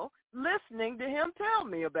hill, listening to him tell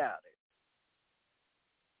me about it.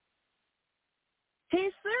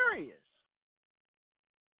 He's serious.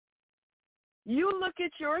 You look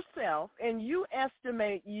at yourself and you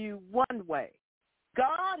estimate you one way.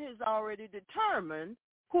 God has already determined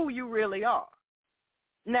who you really are.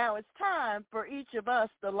 Now it's time for each of us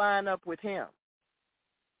to line up with him.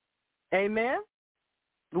 Amen?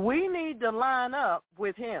 We need to line up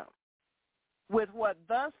with him, with what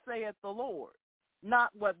thus saith the Lord,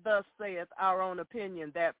 not what thus saith our own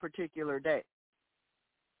opinion that particular day.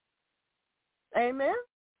 Amen?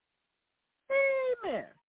 Amen.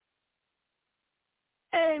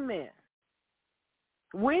 Amen.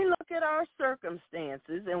 We look at our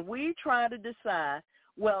circumstances and we try to decide,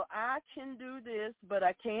 well, I can do this, but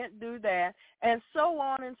I can't do that, and so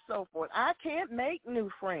on and so forth. I can't make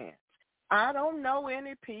new friends. I don't know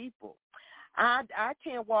any people. I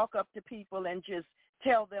can't walk up to people and just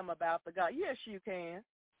tell them about the God. Yes, you can.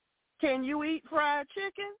 Can you eat fried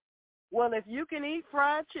chicken? Well, if you can eat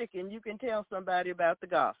fried chicken, you can tell somebody about the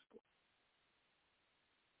gospel.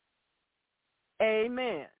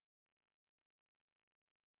 Amen.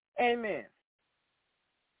 Amen.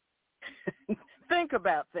 Think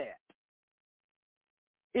about that.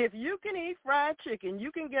 If you can eat fried chicken,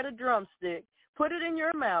 you can get a drumstick, put it in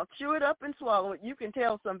your mouth, chew it up and swallow it, you can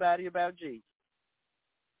tell somebody about Jesus.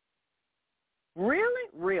 Really?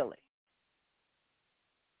 Really.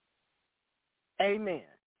 Amen.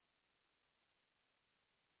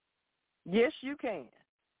 Yes, you can.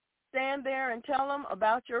 Stand there and tell them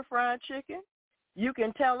about your fried chicken. You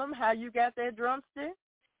can tell them how you got that drumstick.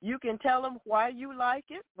 You can tell them why you like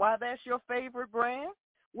it, why that's your favorite brand.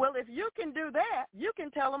 Well, if you can do that, you can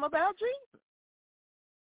tell them about Jesus.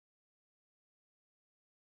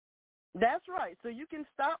 That's right. So you can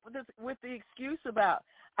stop with the excuse about,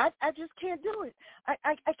 I just can't do it.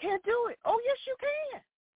 I can't do it. Oh, yes, you can.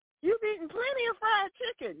 You've eaten plenty of fried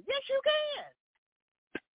chicken. Yes, you can.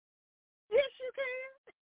 Yes, you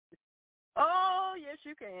can. Oh, yes,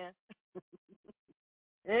 you can.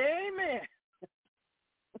 Amen.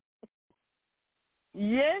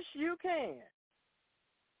 Yes, you can.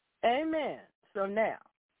 Amen. So now,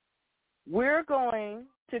 we're going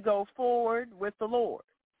to go forward with the Lord,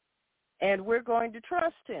 and we're going to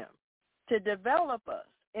trust him to develop us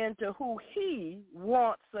into who he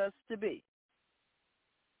wants us to be.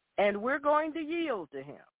 And we're going to yield to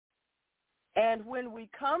him. And when we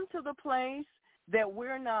come to the place that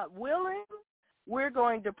we're not willing, we're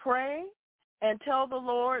going to pray and tell the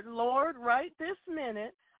Lord, Lord, right this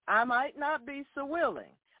minute, I might not be so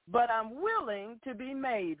willing, but I'm willing to be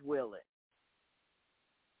made willing.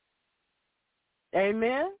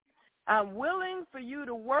 Amen? I'm willing for you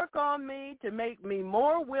to work on me to make me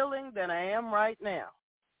more willing than I am right now.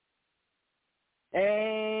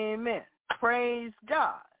 Amen. Praise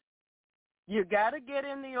God. You got to get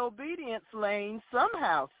in the obedience lane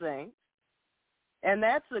somehow, saints, and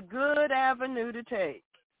that's a good avenue to take.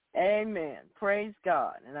 Amen. Praise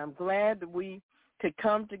God. And I'm glad that we could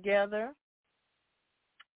come together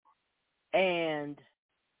and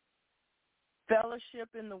fellowship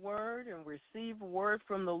in the Word and receive a word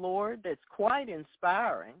from the Lord that's quite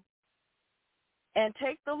inspiring and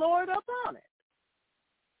take the Lord up on it.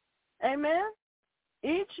 Amen?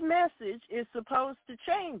 Each message is supposed to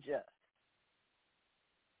change us.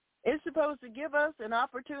 It's supposed to give us an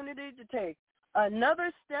opportunity to take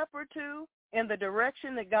another step or two in the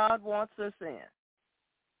direction that God wants us in.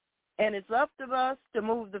 And it's up to us to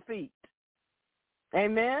move the feet.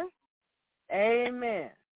 Amen?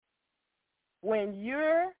 Amen. When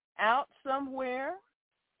you're out somewhere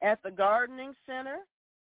at the gardening center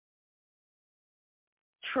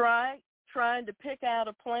trying to pick out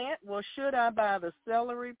a plant, well, should I buy the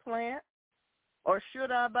celery plant or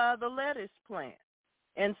should I buy the lettuce plant?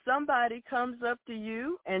 And somebody comes up to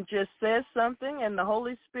you and just says something and the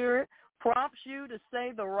Holy Spirit prompts you to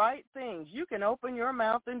say the right things. You can open your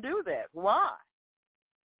mouth and do that. Why?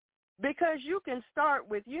 Because you can start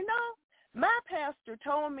with, my pastor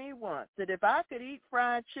told me once that if I could eat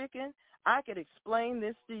fried chicken, I could explain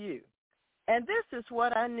this to you. And this is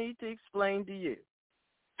what I need to explain to you.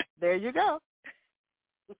 There you go.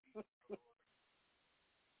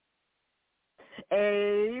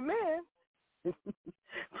 Amen.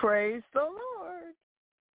 Praise the Lord.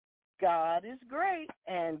 God is great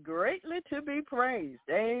and greatly to be praised.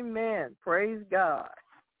 Amen. Praise God.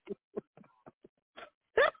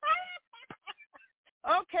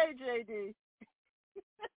 Okay, JD.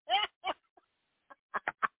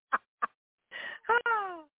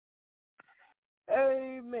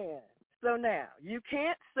 Amen. So now, you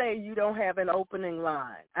can't say you don't have an opening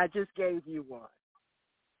line. I just gave you one.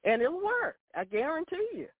 And it'll work. I guarantee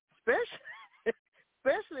you.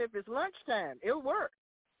 Especially if it's lunchtime. It'll work.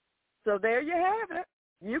 So there you have it.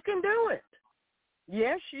 You can do it.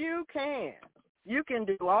 Yes, you can. You can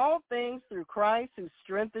do all things through Christ who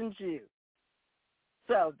strengthens you.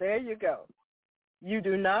 So there you go. You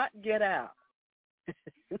do not get out.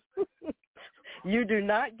 You do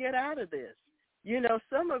not get out of this.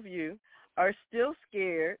 Some of you are still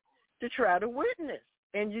scared to try to witness,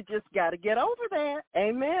 and you just got to get over that.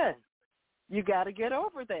 Amen. You got to get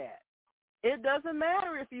over that. It doesn't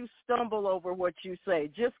matter if you stumble over what you say.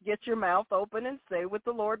 Just get your mouth open and say what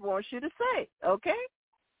the Lord wants you to say, okay?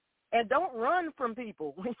 And don't run from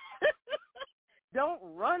people. Don't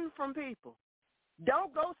run from people.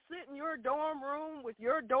 Don't go sit in your dorm room with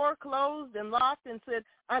your door closed and locked and said,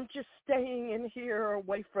 I'm just staying in here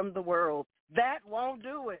away from the world. That won't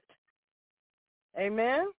do it.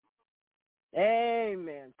 Amen?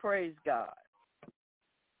 Amen. Praise God.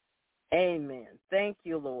 Amen. Thank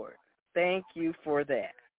you, Lord. Thank you for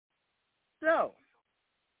that. So,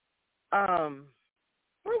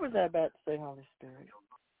 what was I about to say, Holy Spirit?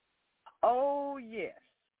 Oh, yes.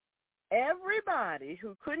 Everybody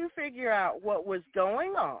who couldn't figure out what was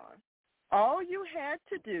going on, all you had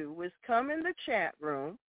to do was come in the chat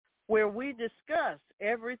room where we discuss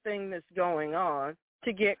everything that's going on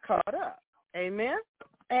to get caught up. Amen?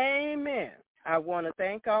 Amen. I want to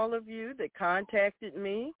thank all of you that contacted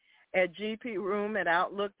me at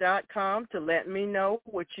gproom@outlook.com to let me know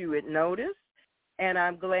what you had noticed. And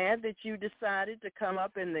I'm glad that you decided to come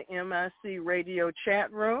up in the MIC radio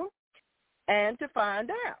chat room and to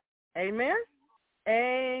find out. Amen?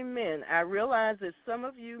 Amen. I realize that some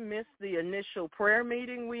of you missed the initial prayer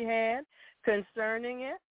meeting we had concerning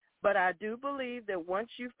it, but I do believe that once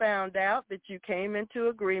you found out that you came into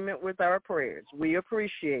agreement with our prayers, we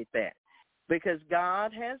appreciate that because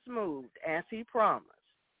God has moved as he promised.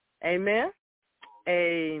 Amen?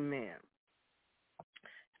 Amen.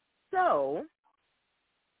 So,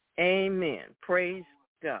 amen. Praise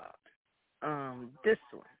God. This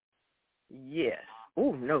one. Yes.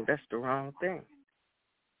 Oh, no, that's the wrong thing.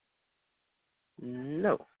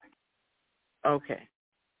 No. Okay.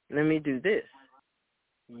 Let me do this.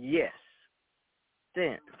 Yes.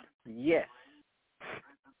 extent. Yes.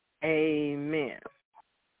 Amen.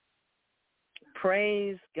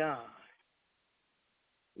 Praise God.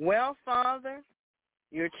 Well, Father,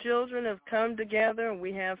 your children have come together, and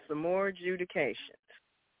we have some more adjudications.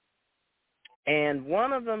 And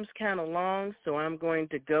one of them's kind of long, so I'm going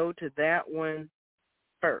to go to that one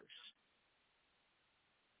first.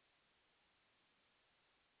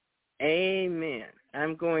 Amen.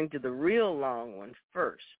 I'm going to the real long one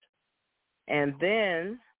first. And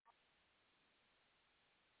then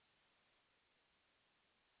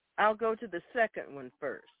I'll go to the second one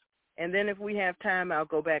first. And then if we have time, I'll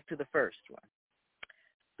go back to the first one.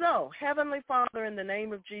 So, Heavenly Father, in the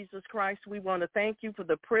name of Jesus Christ, we want to thank you for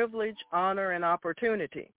the privilege, honor, and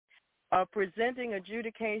opportunity of presenting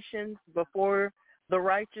adjudications before the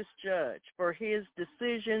righteous judge for his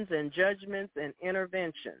decisions and judgments and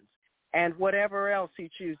interventions and whatever else he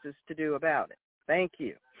chooses to do about it. Thank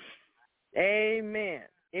you. Amen.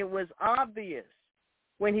 It was obvious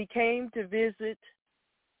when he came to visit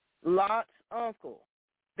Lot's uncle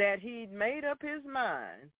that he'd made up his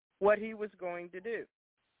mind what he was going to do.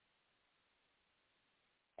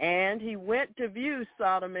 And he went to view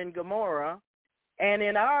Sodom and Gomorrah, and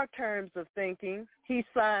in our terms of thinking, he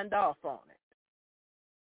signed off on it.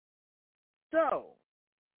 So,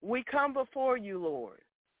 we come before you, Lord,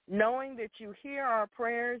 knowing that you hear our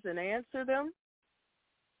prayers and answer them.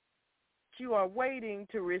 You are waiting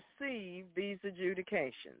to receive these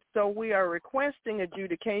adjudications. So we are requesting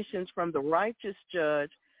adjudications from the righteous judge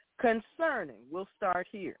concerning, we'll start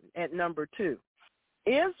here at number 2.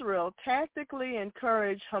 Israel tactically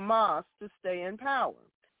encouraged Hamas to stay in power,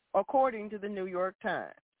 according to the New York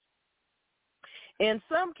Times. In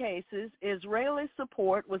some cases, Israeli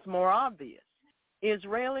support was more obvious.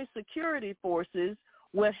 Israeli security forces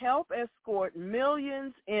would help escort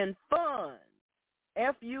millions in funds,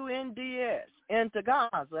 F-U-N-D-S, into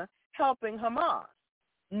Gaza, helping Hamas,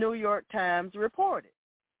 New York Times reported.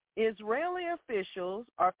 Israeli officials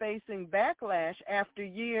are facing backlash after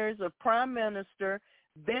years of Prime Minister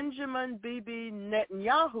Benjamin Bibi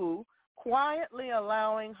Netanyahu quietly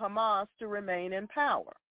allowing Hamas to remain in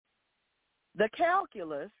power. The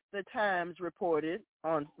calculus, the Times reported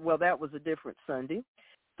on, well, that was a different Sunday,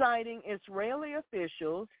 citing Israeli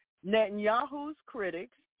officials, Netanyahu's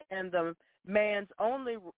critics, and the man's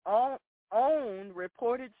own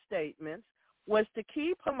reported statements, was to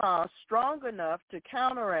keep Hamas strong enough to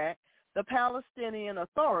counteract the Palestinian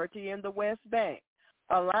Authority in the West Bank,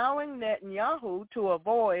 allowing Netanyahu to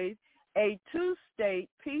avoid a two-state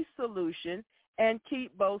peace solution and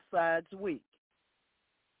keep both sides weak.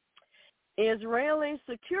 Israeli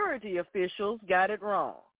security officials got it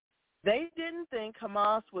wrong. They didn't think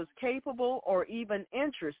Hamas was capable or even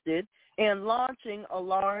interested in launching a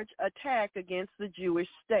large attack against the Jewish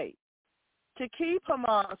state. To keep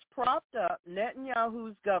Hamas propped up,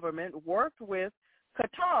 Netanyahu's government worked with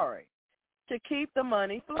Qatar to keep the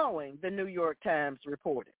money flowing, the New York Times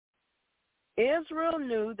reported. Israel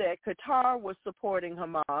knew that Qatar was supporting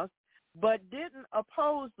Hamas, but didn't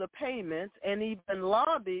oppose the payments and even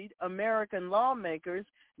lobbied American lawmakers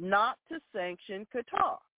not to sanction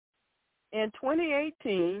Qatar. In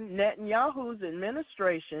 2018, Netanyahu's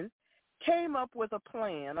administration came up with a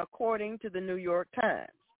plan, according to the New York Times.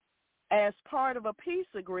 As part of a peace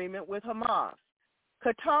agreement with Hamas,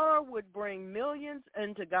 Qatar would bring millions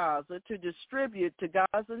into Gaza to distribute to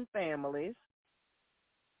Gazan families,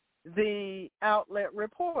 the outlet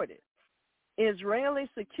reported. Israeli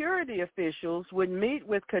security officials would meet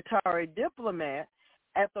with Qatari diplomats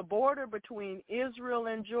at the border between Israel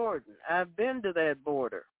and Jordan. I've been to that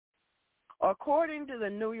border. According to the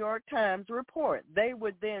New York Times report, they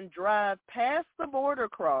would then drive past the border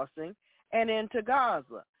crossing and into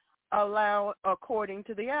Gaza, according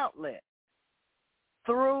to the outlet.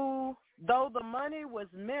 Though the money was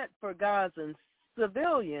meant for Gazan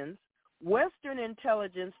civilians, Western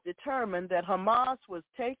intelligence determined that Hamas was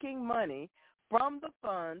taking money from the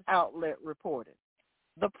funds, outlet reported.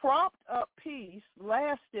 The propped-up peace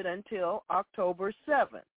lasted until October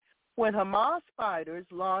 7th, when Hamas fighters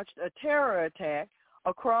launched a terror attack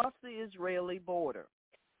across the Israeli border.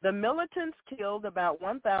 The militants killed about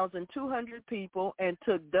 1,200 people and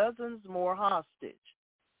took dozens more hostage.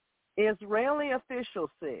 Israeli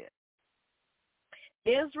officials said.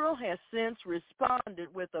 Israel has since responded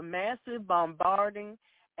with a massive bombarding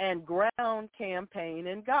and ground campaign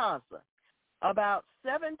in Gaza. About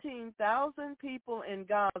 17,000 people in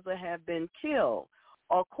Gaza have been killed,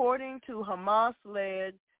 according to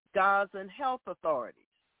Hamas-led Gazan health authorities.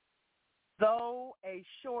 Though a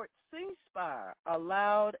short ceasefire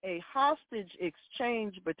allowed a hostage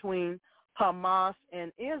exchange between Hamas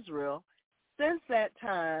and Israel, Since that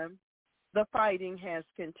time, the fighting has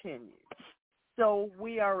continued. So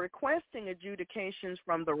we are requesting adjudications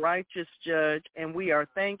from the righteous judge, and we are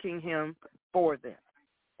thanking him for them.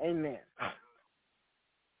 Amen.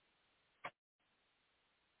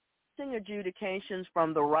 Adjudications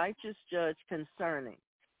from the righteous judge concerning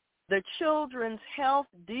the Children's Health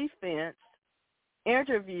Defense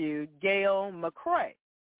interviewed Gail McCrae,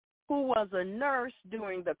 who was a nurse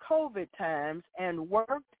during the COVID times and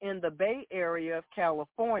worked in the Bay Area of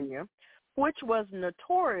California, which was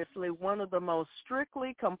notoriously one of the most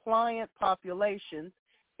strictly compliant populations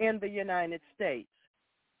in the United States.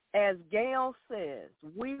 As Gail says,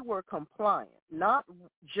 we were compliant, not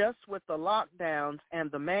just with the lockdowns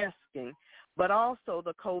and the masking, but also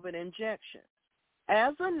the COVID injections.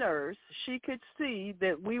 As a nurse, she could see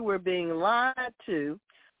that we were being lied to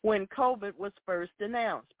when COVID was first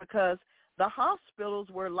announced because the hospitals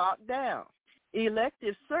were locked down,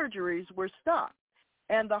 elective surgeries were stopped,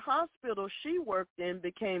 and the hospital she worked in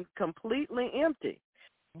became completely empty.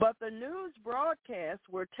 But the news broadcasts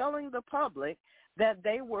were telling the public that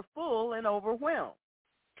they were full and overwhelmed.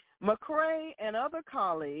 McCrae and other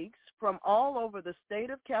colleagues from all over the state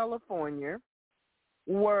of California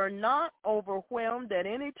were not overwhelmed at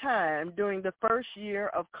any time during the first year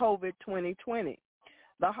of COVID 2020.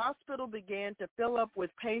 The hospital began to fill up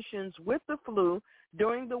with patients with the flu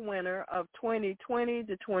during the winter of 2020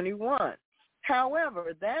 to 21.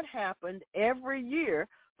 However, that happened every year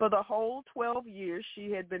for the whole 12 years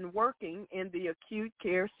she had been working in the acute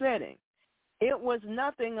care setting. It was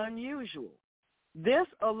nothing unusual. This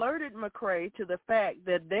alerted McCrae to the fact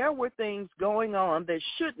that there were things going on that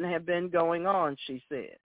shouldn't have been going on, she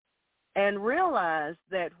said, and realized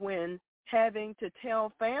that when having to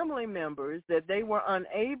tell family members that they were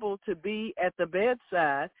unable to be at the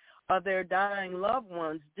bedside of their dying loved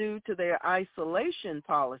ones due to their isolation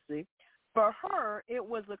policy, for her it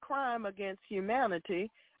was a crime against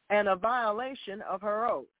humanity and a violation of her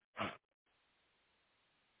oath.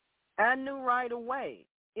 I knew right away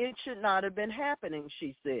it should not have been happening,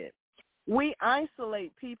 she said. We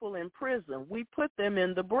isolate people in prison. We put them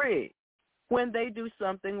in the brig when they do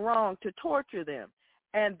something wrong to torture them.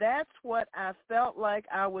 And that's what I felt like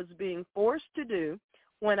I was being forced to do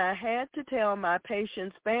when I had to tell my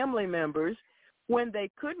patients' family members when they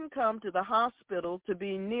couldn't come to the hospital to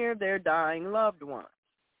be near their dying loved ones.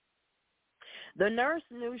 The nurse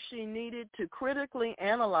knew she needed to critically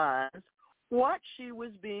analyze what she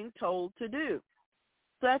was being told to do,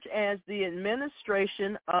 such as the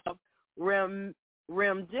administration of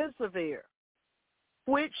remdesivir,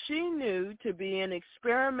 which she knew to be an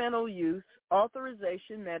experimental use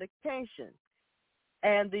authorization medication,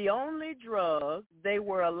 and the only drug they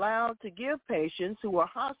were allowed to give patients who were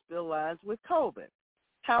hospitalized with COVID.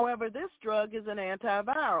 However, this drug is an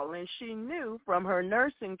antiviral, and she knew from her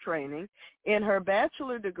nursing training in her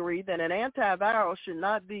bachelor degree that an antiviral should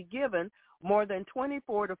not be given more than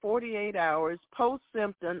 24 to 48 hours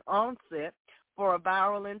post-symptom onset for a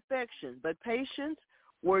viral infection, but patients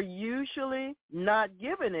were usually not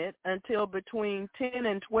given it until between 10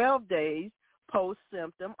 and 12 days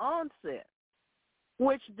post-symptom onset,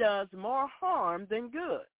 which does more harm than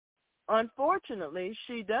good. Unfortunately,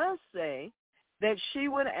 she does say that she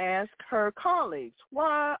would ask her colleagues,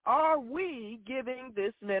 why are we giving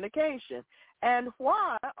this medication, and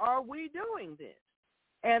why are we doing this?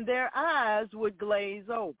 And their eyes would glaze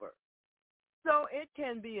over. So it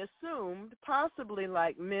can be assumed, possibly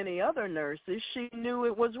like many other nurses, she knew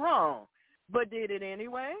it was wrong, but did it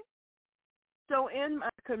anyway. So in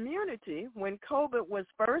my community, when COVID was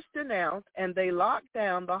first announced and they locked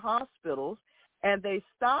down the hospitals and they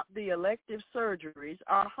stopped the elective surgeries,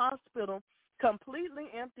 our hospital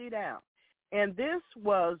completely emptied out. And this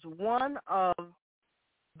was when I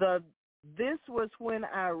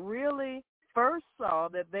really first saw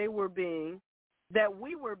that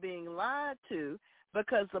we were being lied to,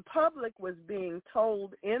 because the public was being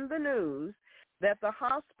told in the news that the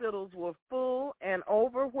hospitals were full and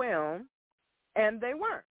overwhelmed, and they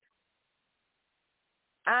weren't.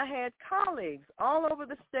 I had colleagues all over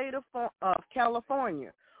the state of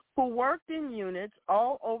California who worked in units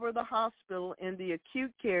all over the hospital in the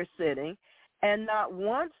acute care setting, and not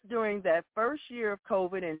once during that first year of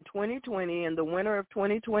COVID in 2020 and the winter of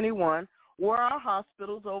 2021 were our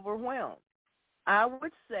hospitals overwhelmed. I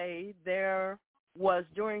would say there was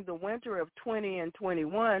during the winter of 20 and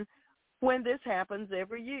 21 when this happens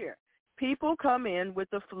every year. People come in with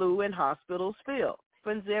the flu and hospitals fill. It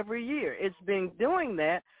happens every year. It's been doing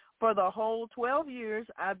that for the whole 12 years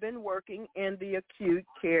I've been working in the acute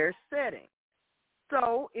care setting.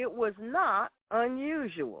 So it was not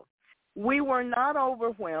unusual. we were not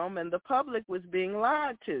overwhelmed and the public was being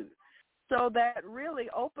lied to. So that really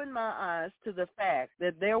opened my eyes to the fact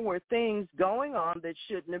that there were things going on that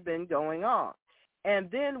shouldn't have been going on. And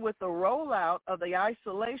then with the rollout of the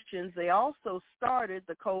isolations, they also started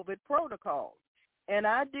the COVID protocols. And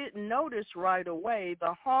I didn't notice right away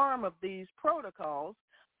the harm of these protocols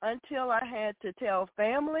until I had to tell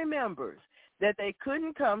family members that they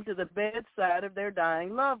couldn't come to the bedside of their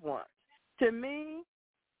dying loved ones.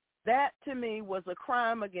 That to me was a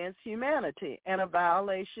crime against humanity and a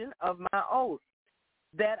violation of my oath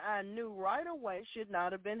that I knew right away should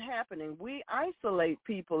not have been happening. We isolate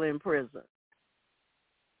people in prison.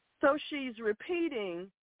 So she's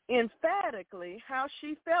repeating emphatically how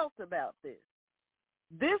she felt about this.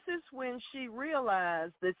 This is when she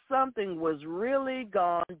realized that something was really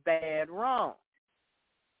gone bad wrong.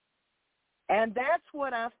 And that's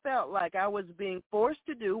what I felt like I was being forced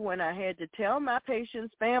to do when I had to tell my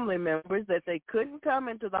patients' family members that they couldn't come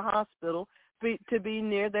into the hospital to be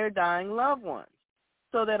near their dying loved ones.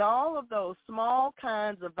 So that all of those small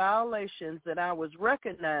kinds of violations that I was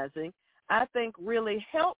recognizing, I think really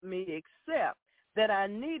helped me accept that I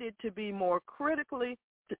needed to be more critically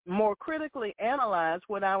analyze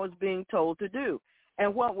what I was being told to do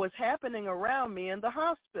and what was happening around me in the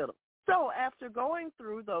hospital. So after going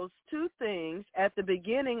through those two things at the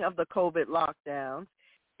beginning of the COVID lockdowns,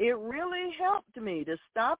 it really helped me to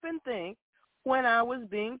stop and think when I was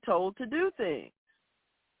being told to do things.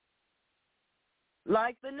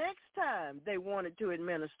 Like the next time they wanted to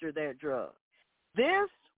administer that drug. This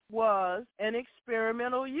was an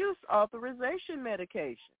experimental use authorization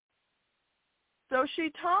medication. So she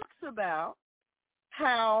talks about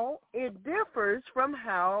how it differs from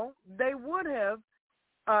how they would have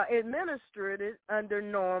administered it under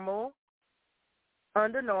normal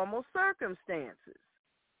circumstances.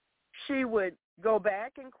 She would go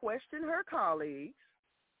back and question her colleagues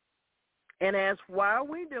and ask, why are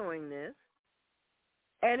we doing this?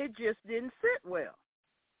 And it just didn't sit well.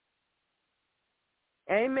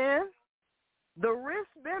 Amen? The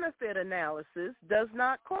risk-benefit analysis does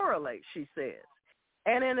not correlate, she says.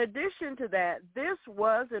 And in addition to that, this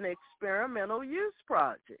was an experimental use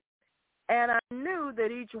project. And I knew that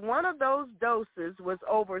each one of those doses was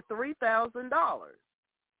over $3,000.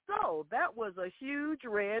 So that was a huge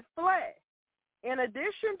red flag. In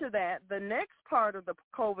addition to that, the next part of the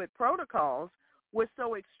COVID protocols was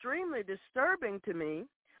so extremely disturbing to me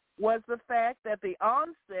was the fact that the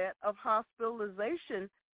onset of hospitalization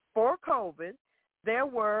for COVID, there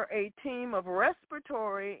were a team of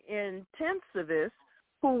respiratory intensivists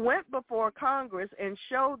who went before Congress and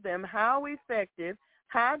showed them how effective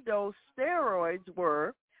high-dose steroids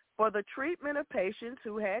were for the treatment of patients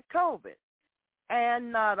who had COVID.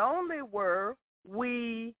 And not only were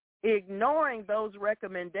we ignoring those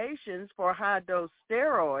recommendations for high-dose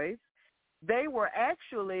steroids, they were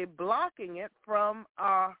actually blocking it from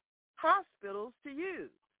our hospitals to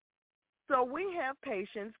use. So we have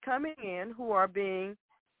patients coming in who are being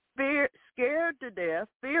feared to death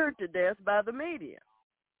by the media.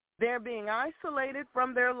 They're being isolated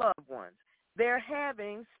from their loved ones. They're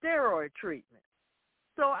having steroid treatment.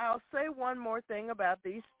 So I'll say one more thing about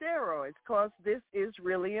these steroids because this is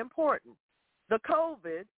really important. The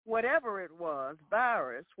COVID, whatever it was,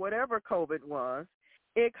 virus, whatever COVID was,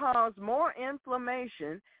 it caused more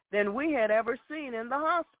inflammation than we had ever seen in the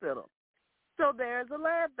hospital. So there's a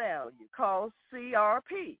lab value called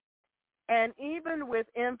CRP. And even with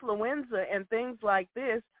influenza and things like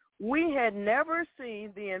this, we had never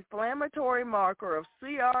seen the inflammatory marker of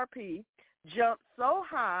CRP jump so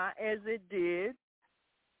high as it did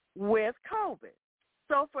with COVID.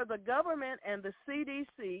 So for the government and the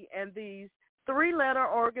CDC and these three-letter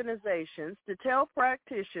organizations to tell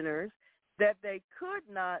practitioners that they could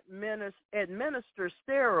not administer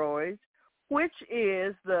steroids, which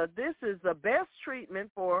is this is the best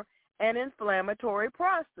treatment for an inflammatory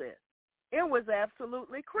process. It was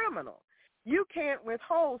absolutely criminal. You can't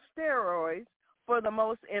withhold steroids for the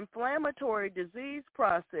most inflammatory disease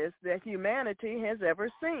process that humanity has ever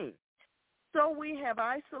seen. So we have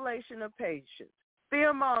isolation of patients,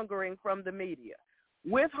 fear-mongering from the media,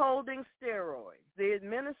 withholding steroids, the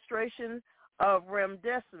administration of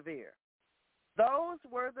remdesivir. Those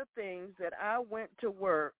were the things that I went to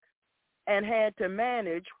work and had to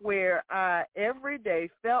manage where I every day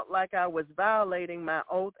felt like I was violating my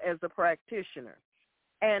oath as a practitioner.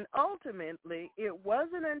 And ultimately, it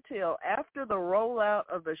wasn't until after the rollout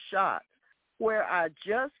of the shots where I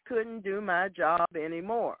just couldn't do my job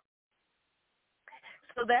anymore.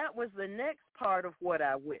 So that was the next part of what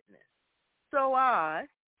I witnessed. So I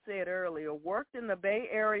said earlier, worked in the Bay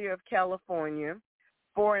Area of California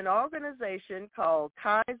for an organization called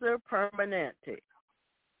Kaiser Permanente.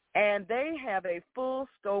 And they have a full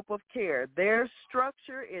scope of care. Their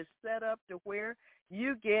structure is set up to where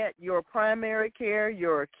you get your primary care,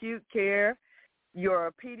 your acute care,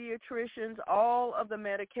 your pediatricians, all of the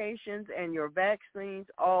medications, and your vaccines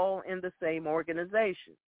all in the same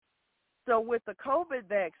organization. So with the COVID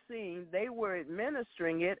vaccine, they were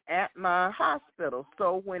administering it at my hospital.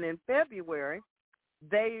 So when in February,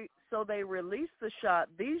 they released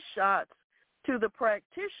these shots to the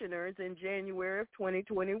practitioners in January of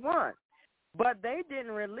 2021. But they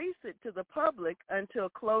didn't release it to the public until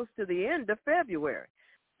close to the end of February.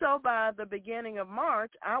 So by the beginning of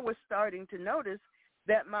March, I was starting to notice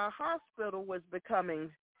that my hospital was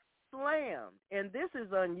becoming slammed. And this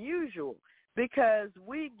is unusual because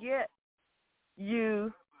we get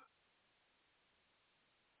you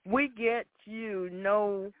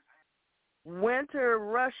no winter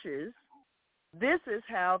rushes. This is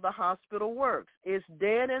how the hospital works. It's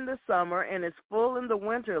dead in the summer and it's full in the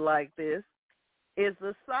winter like this is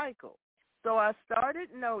the cycle. So I started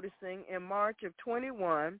noticing in March of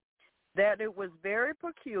 21 that it was very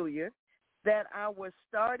peculiar that I was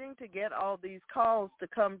starting to get all these calls to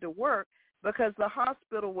come to work because the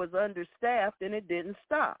hospital was understaffed and it didn't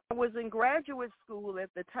stop. I was in graduate school at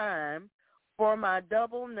the time for my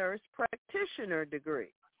double nurse practitioner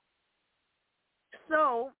degree.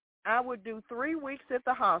 So I would do 3 weeks at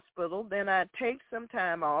the hospital, then I'd take some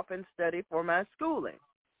time off and study for my schooling.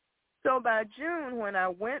 So by June, when I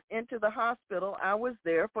went into the hospital, I was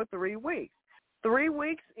there for 3 weeks. 3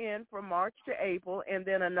 weeks in from March to April, and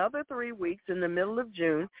then another 3 weeks in the middle of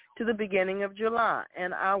June to the beginning of July,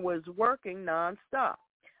 and I was working nonstop.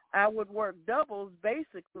 I would work doubles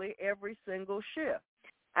basically every single shift.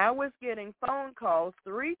 I was getting phone calls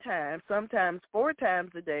 3 times, sometimes 4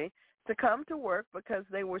 times a day, to come to work because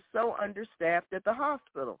they were so understaffed at the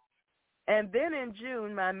hospital. And then in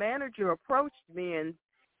June, my manager approached me and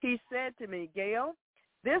he said to me, Gail,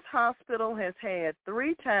 this hospital has had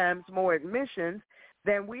 3 times more admissions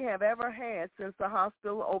than we have ever had since the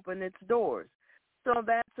hospital opened its doors. So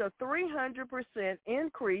that's a 300%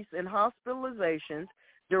 increase in hospitalizations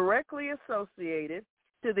directly associated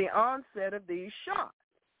to the onset of these shots.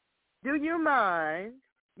 Do you mind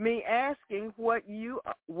me asking what you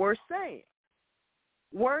were saying?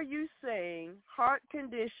 Were you saying heart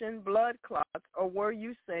condition, blood clots, or were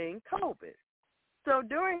you saying COVID? So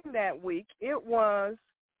during that week, it was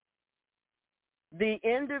the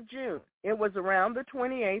end of June. It was around the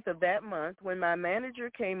 28th of that month when my manager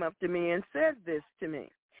came up to me and said this to me.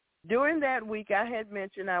 During that week, I had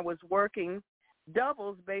mentioned I was working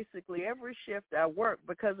doubles basically every shift I worked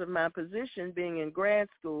because of my position being in grad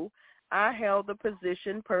school. I held the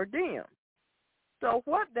position per diem. So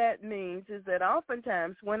what that means is that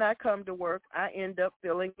oftentimes when I come to work, I end up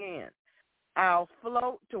filling in. I'll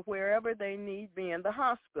float to wherever they need me in the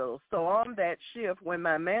hospital. So on that shift, when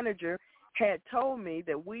my manager had told me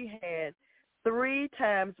that we had 3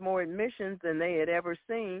 times more admissions than they had ever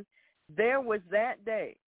seen, there was that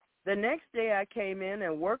day. The next day I came in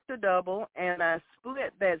and worked a double, and I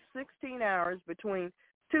split that 16 hours between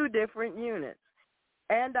 2 different units.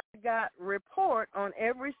 And I got report on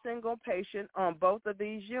every single patient on both of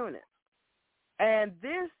these units. And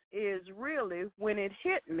this is really when it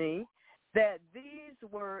hit me that these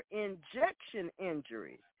were injection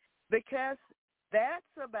injuries, because that's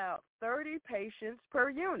about 30 patients per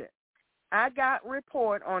unit. I got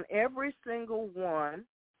report on every single one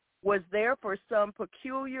was there for some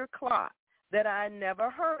peculiar clot that I never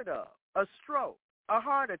heard of, a stroke, a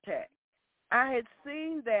heart attack. I had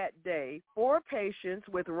seen that day 4 patients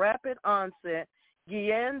with rapid onset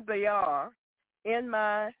Guillain-Barré. In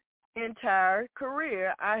my entire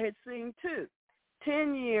career, I had seen 2.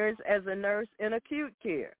 10 years as a nurse in acute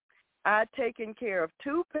care. I'd taken care of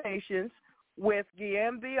 2 patients with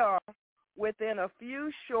Guillain-Barré within a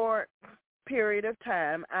few short period of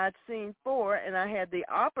time. I'd seen 4, and I had the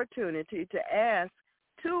opportunity to ask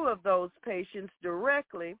 2 of those patients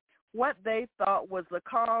directly what they thought was the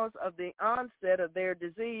cause of the onset of their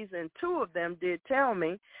disease, and 2 of them did tell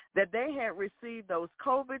me that they had received those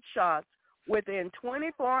COVID shots within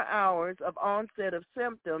 24 hours of onset of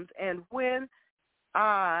symptoms. And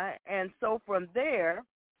so from there,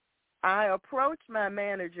 I approached my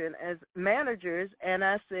managers and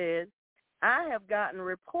I said, I have gotten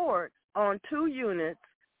reports on 2 units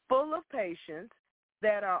full of patients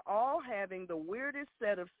that are all having the weirdest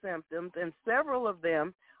set of symptoms, and several of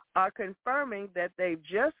them are confirming that they've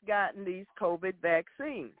just gotten these COVID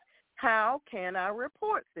vaccines. How can I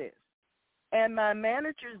report this? And my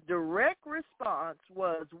manager's direct response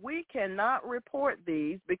was, we cannot report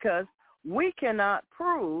these because We cannot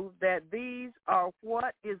prove that these are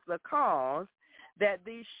what is the cause, that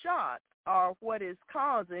these shots are what is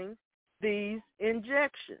causing these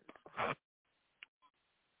injections.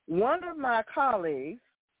 One of my colleagues,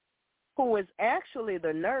 who is actually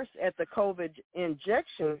the nurse at the COVID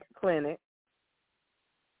injection clinic,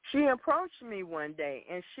 she approached me one day,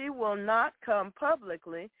 and she will not come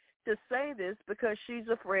publicly to say this because she's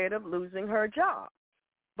afraid of losing her job.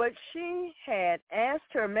 But she had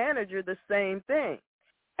asked her manager the same thing,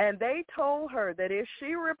 and they told her that if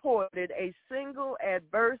she reported a single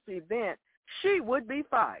adverse event, she would be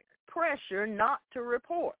fired. Pressure not to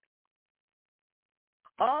report.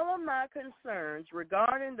 All of my concerns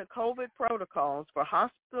regarding the COVID protocols for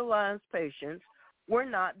hospitalized patients were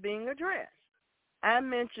not being addressed. I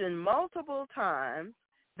mentioned multiple times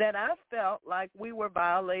that I felt like we were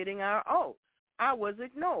violating our oaths. I was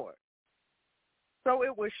ignored. So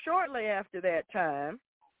it was shortly after that time,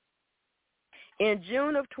 in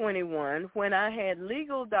June of 21, when I had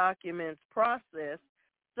legal documents processed,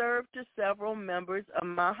 served to several members of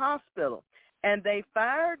my hospital, and they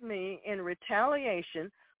fired me in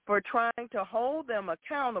retaliation for trying to hold them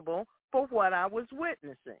accountable for what I was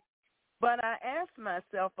witnessing. But I asked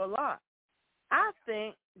myself a lot. I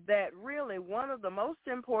think that really one of the most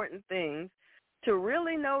important things to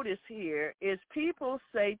really notice here is people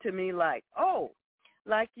say to me like, oh,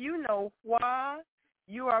 like you know why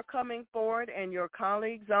you are coming forward and your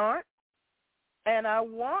colleagues aren't? And I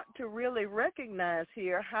want to really recognize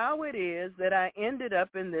here how it is that I ended up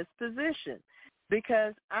in this position,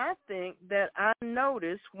 because I think that I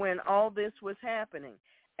noticed when all this was happening,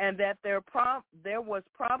 and that there was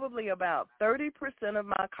probably about 30% of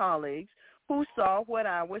my colleagues who saw what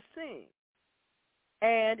I was seeing.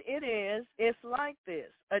 And it's like this: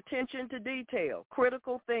 attention to detail,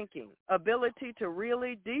 critical thinking, ability to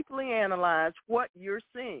really deeply analyze what you're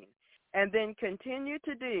seeing, and then continue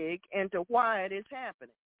to dig into why it is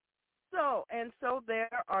happening. So there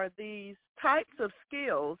are these types of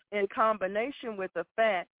skills in combination with the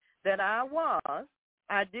fact that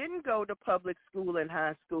I didn't go to public school and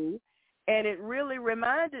high school, and it really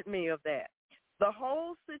reminded me of that. The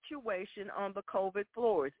whole situation on the COVID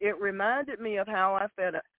floors, it reminded me of how I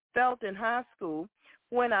felt in high school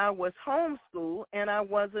when I was homeschooled and I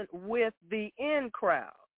wasn't with the in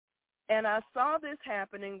crowd. And I saw this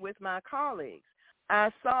happening with my colleagues. I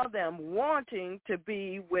saw them wanting to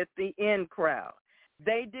be with the in crowd.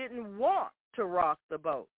 They didn't want to rock the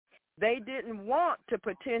boat. They didn't want to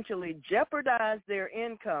potentially jeopardize their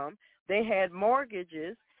income. They had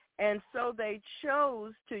mortgages, and so they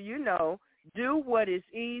chose to, do what is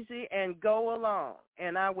easy and go along.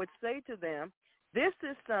 And I would say to them, this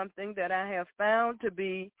is something that I have found to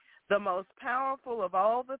be the most powerful of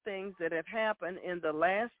all the things that have happened in the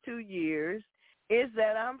last 2 years, is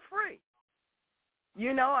that I'm free.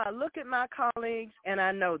 I look at my colleagues and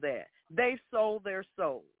I know that. They've sold their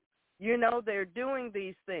souls. They're doing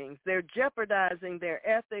these things. They're jeopardizing their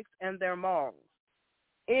ethics and their morals.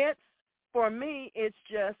 For me,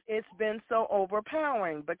 it's been so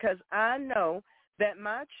overpowering, because I know that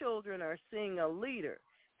my children are seeing a leader,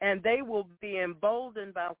 and they will be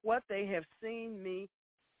emboldened by what they have seen me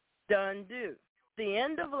do. The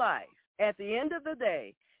end of life, at the end of the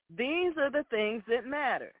day, these are the things that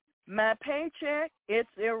matter. My paycheck, it's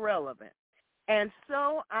irrelevant. And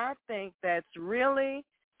so I think that's really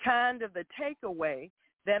kind of the takeaway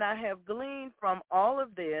that I have gleaned from all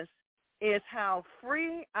of this, is how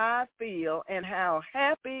free I feel and how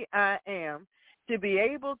happy I am to be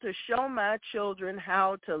able to show my children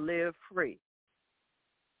how to live free.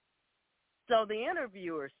 So the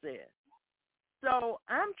interviewer said, so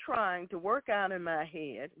I'm trying to work out in my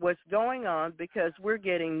head what's going on, because we're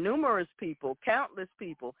getting numerous people, countless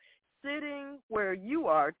people, sitting where you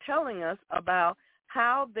are telling us about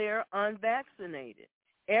how they're unvaccinated.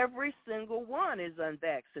 Every single one is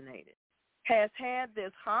unvaccinated, has had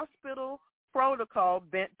this hospital protocol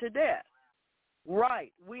bent to death.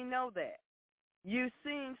 Right, we know that. You've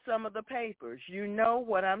seen some of the papers. You know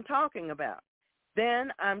what I'm talking about.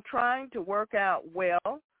 Then I'm trying to work out,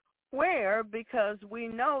 where, because we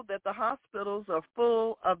know that the hospitals are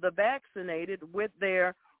full of the vaccinated with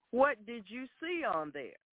their "what did you see" on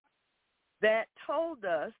there. That told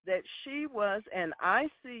us that she was an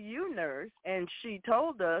ICU nurse, and she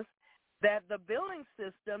told us that the billing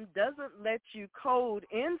system doesn't let you code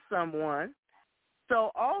in someone.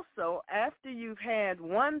 So also, after you've had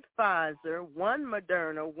one Pfizer, one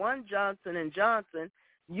Moderna, one Johnson & Johnson,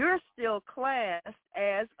 you're still classed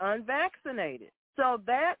as unvaccinated. So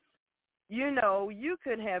that's, you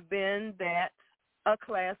could have been a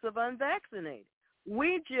class of unvaccinated.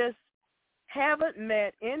 We just haven't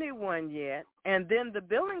met anyone yet, and then the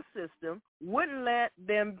billing system wouldn't let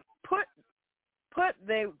them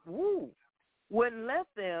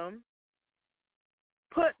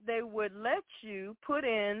they would let you put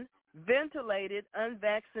in ventilated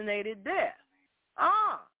unvaccinated death.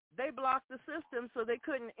 They blocked the system so they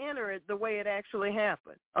couldn't enter it the way it actually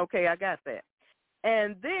happened. Okay, I got that.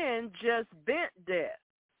 And then just vent death.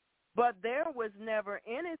 But there was never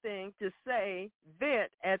anything to say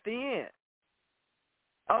vent at the end.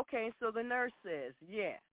 Okay, so the nurse says,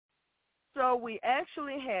 yeah. So we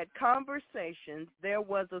actually had conversations. There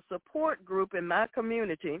was a support group in my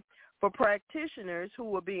community for practitioners who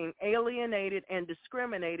were being alienated and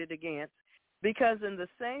discriminated against, because in the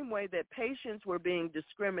same way that patients were being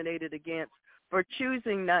discriminated against for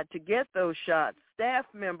choosing not to get those shots, staff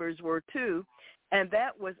members were too. And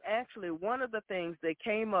that was actually one of the things that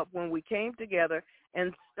came up when we came together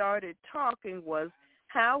and started talking, was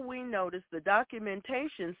how we noticed the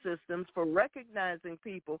documentation systems for recognizing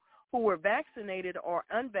people who were vaccinated or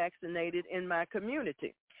unvaccinated in my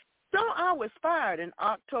community. So I was fired in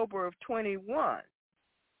October of 21.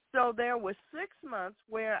 So there was 6 months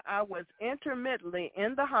where I was intermittently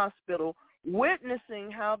in the hospital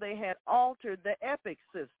witnessing how they had altered the EPIC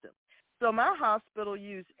system. So my hospital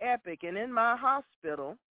used EPIC, and in my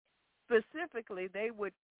hospital, specifically, they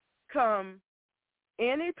would come,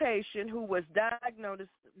 any patient who was diagnosed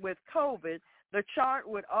with COVID, the chart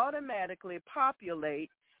would automatically populate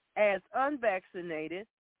as unvaccinated,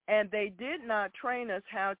 and they did not train us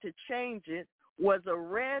how to change it. Was a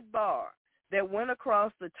red bar that went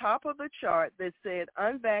across the top of the chart that said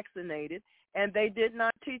unvaccinated, and they did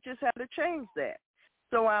not teach us how to change that.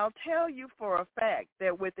 So I'll tell you for a fact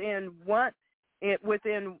that within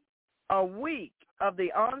a week of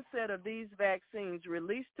the onset of these vaccines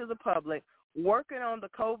released to the public, working on the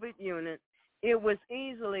COVID unit, it was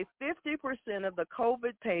easily 50% of the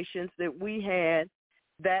COVID patients that we had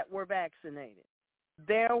that were vaccinated.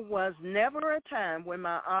 There was never a time when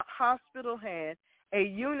my hospital had a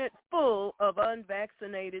unit full of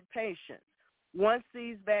unvaccinated patients once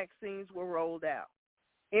these vaccines were rolled out.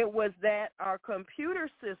 It was that our computer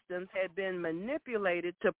systems had been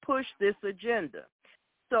manipulated to push this agenda.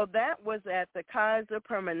 So that was at the Kaiser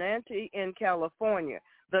Permanente in California,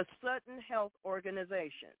 the Sutton Health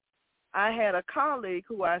Organization. I had a colleague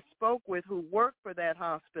who I spoke with who worked for that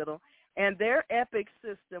hospital, and their EPIC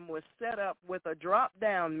system was set up with a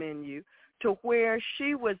drop-down menu to where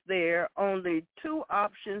she was there only 2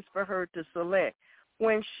 options for her to select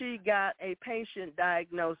when she got a patient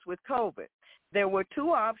diagnosed with COVID. There were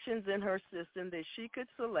 2 options in her system that she could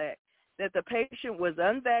select, that the patient was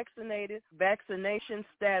unvaccinated, vaccination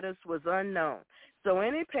status was unknown. So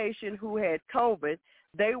any patient who had COVID,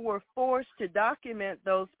 they were forced to document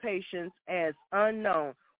those patients as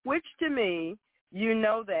unknown, which to me, you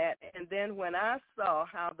know that. And then when I saw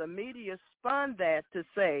how the media spun that to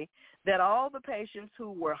say that all the patients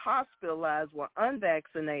who were hospitalized were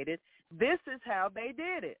unvaccinated, this is how they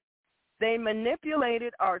did it. They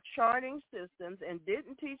manipulated our charting systems and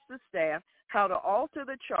didn't teach the staff how to alter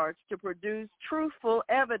the charts to produce truthful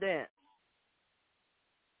evidence.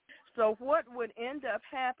 So what would end up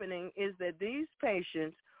happening is that these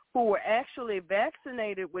patients who were actually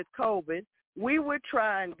vaccinated with COVID, we would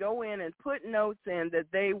try and go in and put notes in that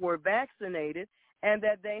they were vaccinated and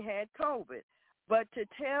that they had COVID. But to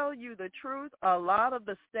tell you the truth, a lot of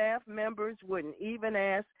the staff members wouldn't even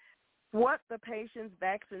ask what the patient's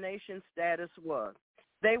vaccination status was.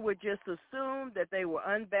 They would just assume that they were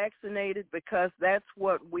unvaccinated because that's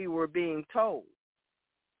what we were being told.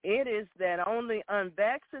 It is that only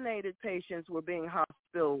unvaccinated patients were being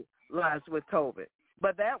hospitalized with COVID,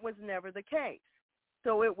 but that was never the case.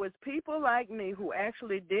 So it was people like me who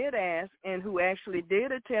actually did ask and who actually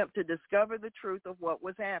did attempt to discover the truth of what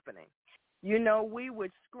was happening. You know, we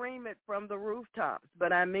would scream it from the rooftops,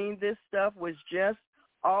 but I mean, this stuff was just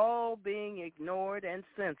all being ignored and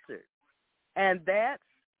censored. And that's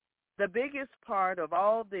the biggest part of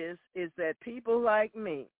all this, is that people like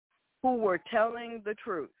me who were telling the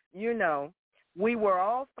truth, you know, we were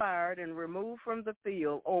all fired and removed from the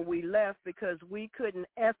field, or we left because we couldn't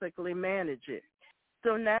ethically manage it.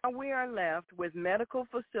 So now we are left with medical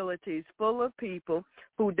facilities full of people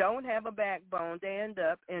who don't have a backbone to stand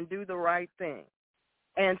up and do the right thing.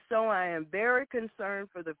 And so I am very concerned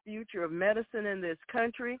for the future of medicine in this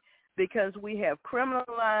country, because we have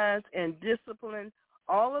criminalized and disciplined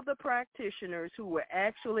all of the practitioners who were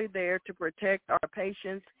actually there to protect our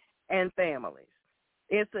patients and families.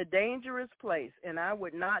 It's a dangerous place, and I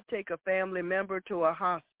would not take a family member to a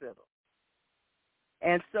hospital.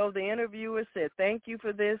 And so the interviewer said, thank you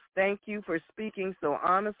for this. Thank you for speaking so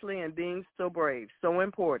honestly and being so brave. So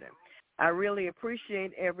important. I really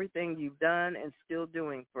appreciate everything you've done and still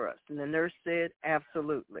doing for us. And the nurse said,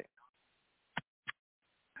 absolutely.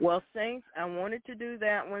 Well, Saints, I wanted to do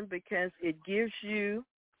that one because it gives you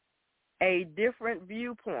a different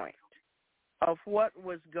viewpoint of what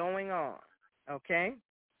was going on, okay?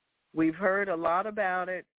 We've heard a lot about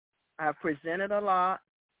it. I've presented a lot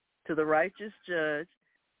to the righteous judge,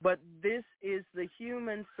 but this is the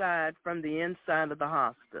human side from the inside of the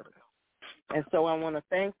hospital. And so I want to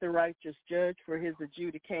thank the righteous judge for his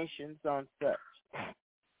adjudications on such.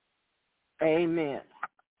 Amen.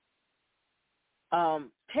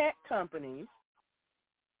 Tech companies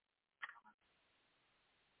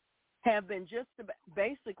have been just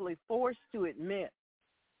basically forced to admit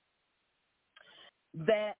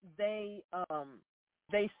that they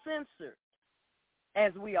censored,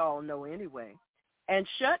 as we all know anyway, and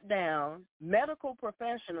shut down medical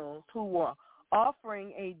professionals who were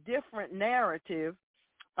offering a different narrative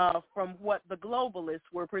from what the globalists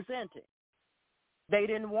were presenting. They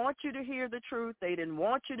didn't want you to hear the truth. They didn't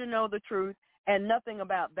want you to know the truth, and nothing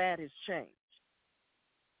about that has changed.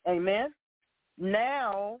 Amen?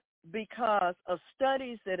 Now, because of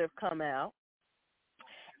studies that have come out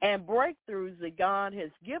and breakthroughs that God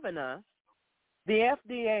has given us, the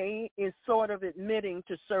FDA is sort of admitting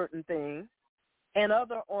to certain things, and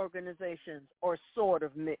other organizations are sort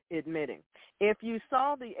of admitting. If you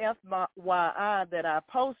saw the FYI that I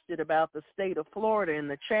posted about the state of Florida in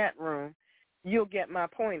the chat room, you'll get my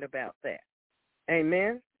point about that.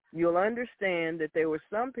 Amen? You'll understand that there were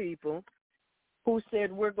some people who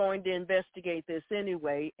said, we're going to investigate this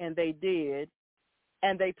anyway, and they did,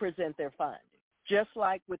 and they present their findings. Just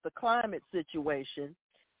like with the climate situation,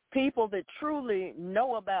 people that truly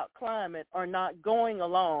know about climate are not going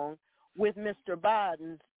along with Mr.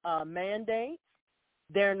 Biden's mandates.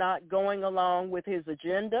 They're not going along with his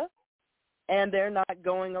agenda, and they're not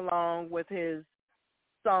going along with his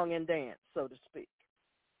song and dance, so to speak.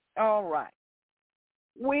 All right.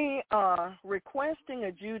 We are requesting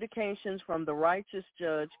adjudications from the righteous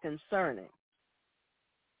judge concerning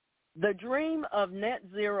the dream of net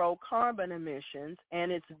zero carbon emissions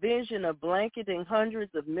and its vision of blanketing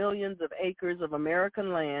hundreds of millions of acres of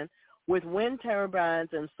American land with wind turbines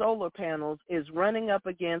and solar panels is running up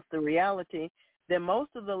against the reality that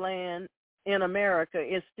most of the land in America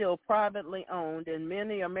is still privately owned, and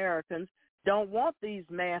many Americans don't want these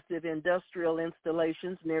massive industrial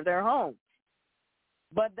installations near their homes.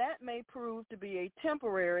 But that may prove to be a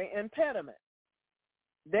temporary impediment.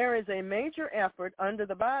 There is a major effort under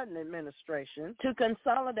the Biden administration to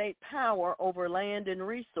consolidate power over land and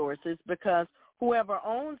resources because whoever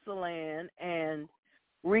owns the land and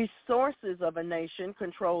resources of a nation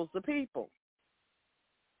controls the people.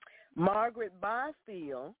 Margaret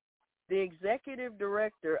Byfield, the executive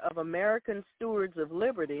director of American Stewards of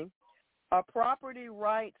Liberty, a property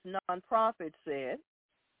rights nonprofit, said,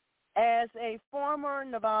 as a former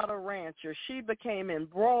Nevada rancher, she became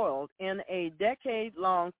embroiled in a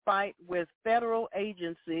decade-long fight with federal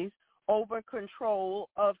agencies over control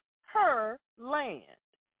of her land,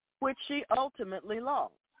 which she ultimately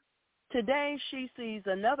lost. Today, she sees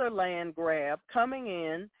another land grab coming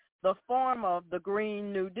in the form of the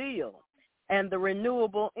Green New Deal and the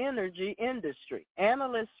renewable energy industry.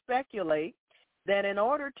 Analysts speculate that in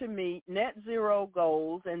order to meet net zero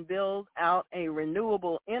goals and build out a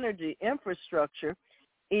renewable energy infrastructure,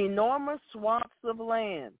 enormous swaths of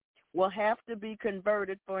land will have to be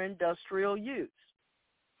converted for industrial use.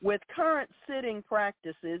 With current sitting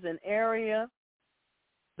practices, an area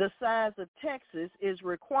the size of Texas is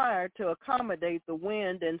required to accommodate the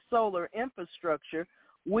wind and solar infrastructure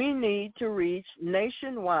we need to reach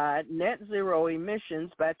nationwide net zero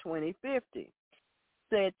emissions by 2050,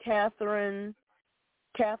 said Catherine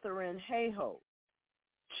Hayhoe,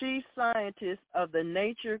 chief scientist of the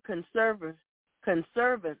Nature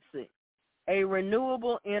Conservancy, a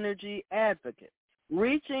renewable energy advocate.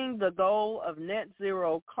 Reaching the goal of net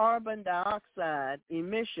zero carbon dioxide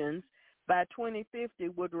emissions by 2050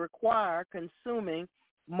 would require consuming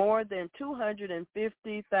more than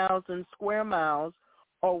 250,000 square miles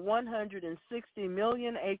or 160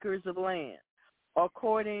 million acres of land,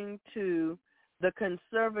 according to the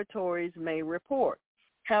conservatory's May report.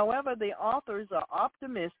 However, the authors are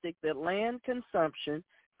optimistic that land consumption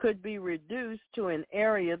could be reduced to an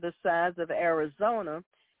area the size of Arizona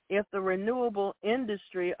if the renewable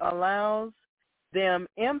industry allows them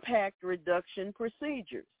impact reduction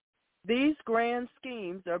procedures. These grand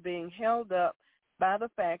schemes are being held up by the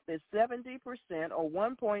fact that 70% or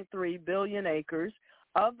 1.3 billion acres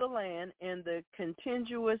of the land in the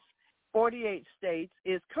contiguous 48 states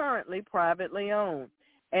is currently privately owned,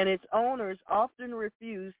 and its owners often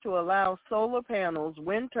refuse to allow solar panels,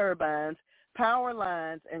 wind turbines, power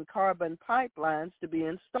lines, and carbon pipelines to be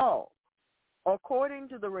installed. According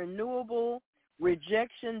to the Renewable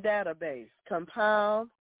Rejection Database compiled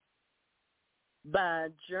by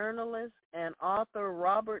journalist and author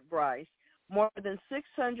Robert Bryce, more than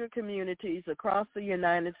 600 communities across the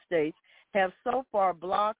United States have so far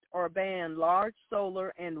blocked or banned large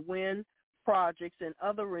solar and wind projects and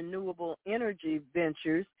other renewable energy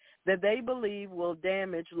ventures that they believe will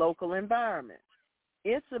damage local environments.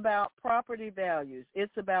 It's about property values.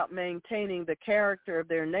 It's about maintaining the character of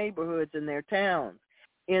their neighborhoods and their towns,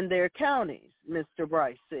 in their counties, Mr.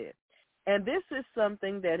 Bryce said. And this is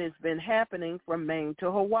something that has been happening from Maine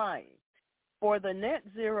to Hawaii. For the net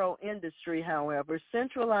zero industry, however,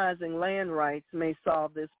 centralizing land rights may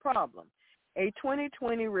solve this problem. A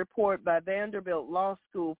 2020 report by Vanderbilt Law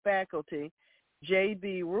School faculty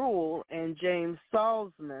J.B. Rule and James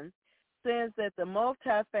Salzman says that the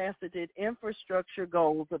multifaceted infrastructure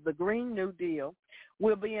goals of the Green New Deal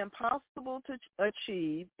will be impossible to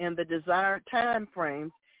achieve in the desired time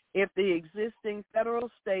frames if the existing federal,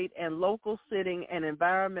 state, and local sitting and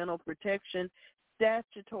environmental protection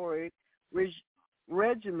statutory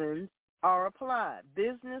regimens are applied.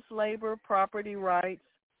 Business, labor, property rights,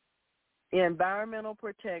 environmental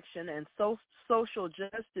protection, and social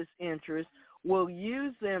justice interests will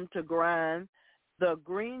use them to grind the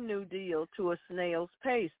Green New Deal to a snail's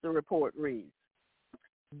pace, the report reads.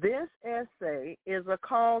 This essay is a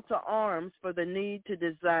call to arms for the need to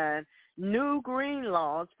design new green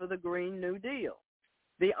laws for the Green New Deal.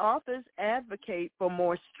 The authors advocate for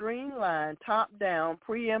more streamlined, top-down,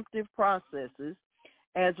 preemptive processes,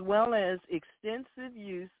 as well as extensive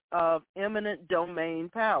use of eminent domain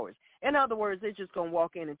powers. In other words, they're just going to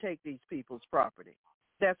walk in and take these people's property.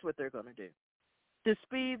 That's what they're going to do. To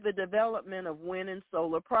speed the development of wind and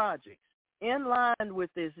solar projects. In line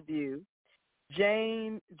with this view,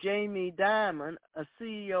 Jamie Dimon, a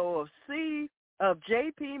CEO of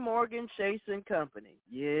J.P. Morgan Chase & Company,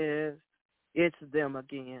 yes, it's them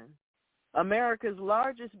again, America's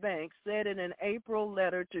largest bank, said in an April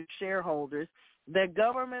letter to shareholders that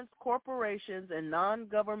governments, corporations, and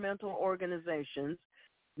non-governmental organizations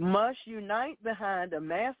must unite behind a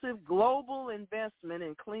massive global investment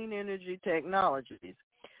in clean energy technologies.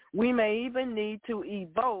 We may even need to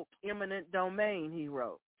evoke eminent domain, he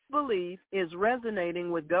wrote. This belief is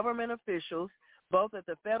resonating with government officials both at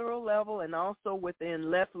the federal level and also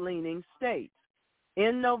within left-leaning states.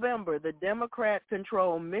 In November, the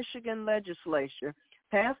Democrat-controlled Michigan legislature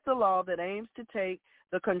passed a law that aims to take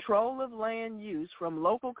the control of land use from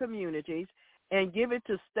local communities and give it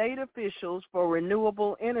to state officials for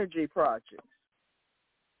renewable energy projects.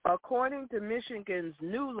 According to Michigan's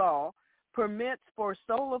new law, permits for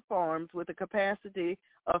solar farms with a capacity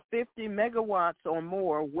of 50 megawatts or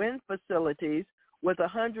more, wind facilities with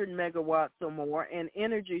 100 megawatts or more, and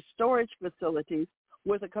energy storage facilities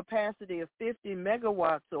with a capacity of 50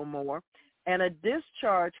 megawatts or more, and a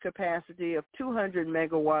discharge capacity of 200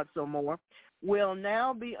 megawatts or more, will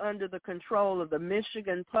now be under the control of the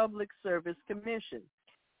Michigan Public Service Commission.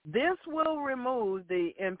 This will remove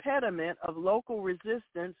the impediment of local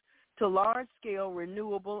resistance to large-scale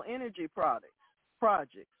renewable energy projects.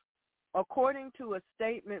 According to a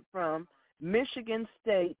statement from Michigan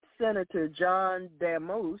State Senator John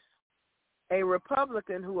Damoose, a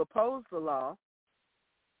Republican who opposed the law,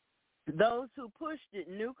 those who pushed it,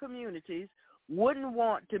 new communities, wouldn't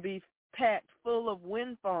want to be packed full of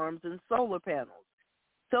wind farms and solar panels.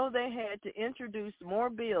 So they had to introduce more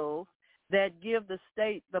bills that give the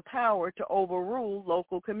state the power to overrule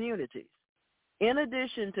local communities. In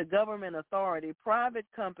addition to government authority, private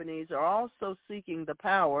companies are also seeking the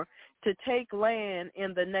power to take land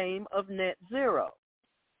in the name of net zero.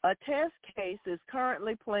 A test case is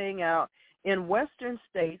currently playing out in western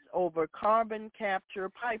states over carbon capture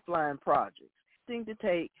pipeline projects, seeking to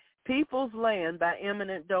take people's land by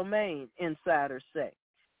eminent domain, insiders say.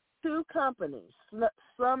 Two companies,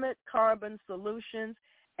 Summit Carbon Solutions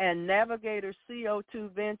and Navigator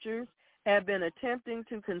CO2 Ventures, have been attempting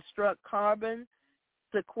to construct carbon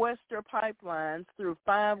sequester pipelines through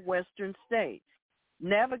 5 western states.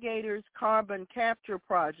 Navigator's carbon capture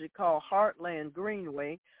project, called Heartland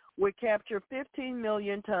Greenway, would capture 15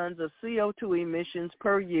 million tons of CO2 emissions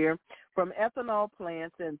per year from ethanol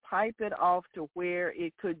plants and pipe it off to where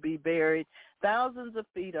it could be buried thousands of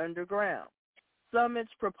feet underground.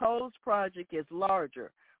 Summit's proposed project is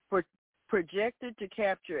larger, projected to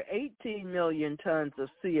capture 18 million tons of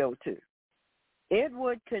CO2. It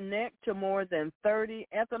would connect to more than 30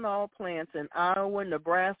 ethanol plants in Iowa,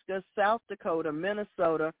 Nebraska, South Dakota,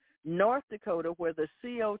 Minnesota, North Dakota, where the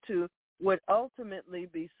CO2 would ultimately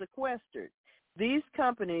be sequestered. These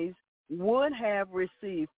companies would have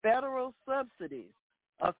received federal subsidies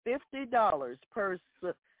of $50 per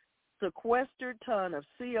sequestered ton of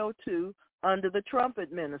CO2 under the Trump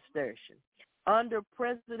administration. Under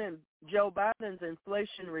President Joe Biden's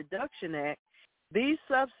Inflation Reduction Act, these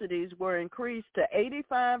subsidies were increased to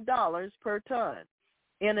 $85 per ton,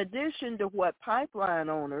 in addition to what pipeline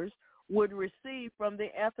owners would receive from the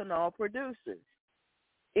ethanol producers.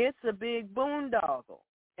 It's a big boondoggle,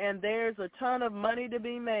 and there's a ton of money to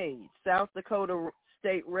be made, South Dakota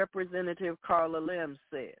State Representative Carla Lim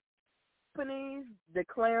said. Companies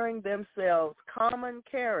declaring themselves common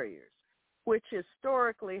carriers, which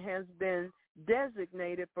historically has been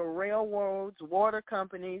designated for railroads, water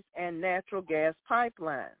companies, and natural gas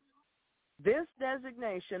pipelines. This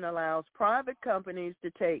designation allows private companies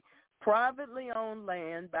to take privately owned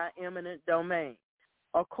land by eminent domain.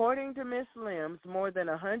 According to Ms. Lims, more than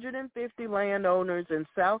 150 landowners in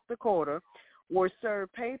South Dakota were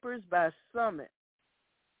served papers by Summit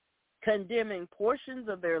condemning portions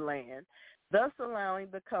of their land, thus allowing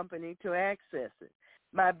the company to access it.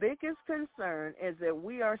 My biggest concern is that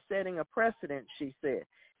we are setting a precedent, she said.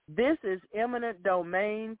 This is eminent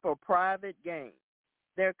domain for private gain.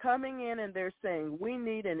 They're coming in and they're saying, we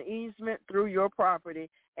need an easement through your property,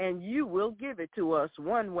 and you will give it to us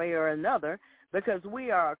one way or another because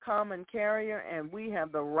we are a common carrier and we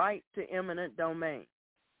have the right to eminent domain.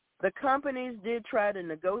 The companies did try to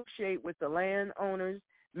negotiate with the landowners,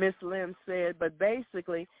 Ms. Lim said, but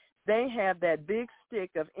basically they have that big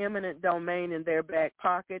stick of eminent domain in their back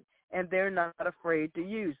pocket, and they're not afraid to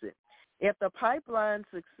use it. If the pipeline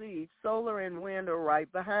succeeds, solar and wind are right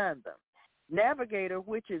behind them. Navigator,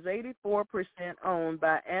 which is 84% owned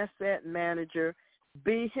by asset manager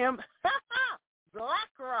BHM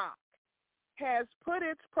BlackRock, has put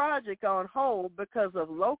its project on hold because of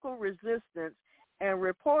local resistance and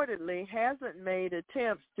reportedly hasn't made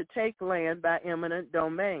attempts to take land by eminent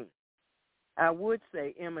domain. I would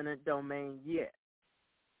say eminent domain yet.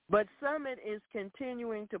 But Summit is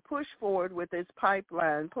continuing to push forward with its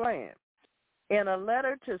pipeline plan. In a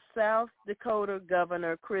letter to South Dakota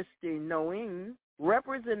Governor Kristi Noem,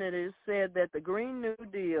 representatives said that the Green New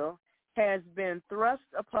Deal has been thrust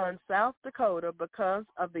upon South Dakota because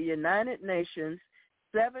of the United Nations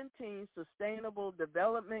 17 Sustainable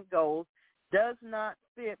Development Goals does not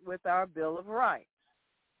fit with our Bill of Rights.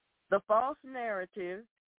 The false narrative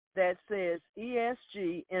that says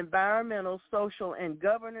ESG, environmental, social, and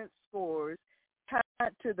governance scores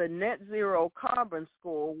tied to the net zero carbon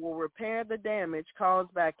score will repair the damage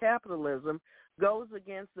caused by capitalism goes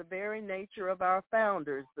against the very nature of our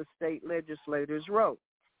founders, the state legislators wrote.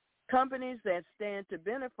 Companies that stand to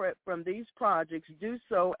benefit from these projects do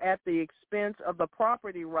so at the expense of the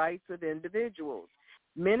property rights of individuals.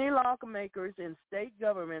 Many lawmakers in state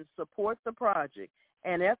governments support the project,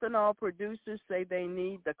 and ethanol producers say they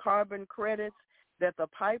need the carbon credits that the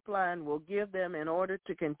pipeline will give them in order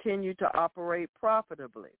to continue to operate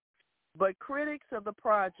profitably. But critics of the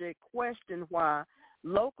project question why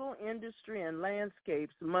local industry and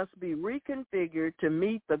landscapes must be reconfigured to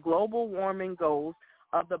meet the global warming goals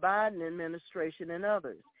of the Biden administration and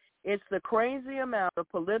others. It's the crazy amount of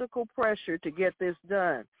political pressure to get this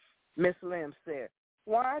done, Ms. Lim said.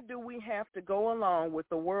 Why do we have to go along with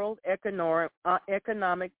the World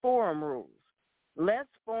Economic Forum rules? Let's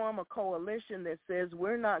form a coalition that says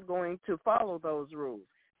we're not going to follow those rules.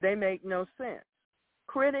 They make no sense.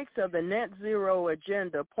 Critics of the net zero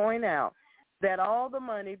agenda point out that all the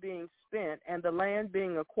money being spent and the land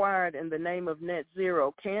being acquired in the name of net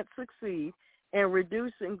zero can't succeed in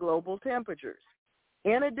reducing global temperatures.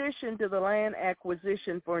 In addition to the land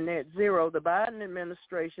acquisition for net zero, the Biden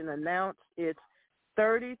administration announced its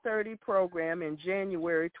 30-30 program in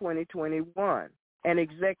January 2021, an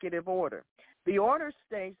executive order. The order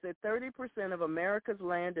states that 30% of America's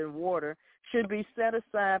land and water should be set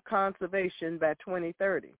aside conservation by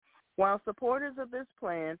 2030. While supporters of this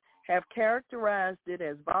plan have characterized it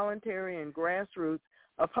as voluntary and grassroots,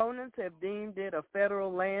 opponents have deemed it a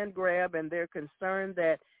federal land grab, and they're concerned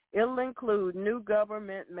that it'll include new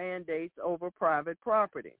government mandates over private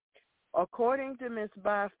property. According to Ms.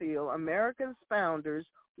 Byfield, America's founders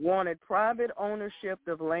wanted private ownership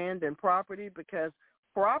of land and property because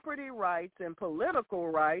property rights and political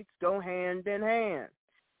rights go hand in hand.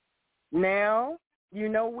 Now,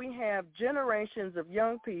 we have generations of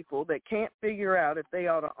young people that can't figure out if they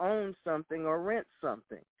ought to own something or rent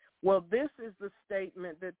something. Well, this is the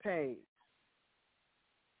statement that pays.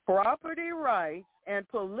 Property rights and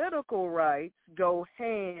political rights go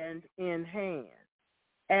hand in hand,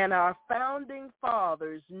 and our founding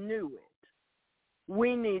fathers knew it.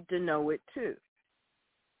 We need to know it too.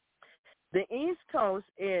 The East Coast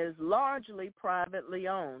is largely privately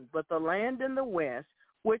owned, but the land in the West,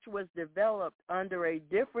 which was developed under a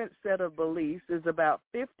different set of beliefs, is about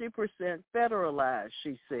 50% federalized,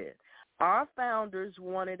 she said. Our founders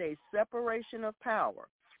wanted a separation of power,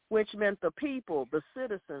 which meant the people, the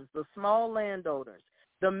citizens, the small landowners,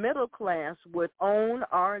 the middle class would own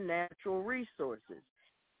our natural resources.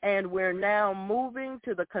 And we're now moving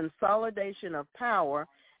to the consolidation of power,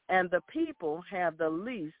 and the people have the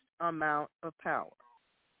least amount of power.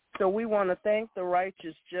 So we want to thank the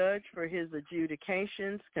righteous judge for his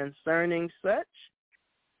adjudications concerning such.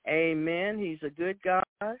 Amen. He's a good God,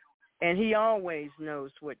 and he always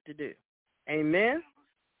knows what to do. Amen.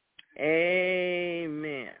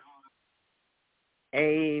 Amen.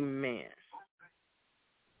 Amen.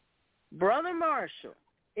 Brother Marshall,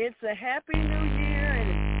 it's a happy new year, and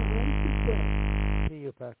it's to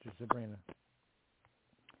you, Pastor Sabrina.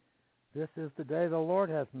 This is the day the Lord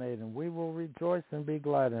hath made, and we will rejoice and be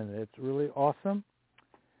glad in it. It's really awesome.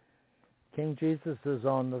 King Jesus is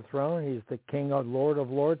on the throne. He's the King of Lord of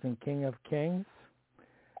Lords and King of Kings.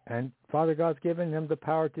 And Father God's given him the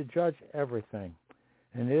power to judge everything.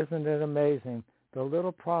 And isn't it amazing? The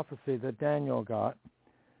little prophecy that Daniel got,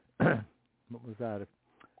 what was that,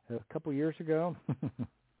 a couple years ago?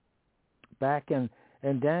 Back in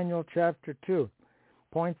Daniel chapter 2,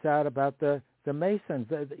 points out about the Masons.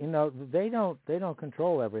 You know, they don't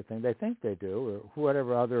control everything. They think they do, or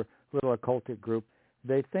whatever other little occultic group,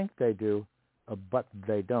 they think they do, but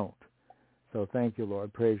they don't. So thank you,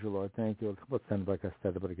 Lord. Praise you, Lord. Thank you.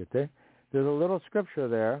 There's a little scripture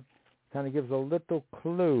there, kind of gives a little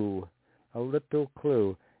clue.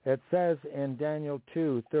 It says in Daniel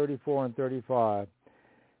 2:34 and 35,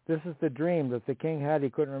 this is the dream that the king had. He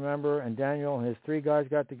couldn't remember, and Daniel and his three guys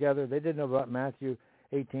got together. They didn't know about Matthew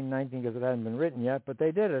 18:19 because it hadn't been written yet, but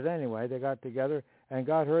they did it anyway. They got together, and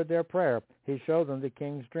God heard their prayer. He showed them the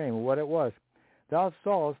king's dream, what it was. Thou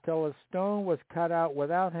sawest till a stone was cut out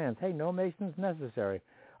without hands. Hey, no masons necessary.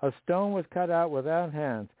 A stone was cut out without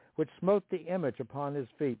hands, which smote the image upon his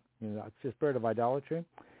feet. You know, it's the spirit of idolatry.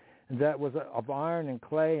 And that was of iron and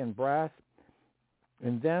clay and brass.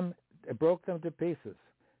 And them, it broke them to pieces.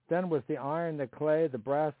 Then was the iron, the clay, the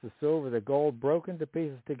brass, the silver, the gold broken to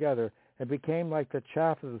pieces together, and became like the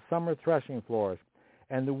chaff of the summer threshing floors.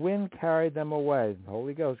 And the wind carried them away. The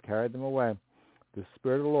Holy Ghost carried them away. The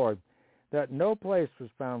Spirit of the Lord. That no place was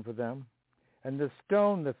found for them. And the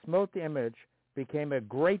stone that smote the image became a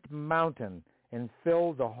great mountain and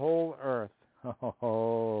filled the whole earth.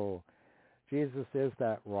 Oh, Jesus is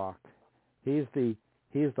that rock. He's the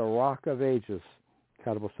rock of ages.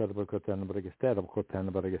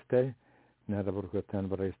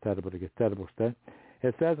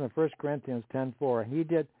 It says in 1 Corinthians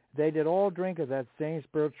 10:4, they did all drink of that same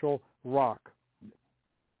spiritual rock.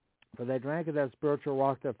 For they drank of that spiritual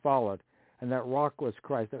rock that followed, and that rock was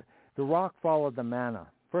Christ. The rock followed the manna.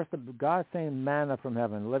 First, God sent manna from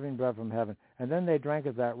heaven, living bread from heaven, and then they drank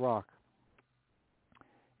of that rock.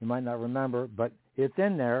 You might not remember, but it's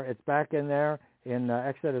in there. It's back in there in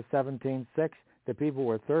Exodus 17:6. The people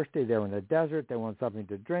were thirsty. They were in the desert. They wanted something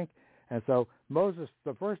to drink. And so Moses,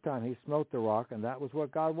 the first time, he smote the rock, and that was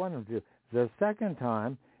what God wanted him to do. The second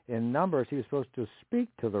time, in Numbers, he was supposed to speak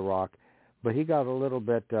to the rock, but he got a little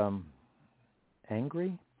bit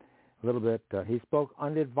angry, a little bit. He spoke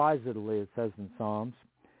unadvisedly, it says in Psalms.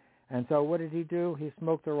 And so what did he do? He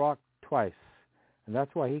smoked the rock twice. And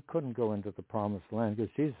that's why he couldn't go into the promised land,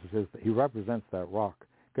 because Jesus says that he represents that rock,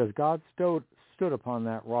 because God stood upon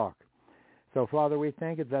that rock. So, Father, we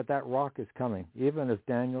thank you that rock is coming, even as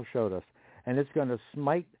Daniel showed us. And it's going to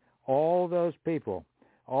smite all those people,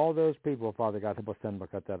 Father God,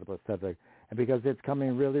 and because it's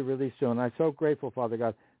coming really, really soon. I'm so grateful, Father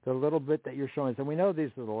God, the little bit that you're showing us. And we know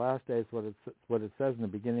these are the last days, what it says in the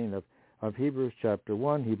beginning of Hebrews chapter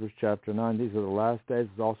 1, Hebrews chapter 9. These are the last days.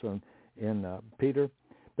 It's also in Peter.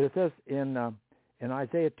 But it says in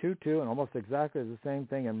Isaiah 2:2, and almost exactly the same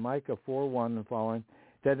thing in Micah 4:1 and following,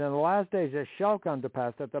 that in the last days it shall come to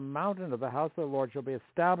pass that the mountain of the house of the Lord shall be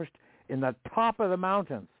established in the top of the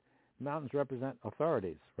mountains. Mountains represent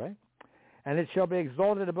authorities, right? And it shall be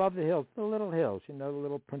exalted above the hills, the little hills, the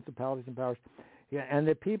little principalities and powers. Yeah, and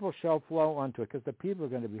the people shall flow unto it, because the people are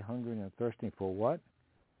going to be hungering and thirsting for what?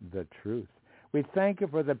 The truth. We thank you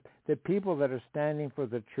for the people that are standing for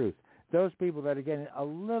the truth. Those people that are getting a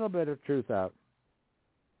little bit of truth out.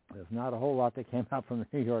 There's not a whole lot that came out from the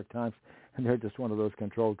New York Times and they're just one of those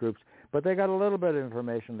controlled groups. But they got a little bit of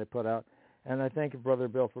information they put out, and I thank you, Brother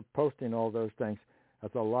Bill, for posting all those things.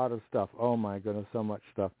 That's a lot of stuff. Oh, my goodness, so much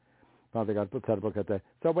stuff. Father God, put that book at that.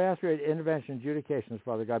 So we ask for intervention, adjudications,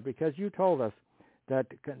 Father God, because you told us that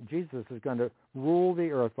Jesus is going to rule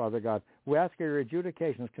the earth, Father God. We ask for your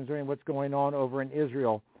adjudications concerning what's going on over in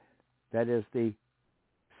Israel, that is the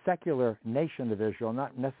secular nation of Israel,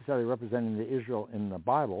 not necessarily representing the Israel in the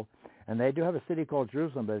Bible. And they do have a city called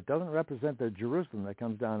Jerusalem, but it doesn't represent the Jerusalem that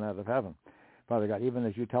comes down out of heaven, Father God, even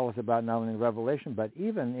as you tell us about not only in Revelation, but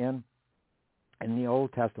even in the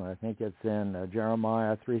Old Testament. I think it's in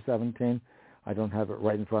Jeremiah 3:17. I don't have it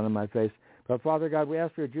right in front of my face. But, Father God, we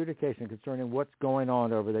ask for adjudication concerning what's going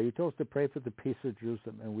on over there. You told us to pray for the peace of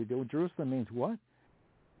Jerusalem, and we do. Jerusalem means what?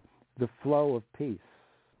 The flow of peace.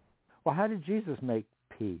 Well, how did Jesus make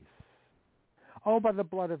peace? Oh, by the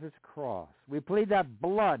blood of his cross. We plead that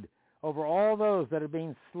blood over all those that are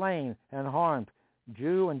being slain and harmed,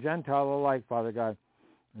 Jew and Gentile alike, Father God.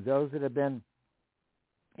 Those that have been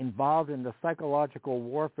involved in the psychological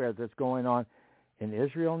warfare that's going on in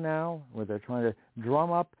Israel now, where they're trying to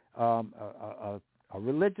drum up a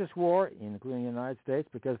religious war, including the United States,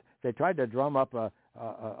 because they tried to drum up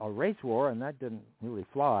a race war, and that didn't really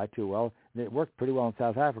fly too well. It worked pretty well in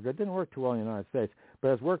South Africa. It didn't work too well in the United States, but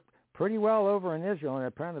it's worked pretty well over in Israel, and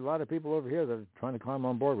apparently a lot of people over here that are trying to climb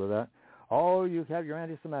on board with that. Oh, you have your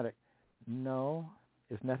anti-Semitic. No.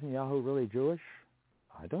 Is Netanyahu really Jewish?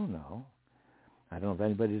 I don't know. I don't know if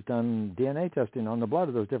anybody's done DNA testing on the blood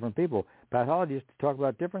of those different people. Pathologists talk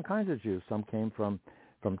about different kinds of Jews. Some came from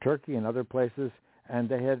Turkey and other places, and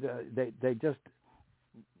they had they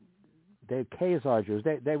Khazar Jews.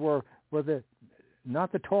 They were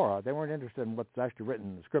not the Torah. They weren't interested in what's actually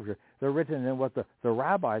written in the Scripture. They're written in what the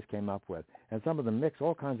rabbis came up with, and some of them mix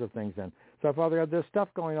all kinds of things in. So, Father God, there's stuff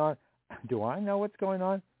going on. Do I know what's going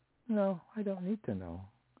on? No, I don't need to know.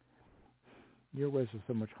 Your ways are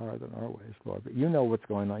so much higher than our ways, Lord. But you know what's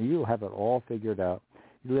going on. You have it all figured out.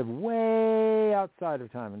 You live way outside of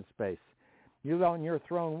time and space. You go and you're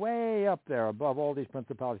thrown way up there above all these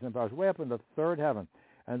principalities and powers, way up in the third heaven.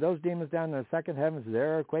 And those demons down in the second heavens,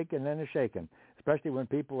 they're quaking and they're shaking, especially when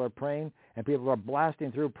people are praying and people are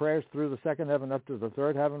blasting through prayers through the second heaven up to the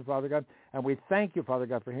third heaven, Father God. And we thank you, Father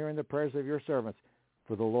God, for hearing the prayers of your servants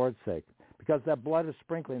for the Lord's sake. Because that blood is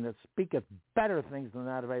sprinkling that speaketh better things than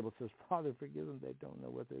that of Abel. Says, Father, forgive them. They don't know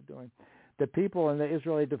what they're doing. The people in the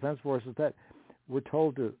Israeli Defense Forces that were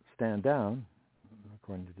told to stand down,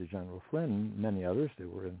 according to General Flynn and many others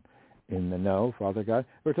that were in the know, Father God,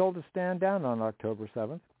 were told to stand down on October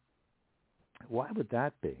 7th. Why would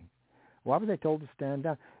that be? Why were they told to stand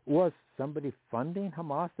down? Was somebody funding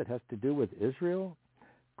Hamas that has to do with Israel?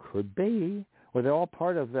 Could be. Were they all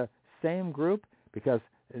part of the same group? Because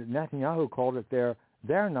Netanyahu called it their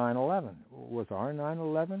 9/11. Was our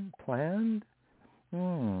 9/11 planned?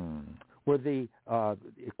 Were the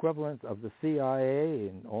equivalents of the CIA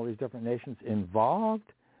and all these different nations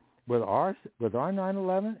involved with our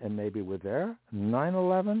 9/11 and maybe with their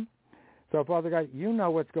 9/11? So, Father God, you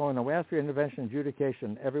know what's going on. We ask for your intervention,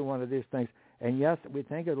 adjudication, every one of these things. And yes, we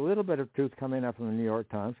think a little bit of truth coming up from the New York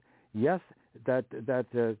Times. Yes, that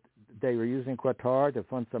they were using Qatar to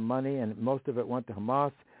fund some money, and most of it went to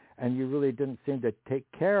Hamas, and you really didn't seem to take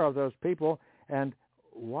care of those people. And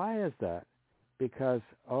why is that? Because,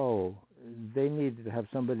 they needed to have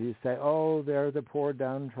somebody to say, they're the poor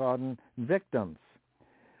downtrodden victims.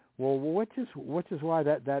 Well, which is why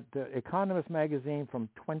that Economist magazine from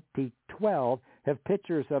 2012 have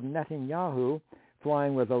pictures of Netanyahu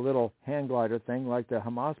flying with a little hand glider thing like the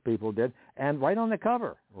Hamas people did, and right on the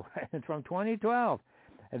cover, right, from 2012.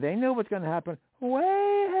 And they knew what's going to happen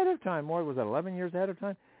way ahead of time. More, was it 11 years ahead of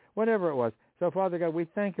time? Whatever it was. So, Father God, we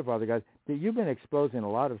thank you, Father God, that you've been exposing a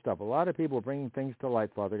lot of stuff. A lot of people bringing things to light,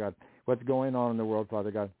 Father God, what's going on in the world,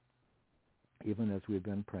 Father God, even as we've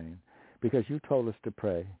been praying. Because you told us to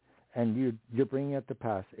pray, and you're bringing it to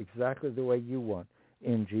pass exactly the way you want,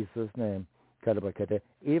 in Jesus' name.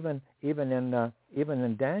 Even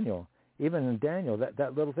in Daniel,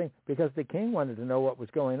 that little thing, because the king wanted to know what was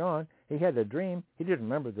going on. He had a dream. He didn't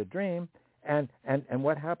remember the dream. And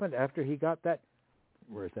what happened after he got that?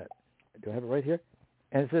 Where is that? Do I have it right here?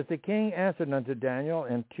 And it says, the king answered unto Daniel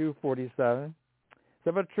in 2:47.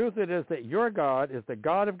 So, but truth it is that your God is the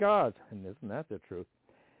God of gods. And isn't that the truth?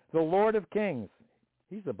 The Lord of kings.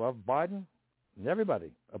 He's above Biden and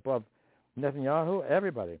everybody. Above Netanyahu,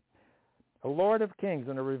 everybody. A Lord of kings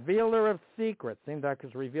and a revealer of secrets. Seems like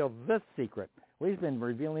he's revealed this secret. Well, he's been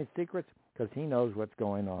revealing secrets because he knows what's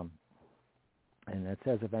going on. And it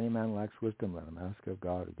says, if any man lacks wisdom, let him ask of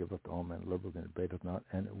God, who giveth to all men liberally and abateth not,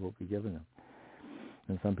 and it will be given him.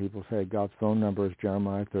 And some people say God's phone number is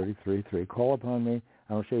Jeremiah 33:3. Call upon me,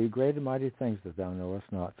 I will show you great and mighty things that thou knowest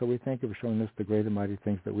not. So we thank you for showing us the great and mighty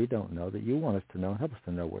things that we don't know, that you want us to know. Help us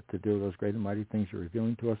to know what to do with those great and mighty things you're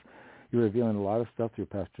revealing to us. You're revealing a lot of stuff through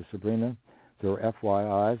Pastor Sabrina, through her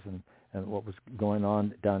FYIs, and what was going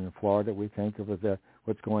on down in Florida. We think of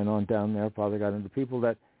what's going on down there, Father God, and the people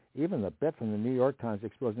that, even the bit from the New York Times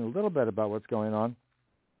exposing a little bit about what's going on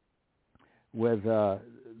with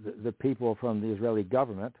the people from the Israeli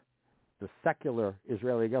government, the secular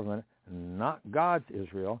Israeli government, not God's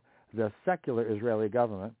Israel, the secular Israeli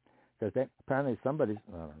government, because apparently somebody's,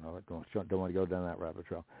 I don't know, don't want to go down that rabbit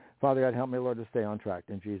trail. Father God, help me, Lord, to stay on track.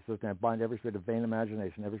 In Jesus' name, bind every spirit of vain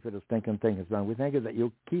imagination, every spirit of stinking thing is done. We thank you that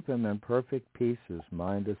you'll keep him in perfect peace, his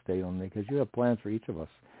mind is stayed on me, because you have plans for each of us,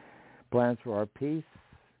 plans for our peace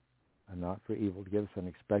and not for evil, to give us an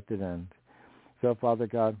expected end. So, Father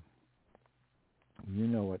God, you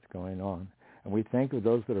know what's going on. And we thank you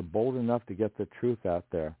those that are bold enough to get the truth out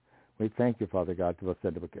there. We thank you, Father God,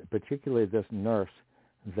 particularly this nurse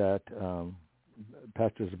that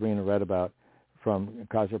Pastor Sabrina read about from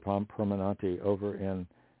Kaiser Permanente over in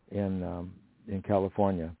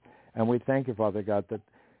California. And we thank you, Father God, that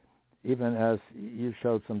even as you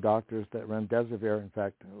showed some doctors that remdesivir, in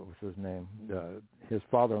fact, what was his name? His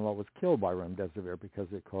father-in-law was killed by remdesivir because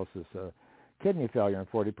it causes kidney failure in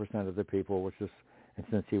 40% of the people, which is, and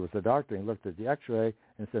since he was a doctor, he looked at the x-ray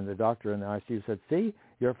and said, the doctor in the ICU said, see,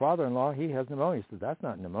 your father-in-law, he has pneumonia. He said, that's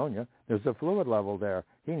not pneumonia. There's a fluid level there.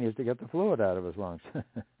 He needs to get the fluid out of his lungs.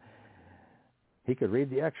 He could read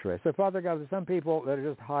the x-ray. So, Father God, there's some people that are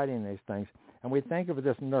just hiding these things. And we thank you for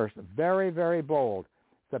this nurse, very, very bold.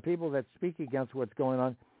 The people that speak against what's going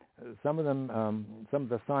on, some of them, some of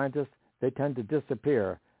the scientists, they tend to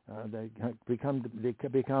disappear. They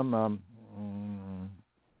become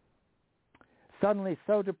suddenly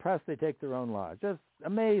so depressed they take their own lives. Just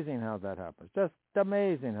amazing how that happens. Just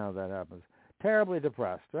amazing how that happens. Terribly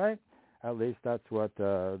depressed, right? At least that's what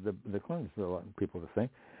the clinics want people to think.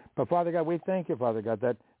 But Father God, we thank you, Father God,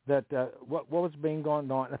 that what was being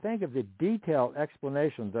going on. I think of the detailed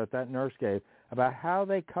explanation that nurse gave about how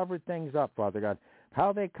they covered things up, Father God,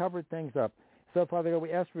 how they covered things up. So, Father God,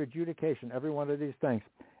 we ask for adjudication, every one of these things.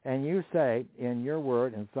 And you say in your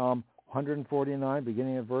word in Psalm 149,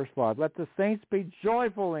 beginning of verse 5, let the saints be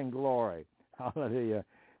joyful in glory. Hallelujah.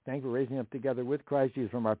 Thank you for raising up together with Christ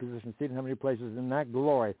Jesus from our position, seated in heavenly places in that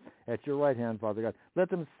glory at your right hand, Father God. Let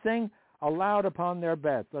them sing aloud upon their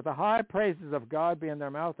beds. Let the high praises of God be in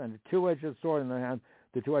their mouth and a two-edged sword in their hand,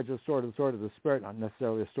 the two-edged sword, the sword of the Spirit, not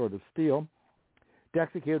necessarily a sword of steel, to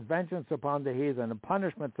execute vengeance upon the heathen and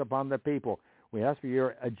punishments upon the people. We ask for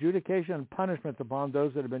your adjudication and punishments upon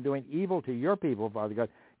those that have been doing evil to your people, Father God,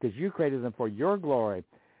 because you created them for your glory,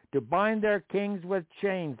 to bind their kings with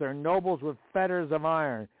chains, their nobles with fetters of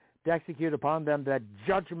iron, to execute upon them that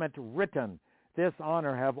judgment written. This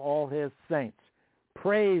honor have all his saints.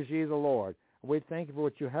 Praise ye the Lord. We thank you for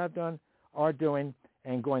what you have done, are doing,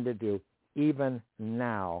 and going to do, even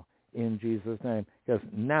now, in Jesus' name, because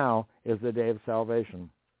now is the day of salvation.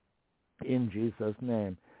 In Jesus'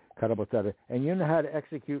 name. And you know how to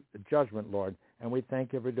execute the judgment, Lord, and we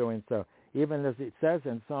thank you for doing so. Even as it says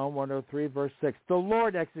in Psalm 103, verse 6, the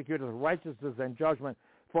Lord executeth righteousness and judgment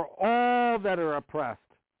for all that are oppressed,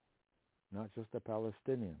 not just the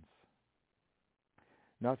Palestinians,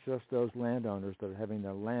 not just those landowners that are having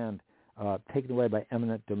their land taken away by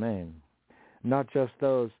eminent domain, not just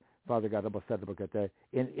those, Father God,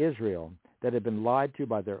 in Israel that have been lied to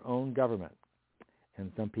by their own government, and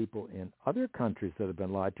some people in other countries that have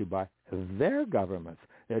been lied to by their governments.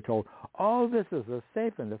 They're told, oh, this is a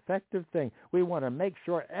safe and effective thing. We want to make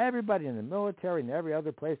sure everybody in the military and every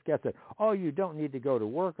other place gets it. Oh, you don't need to go to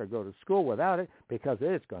work or go to school without it because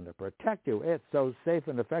it's going to protect you. It's so safe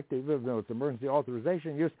and effective, even though it's emergency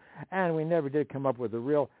authorization use, and we never did come up with a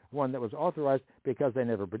real one that was authorized because they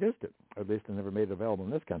never produced it. Or at least they never made it available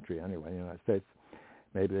in this country anyway, in the United States.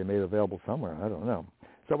 Maybe they made it available somewhere. I don't know.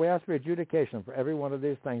 So we ask for adjudication for every one of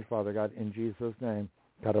these things, Father God, in Jesus' name.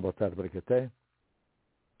 And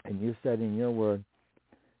you said in your word,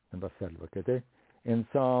 in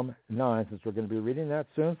Psalm 9, since we're going to be reading that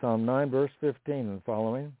soon, Psalm 9, verse 15 and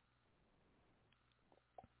following,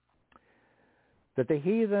 that the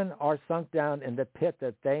heathen are sunk down in the pit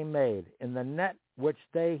that they made, in the net which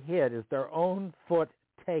they hid is their own foot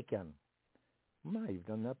taken. My, you've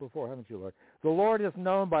done that before, haven't you, Lord? The Lord is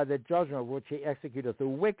known by the judgment which he executeth. The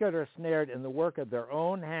wicked are snared in the work of their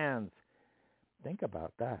own hands. Think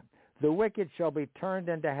about that. The wicked shall be turned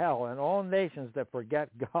into hell, and all nations that forget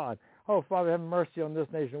God Oh, Father, have mercy on this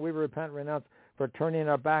nation. We repent and renounce for turning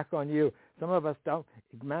our back on you. Some of us don't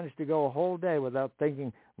manage to go a whole day without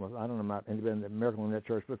thinking, well, I don't know about anybody in the Miracle in that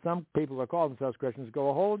church, but some people that call themselves Christians go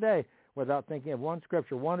a whole day without thinking of one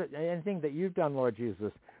scripture, anything that you've done, Lord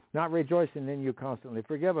Jesus, not rejoicing in you constantly.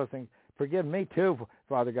 Forgive us and forgive me too,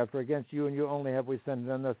 Father God, for against you and you only have we sinned and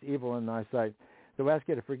done this evil in thy sight. So we ask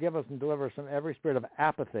you to forgive us and deliver us from every spirit of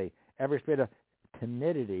apathy, every spirit of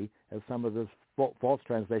timidity, as some of those false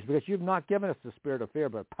translations, because you've not given us the spirit of fear,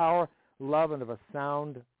 but power, love, and of a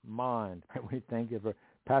sound mind. We thank you for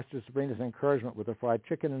Pastor Sabrina's encouragement with the fried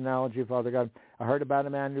chicken analogy, Father God. I heard about a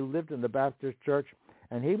man who lived in the Baptist church,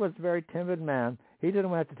 and he was a very timid man. He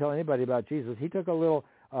didn't have to tell anybody about Jesus. He took a little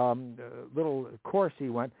course he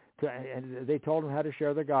went to, and they told him how to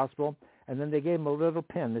share the gospel, and then they gave him a little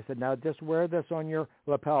pin. They said, now just wear this on your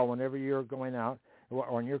lapel whenever you're going out, or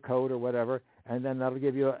on your coat or whatever, and then that'll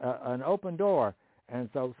give you an open door. And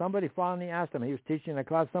so somebody finally asked him, he was teaching a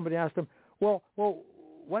class, somebody asked him, well,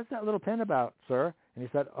 what's that little pin about, sir? And he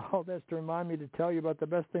said, oh, that's to remind me to tell you about the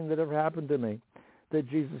best thing that ever happened to me, that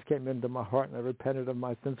Jesus came into my heart and I repented of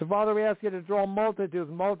my sins. So, Father, we ask you to draw multitudes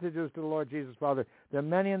to the Lord Jesus, Father. There are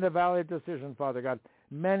many in the valley of decision, Father God,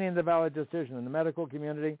 many in the valley of decision in the medical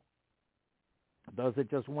community, those that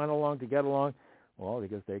just went along to get along, well,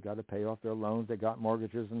 because they got to pay off their loans, they got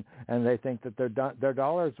mortgages, and they think that their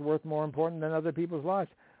dollar is worth more important than other people's lives.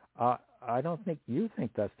 I don't think you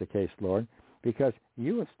think that's the case, Lord, because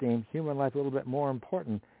you esteem human life a little bit more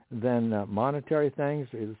important than monetary things,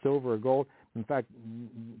 either silver or gold. In fact,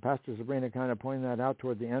 Pastor Sabrina kind of pointed that out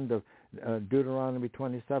toward the end of Deuteronomy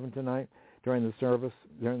 27 tonight during the service,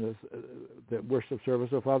 during the worship service.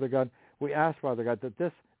 So, Father God, we ask, Father God, that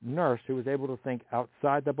this nurse who was able to think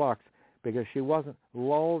outside the box, because she wasn't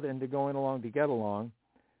lulled into going along to get along,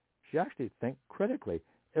 she actually think critically.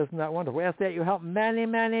 Isn't that wonderful? We ask that you help many,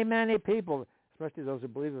 many, many people, especially those who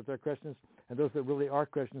believe that they're Christians and those that really are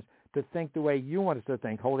Christians, to think the way you want us to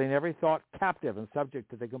think, holding every thought captive and subject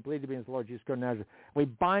to the complete obedience of the Lord Jesus Christ of Nazareth. We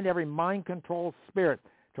bind every mind-controlled spirit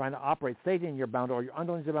trying to operate. Satan, you're bound, or your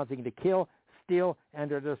underlings are bound, seeking to kill, steal, and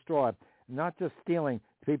to destroy. Not just stealing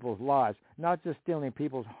people's lives, not just stealing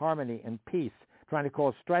people's harmony and peace, trying to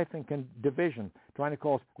cause strife and division, trying to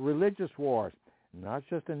cause religious wars, not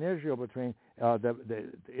just in Israel between the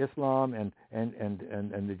Islam and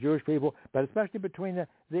the Jewish people, but especially between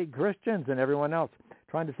the Christians and everyone else,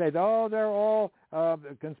 trying to say, oh, they're all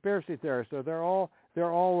conspiracy theorists, or they're all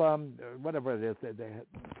whatever it is,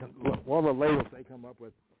 all the labels they come up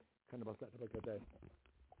with, trying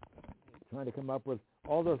to come up with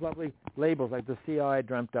all those lovely labels like the CIA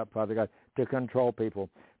dreamt up, Father God, to control people.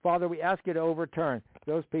 Father, we ask you to overturn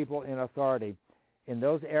those people in authority in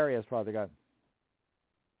those areas, Father God,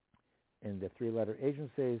 in the three-letter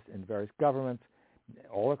agencies, in various governments,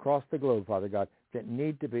 all across the globe, Father God, that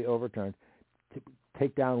need to be overturned. To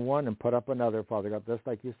take down one and put up another, Father God, just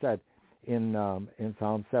like you said in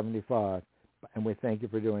Psalm 75. And we thank you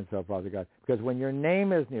for doing so, Father God, because when your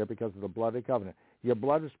name is near, because of the blood of covenant, your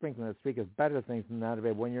blood is sprinkled that speaketh better things than that of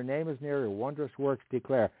Abel. When your name is near, your wondrous works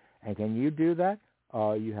declare. And can you do that?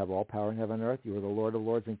 You have all power in heaven and earth. You are the Lord of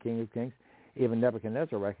lords and King of kings. Even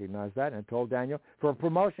Nebuchadnezzar recognized that and told Daniel, for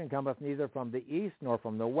promotion cometh neither from the east, nor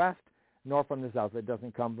from the west, nor from the south. It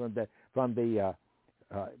doesn't come from the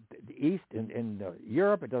east in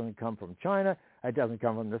Europe. It doesn't come from China. It doesn't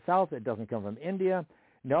come from the south. It doesn't come from India.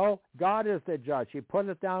 No, God is the judge. He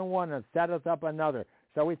putteth down one and setteth up another.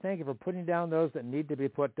 So we thank you for putting down those that need to be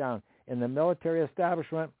put down in the military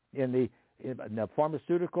establishment, in the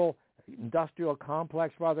pharmaceutical industrial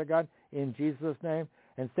complex, Father God, in Jesus' name.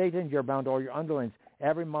 And Satan, you're bound to all your underlings.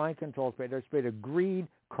 Every mind control spirit, every spirit of greed,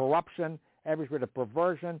 corruption, every spirit of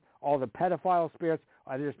perversion, all the pedophile spirits,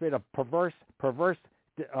 every spirit of perverse,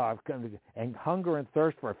 and hunger and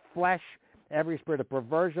thirst for flesh, every spirit of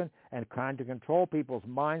perversion and trying to control people's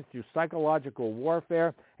minds through psychological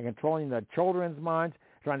warfare and controlling the children's minds,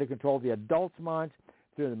 trying to control the adults' minds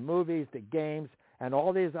through the movies, the games, and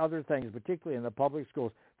all these other things, particularly in the public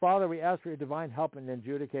schools. Father, we ask for your divine help and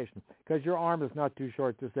adjudication, because your arm is not too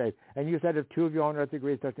short to save. And you said if two of you on earth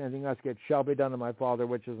agree touch anything else, it shall be done to my Father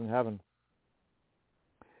which is in heaven.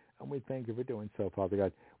 And we thank you for doing so, Father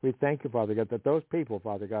God. We thank you, Father God, that those people,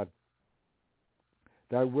 Father God,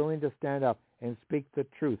 that are willing to stand up and speak the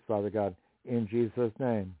truth, Father God, in Jesus'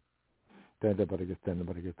 name. And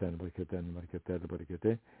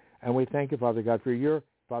we thank you, Father God,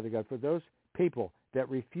 for those people that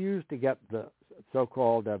refused to get the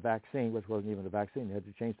so-called vaccine, which wasn't even a vaccine. They had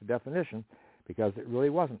to change the definition because it really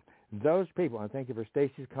wasn't. Those people, and thank you for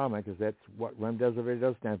Stacy's comment, because that's what remdesivir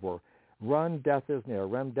does stand for. Run, death is near,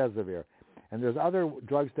 remdesivir. And there's other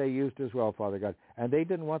drugs they used as well, Father God. And they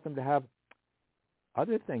didn't want them to have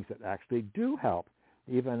other things that actually do help.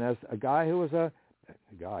 Even as a guy who was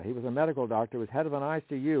he was a medical doctor, was head of an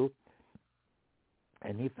ICU,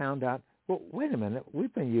 and he found out, well, wait a minute,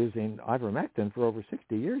 we've been using ivermectin for over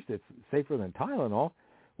 60 years. It's safer than Tylenol.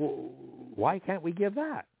 Well, why can't we give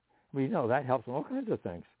that? We know that helps in all kinds of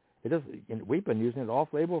things. It doesn't. We've been using it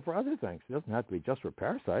off-label for other things. It doesn't have to be just for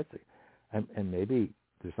parasites. And maybe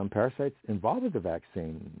there's some parasites involved with the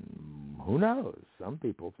vaccine. Who knows? Some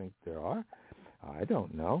people think there are. I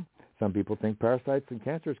don't know. Some people think parasites and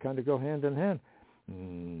cancers kind of go hand in hand.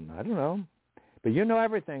 I don't know. But you know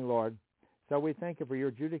everything, Lord. So we thank you for your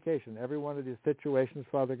adjudication. Every one of these situations,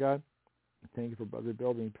 Father God. Thank you for Brother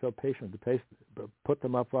Bill being so patient to put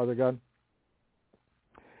them up, Father God.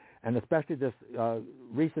 And especially this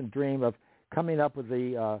recent dream of coming up with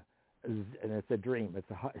the, and it's a dream,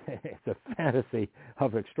 it's a fantasy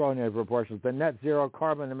of extraordinary proportions, the net zero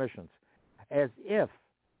carbon emissions, as if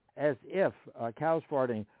cows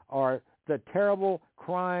farting are the terrible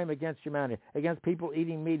crime against humanity, against people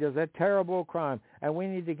eating meat is a terrible crime, and we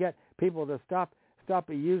need to get people to stop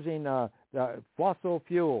using the fossil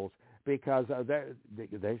fuels because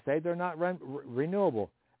they say they're not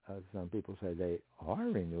renewable. Some people say they are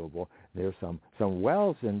renewable. There's some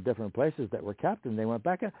wells in different places that were capped, and they went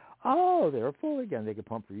back and, they were full again. They could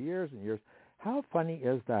pump for years and years. How funny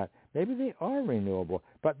is that? Maybe they are renewable,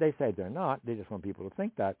 but they say they're not. They just want people to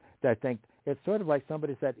think that. They think it's sort of like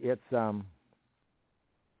somebody said it's,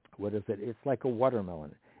 what is it? It's like a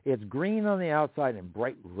watermelon. It's green on the outside and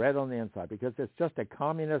bright red on the inside because it's just a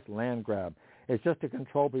communist land grab. It's just to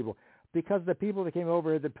control people. Because the people that came over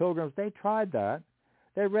here, the pilgrims, they tried that.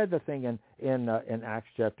 They read the thing in Acts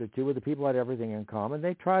chapter 2 where the people had everything in common.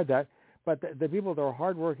 They tried that. But the people that were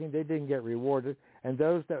hardworking, they didn't get rewarded. And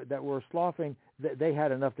those that were sloughing, they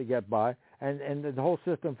had enough to get by. And the whole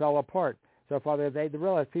system fell apart. So, Father, they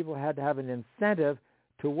realized people had to have an incentive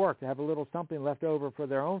to work, to have a little something left over for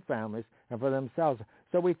their own families and for themselves.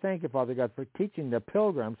 So we thank you, Father God, for teaching the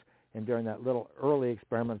pilgrims, and during that little early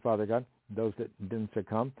experiment, Father God, those that didn't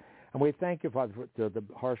succumb. And we thank you, Father, for the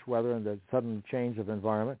harsh weather and the sudden change of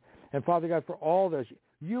environment. And, Father God, for all this,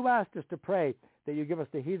 you asked us to pray that you give us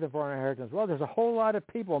the heathen for our inheritance. Well, there's a whole lot of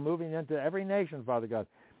people moving into every nation, Father God,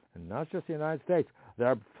 and not just the United States.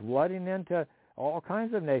 They're flooding into all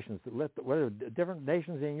kinds of nations, different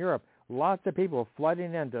nations in Europe. Lots of people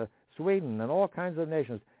flooding into Sweden and all kinds of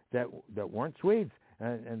nations that weren't Swedes,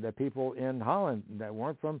 and the people in Holland that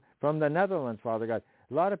weren't from the Netherlands, Father God.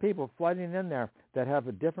 A lot of people flooding in there that have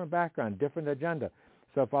a different background, different agenda.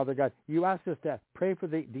 So, Father God, you asked us to pray to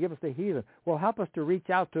give us the heathen. Well, help us to reach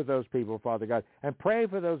out to those people, Father God, and pray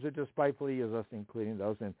for those who despitefully use us, including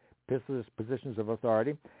those in positions of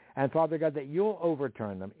authority. And, Father God, that you'll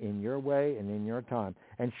overturn them in your way and in your time.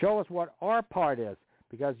 And show us what our part is,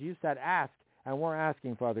 because you said ask, and we're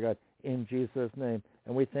asking, Father God, in Jesus' name.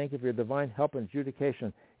 And we thank you for your divine help and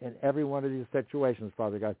adjudication in every one of these situations,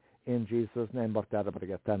 Father God, in Jesus' name.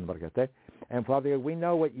 And, Father God, we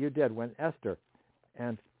know what you did when Esther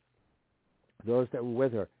and those that were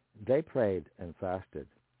with her, they prayed and fasted.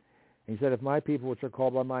 And he said, if my people which are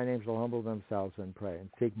called by my name shall humble themselves and pray and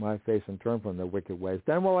seek my face and turn from their wicked ways,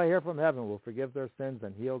 then will I hear from heaven, will forgive their sins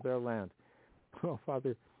and heal their land. Oh,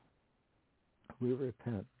 Father, we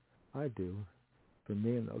repent. I do. For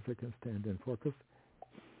me and those I can stand in for, because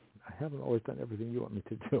I haven't always done everything you want me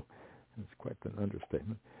to do. It's quite an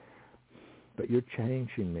understatement. But you're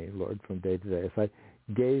changing me, Lord, from day to day. As I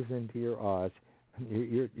gaze into your eyes,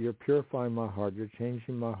 you're purifying my heart. You're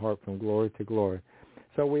changing my heart from glory to glory.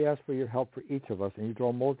 So we ask for your help for each of us, and you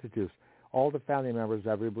draw multitudes, all the family members of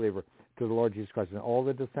every believer, to the Lord Jesus Christ, and all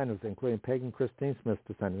the descendants, including pagan Christine Smith's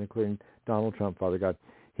descendants, including Donald Trump, Father God.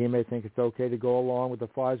 He may think it's okay to go along with the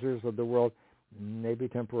Pfizers of the world. Maybe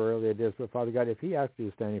temporarily it is, but Father God, if he actually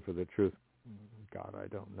is standing for the truth, God, I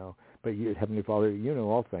don't know. But you, Heavenly Father, you know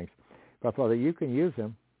all things. But Father, you can use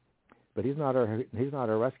him, but he's not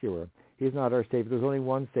our rescuer. He's not our Savior. There's only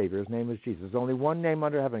one Savior. His name is Jesus. There's only one name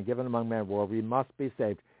under heaven given among men where we must be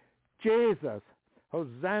saved. Jesus.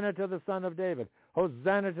 Hosanna to the Son of David.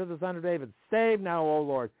 Hosanna to the Son of David. Save now, O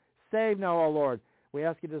Lord. Save now, O Lord. We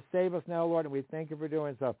ask you to save us now, Lord, and we thank you for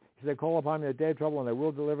doing so. He said, call upon me in the day of trouble, and I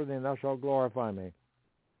will deliver thee, and thou shalt glorify me.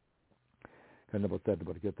 And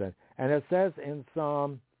it says in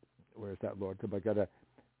Psalm, where is that, Lord?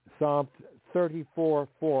 Psalm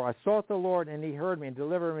 34:4. I sought the Lord, and he heard me and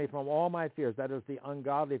delivered me from all my fears. That is the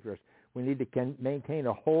ungodly fears. We need to maintain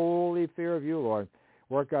a holy fear of you, Lord.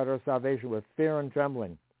 Work out our salvation with fear and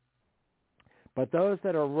trembling. But those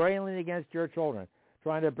that are railing against your children,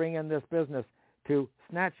 trying to bring in this business to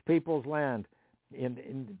snatch people's land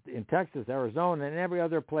in Texas, Arizona, and every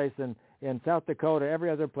other place in South Dakota, every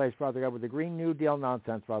other place, Father God, with the Green New Deal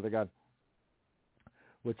nonsense, Father God,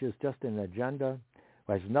 which is just an agenda,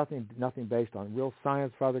 which is nothing based on real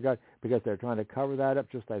science, Father God, because they're trying to cover that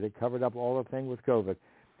up just like they covered up all the thing with COVID.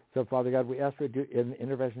 So, Father God, we ask for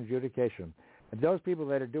intervention adjudication. And those people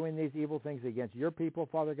that are doing these evil things against your people,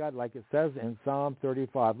 Father God, like it says in Psalm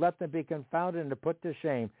 35, let them be confounded and put to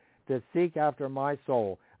shame that seek after my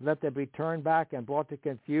soul. Let them be turned back and brought to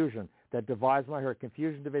confusion that divides my heart.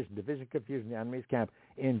 Confusion, division, confusion, the enemy's camp,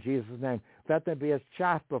 in Jesus' name. Let them be as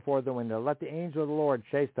chaff before the window. Let the angel of the Lord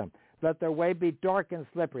chase them. Let their way be dark and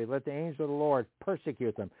slippery. Let the angel of the Lord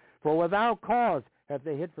persecute them. For without cause have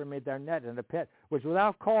they hid for me their net in a pit, which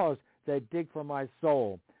without cause they dig for my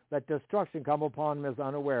soul. Let destruction come upon him as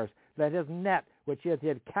unawares. Let his net, which he hath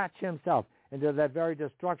hid, catch himself. Into that very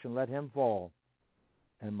destruction let him fall.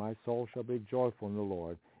 And my soul shall be joyful in the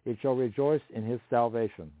Lord. It shall rejoice in his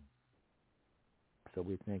salvation. So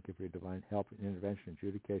we thank you for your divine help and intervention,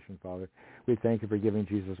 adjudication, Father. We thank you for giving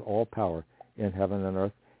Jesus all power in heaven and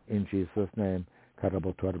earth. In Jesus' name. Like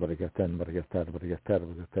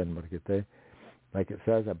it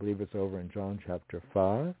says, I believe it's over in John chapter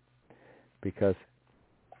 5, because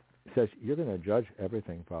it says you're going to judge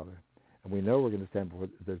everything, Father. And we know we're going to stand before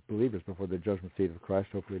the believers before the judgment seat of Christ,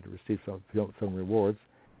 hopefully to receive some rewards.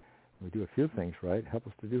 We do a few things right. Help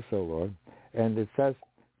us to do so, Lord. And it says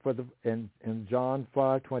in John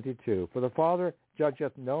 5:22, for the Father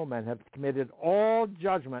judgeth no man, hath committed all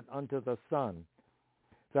judgment unto the Son,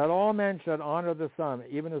 that all men should honor the Son,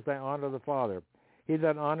 even as they honor the Father. He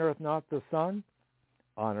that honoreth not the Son,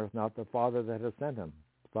 honoreth not the Father that hath sent him.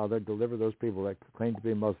 Father, deliver those people that claim to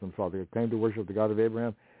be Muslims, Father, that claim to worship the God of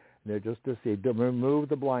Abraham. They're just deceived. Remove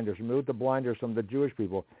the blinders from the Jewish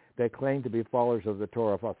people that claim to be followers of the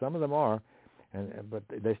Torah. Some of them are, but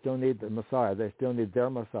they still need the Messiah. They still need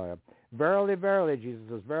their Messiah. Verily, verily, Jesus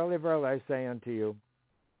says, verily, verily, I say unto you,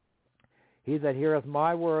 he that heareth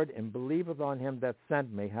my word and believeth on him that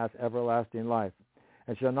sent me hath everlasting life,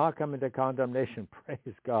 and shall not come into condemnation,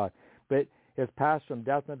 praise God, but is passed from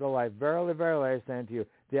death unto life. Verily, verily, I say unto you,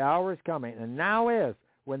 the hour is coming, and now is,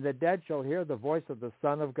 when the dead shall hear the voice of the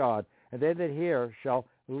Son of God, and they that hear shall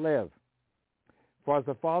live. For as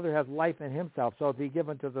the Father hath life in himself, so hath he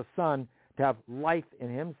given to the Son to have life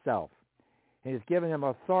in himself. And he has given him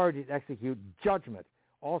authority to execute judgment,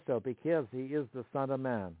 also because he is the Son of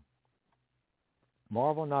Man.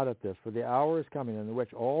 Marvel not at this, for the hour is coming in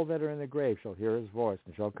which all that are in the grave shall hear his voice,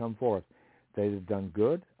 and shall come forth. They that have done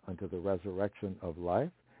good unto the resurrection of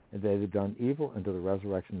life, and they that have done evil unto the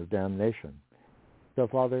resurrection of damnation. So,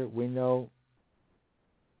 Father, we know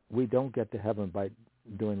we don't get to heaven by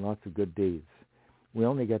doing lots of good deeds. We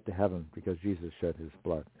only get to heaven because Jesus shed his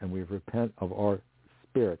blood, and we repent of our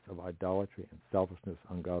spirits of idolatry and selfishness,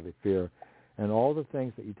 ungodly fear, and all the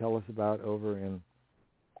things that you tell us about over in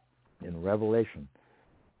Revelation.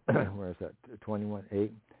 Where is that?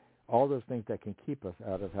 21:8. All those things that can keep us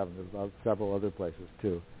out of heaven. There's several other places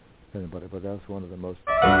too, but that's one of the most.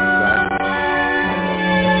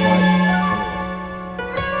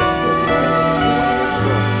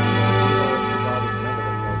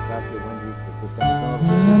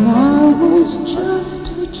 When I was just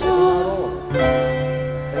a child,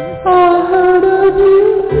 I heard a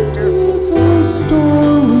beautiful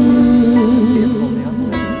story,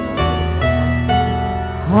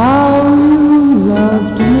 how you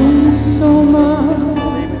loved me so much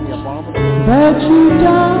that you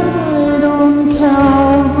died on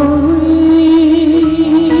Calvary.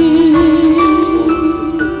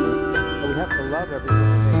 We have to love everyone.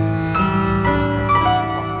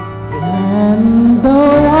 And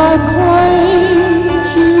though I claimed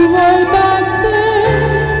you way back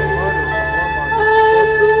then as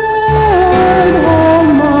Lord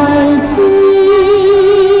Almighty,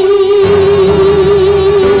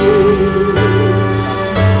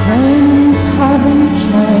 things haven't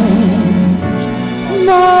changed.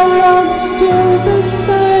 My love's still the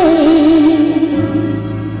same.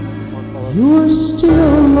 You're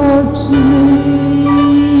still Lord to me.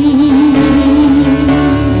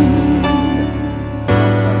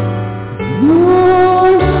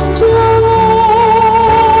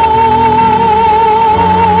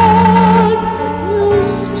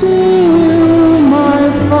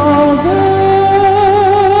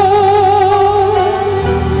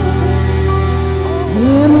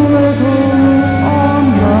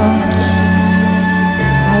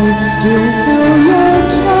 Still feel your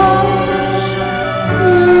touch,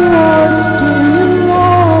 you are still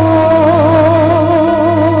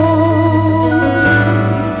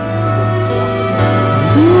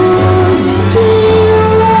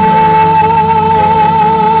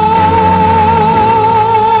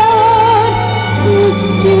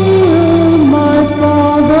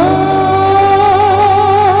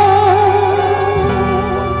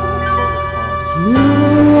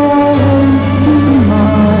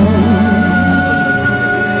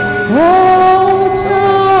all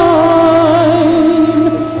time,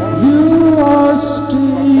 you are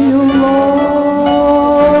still Lord.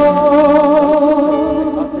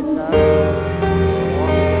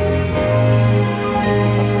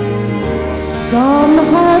 Some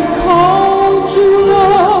have called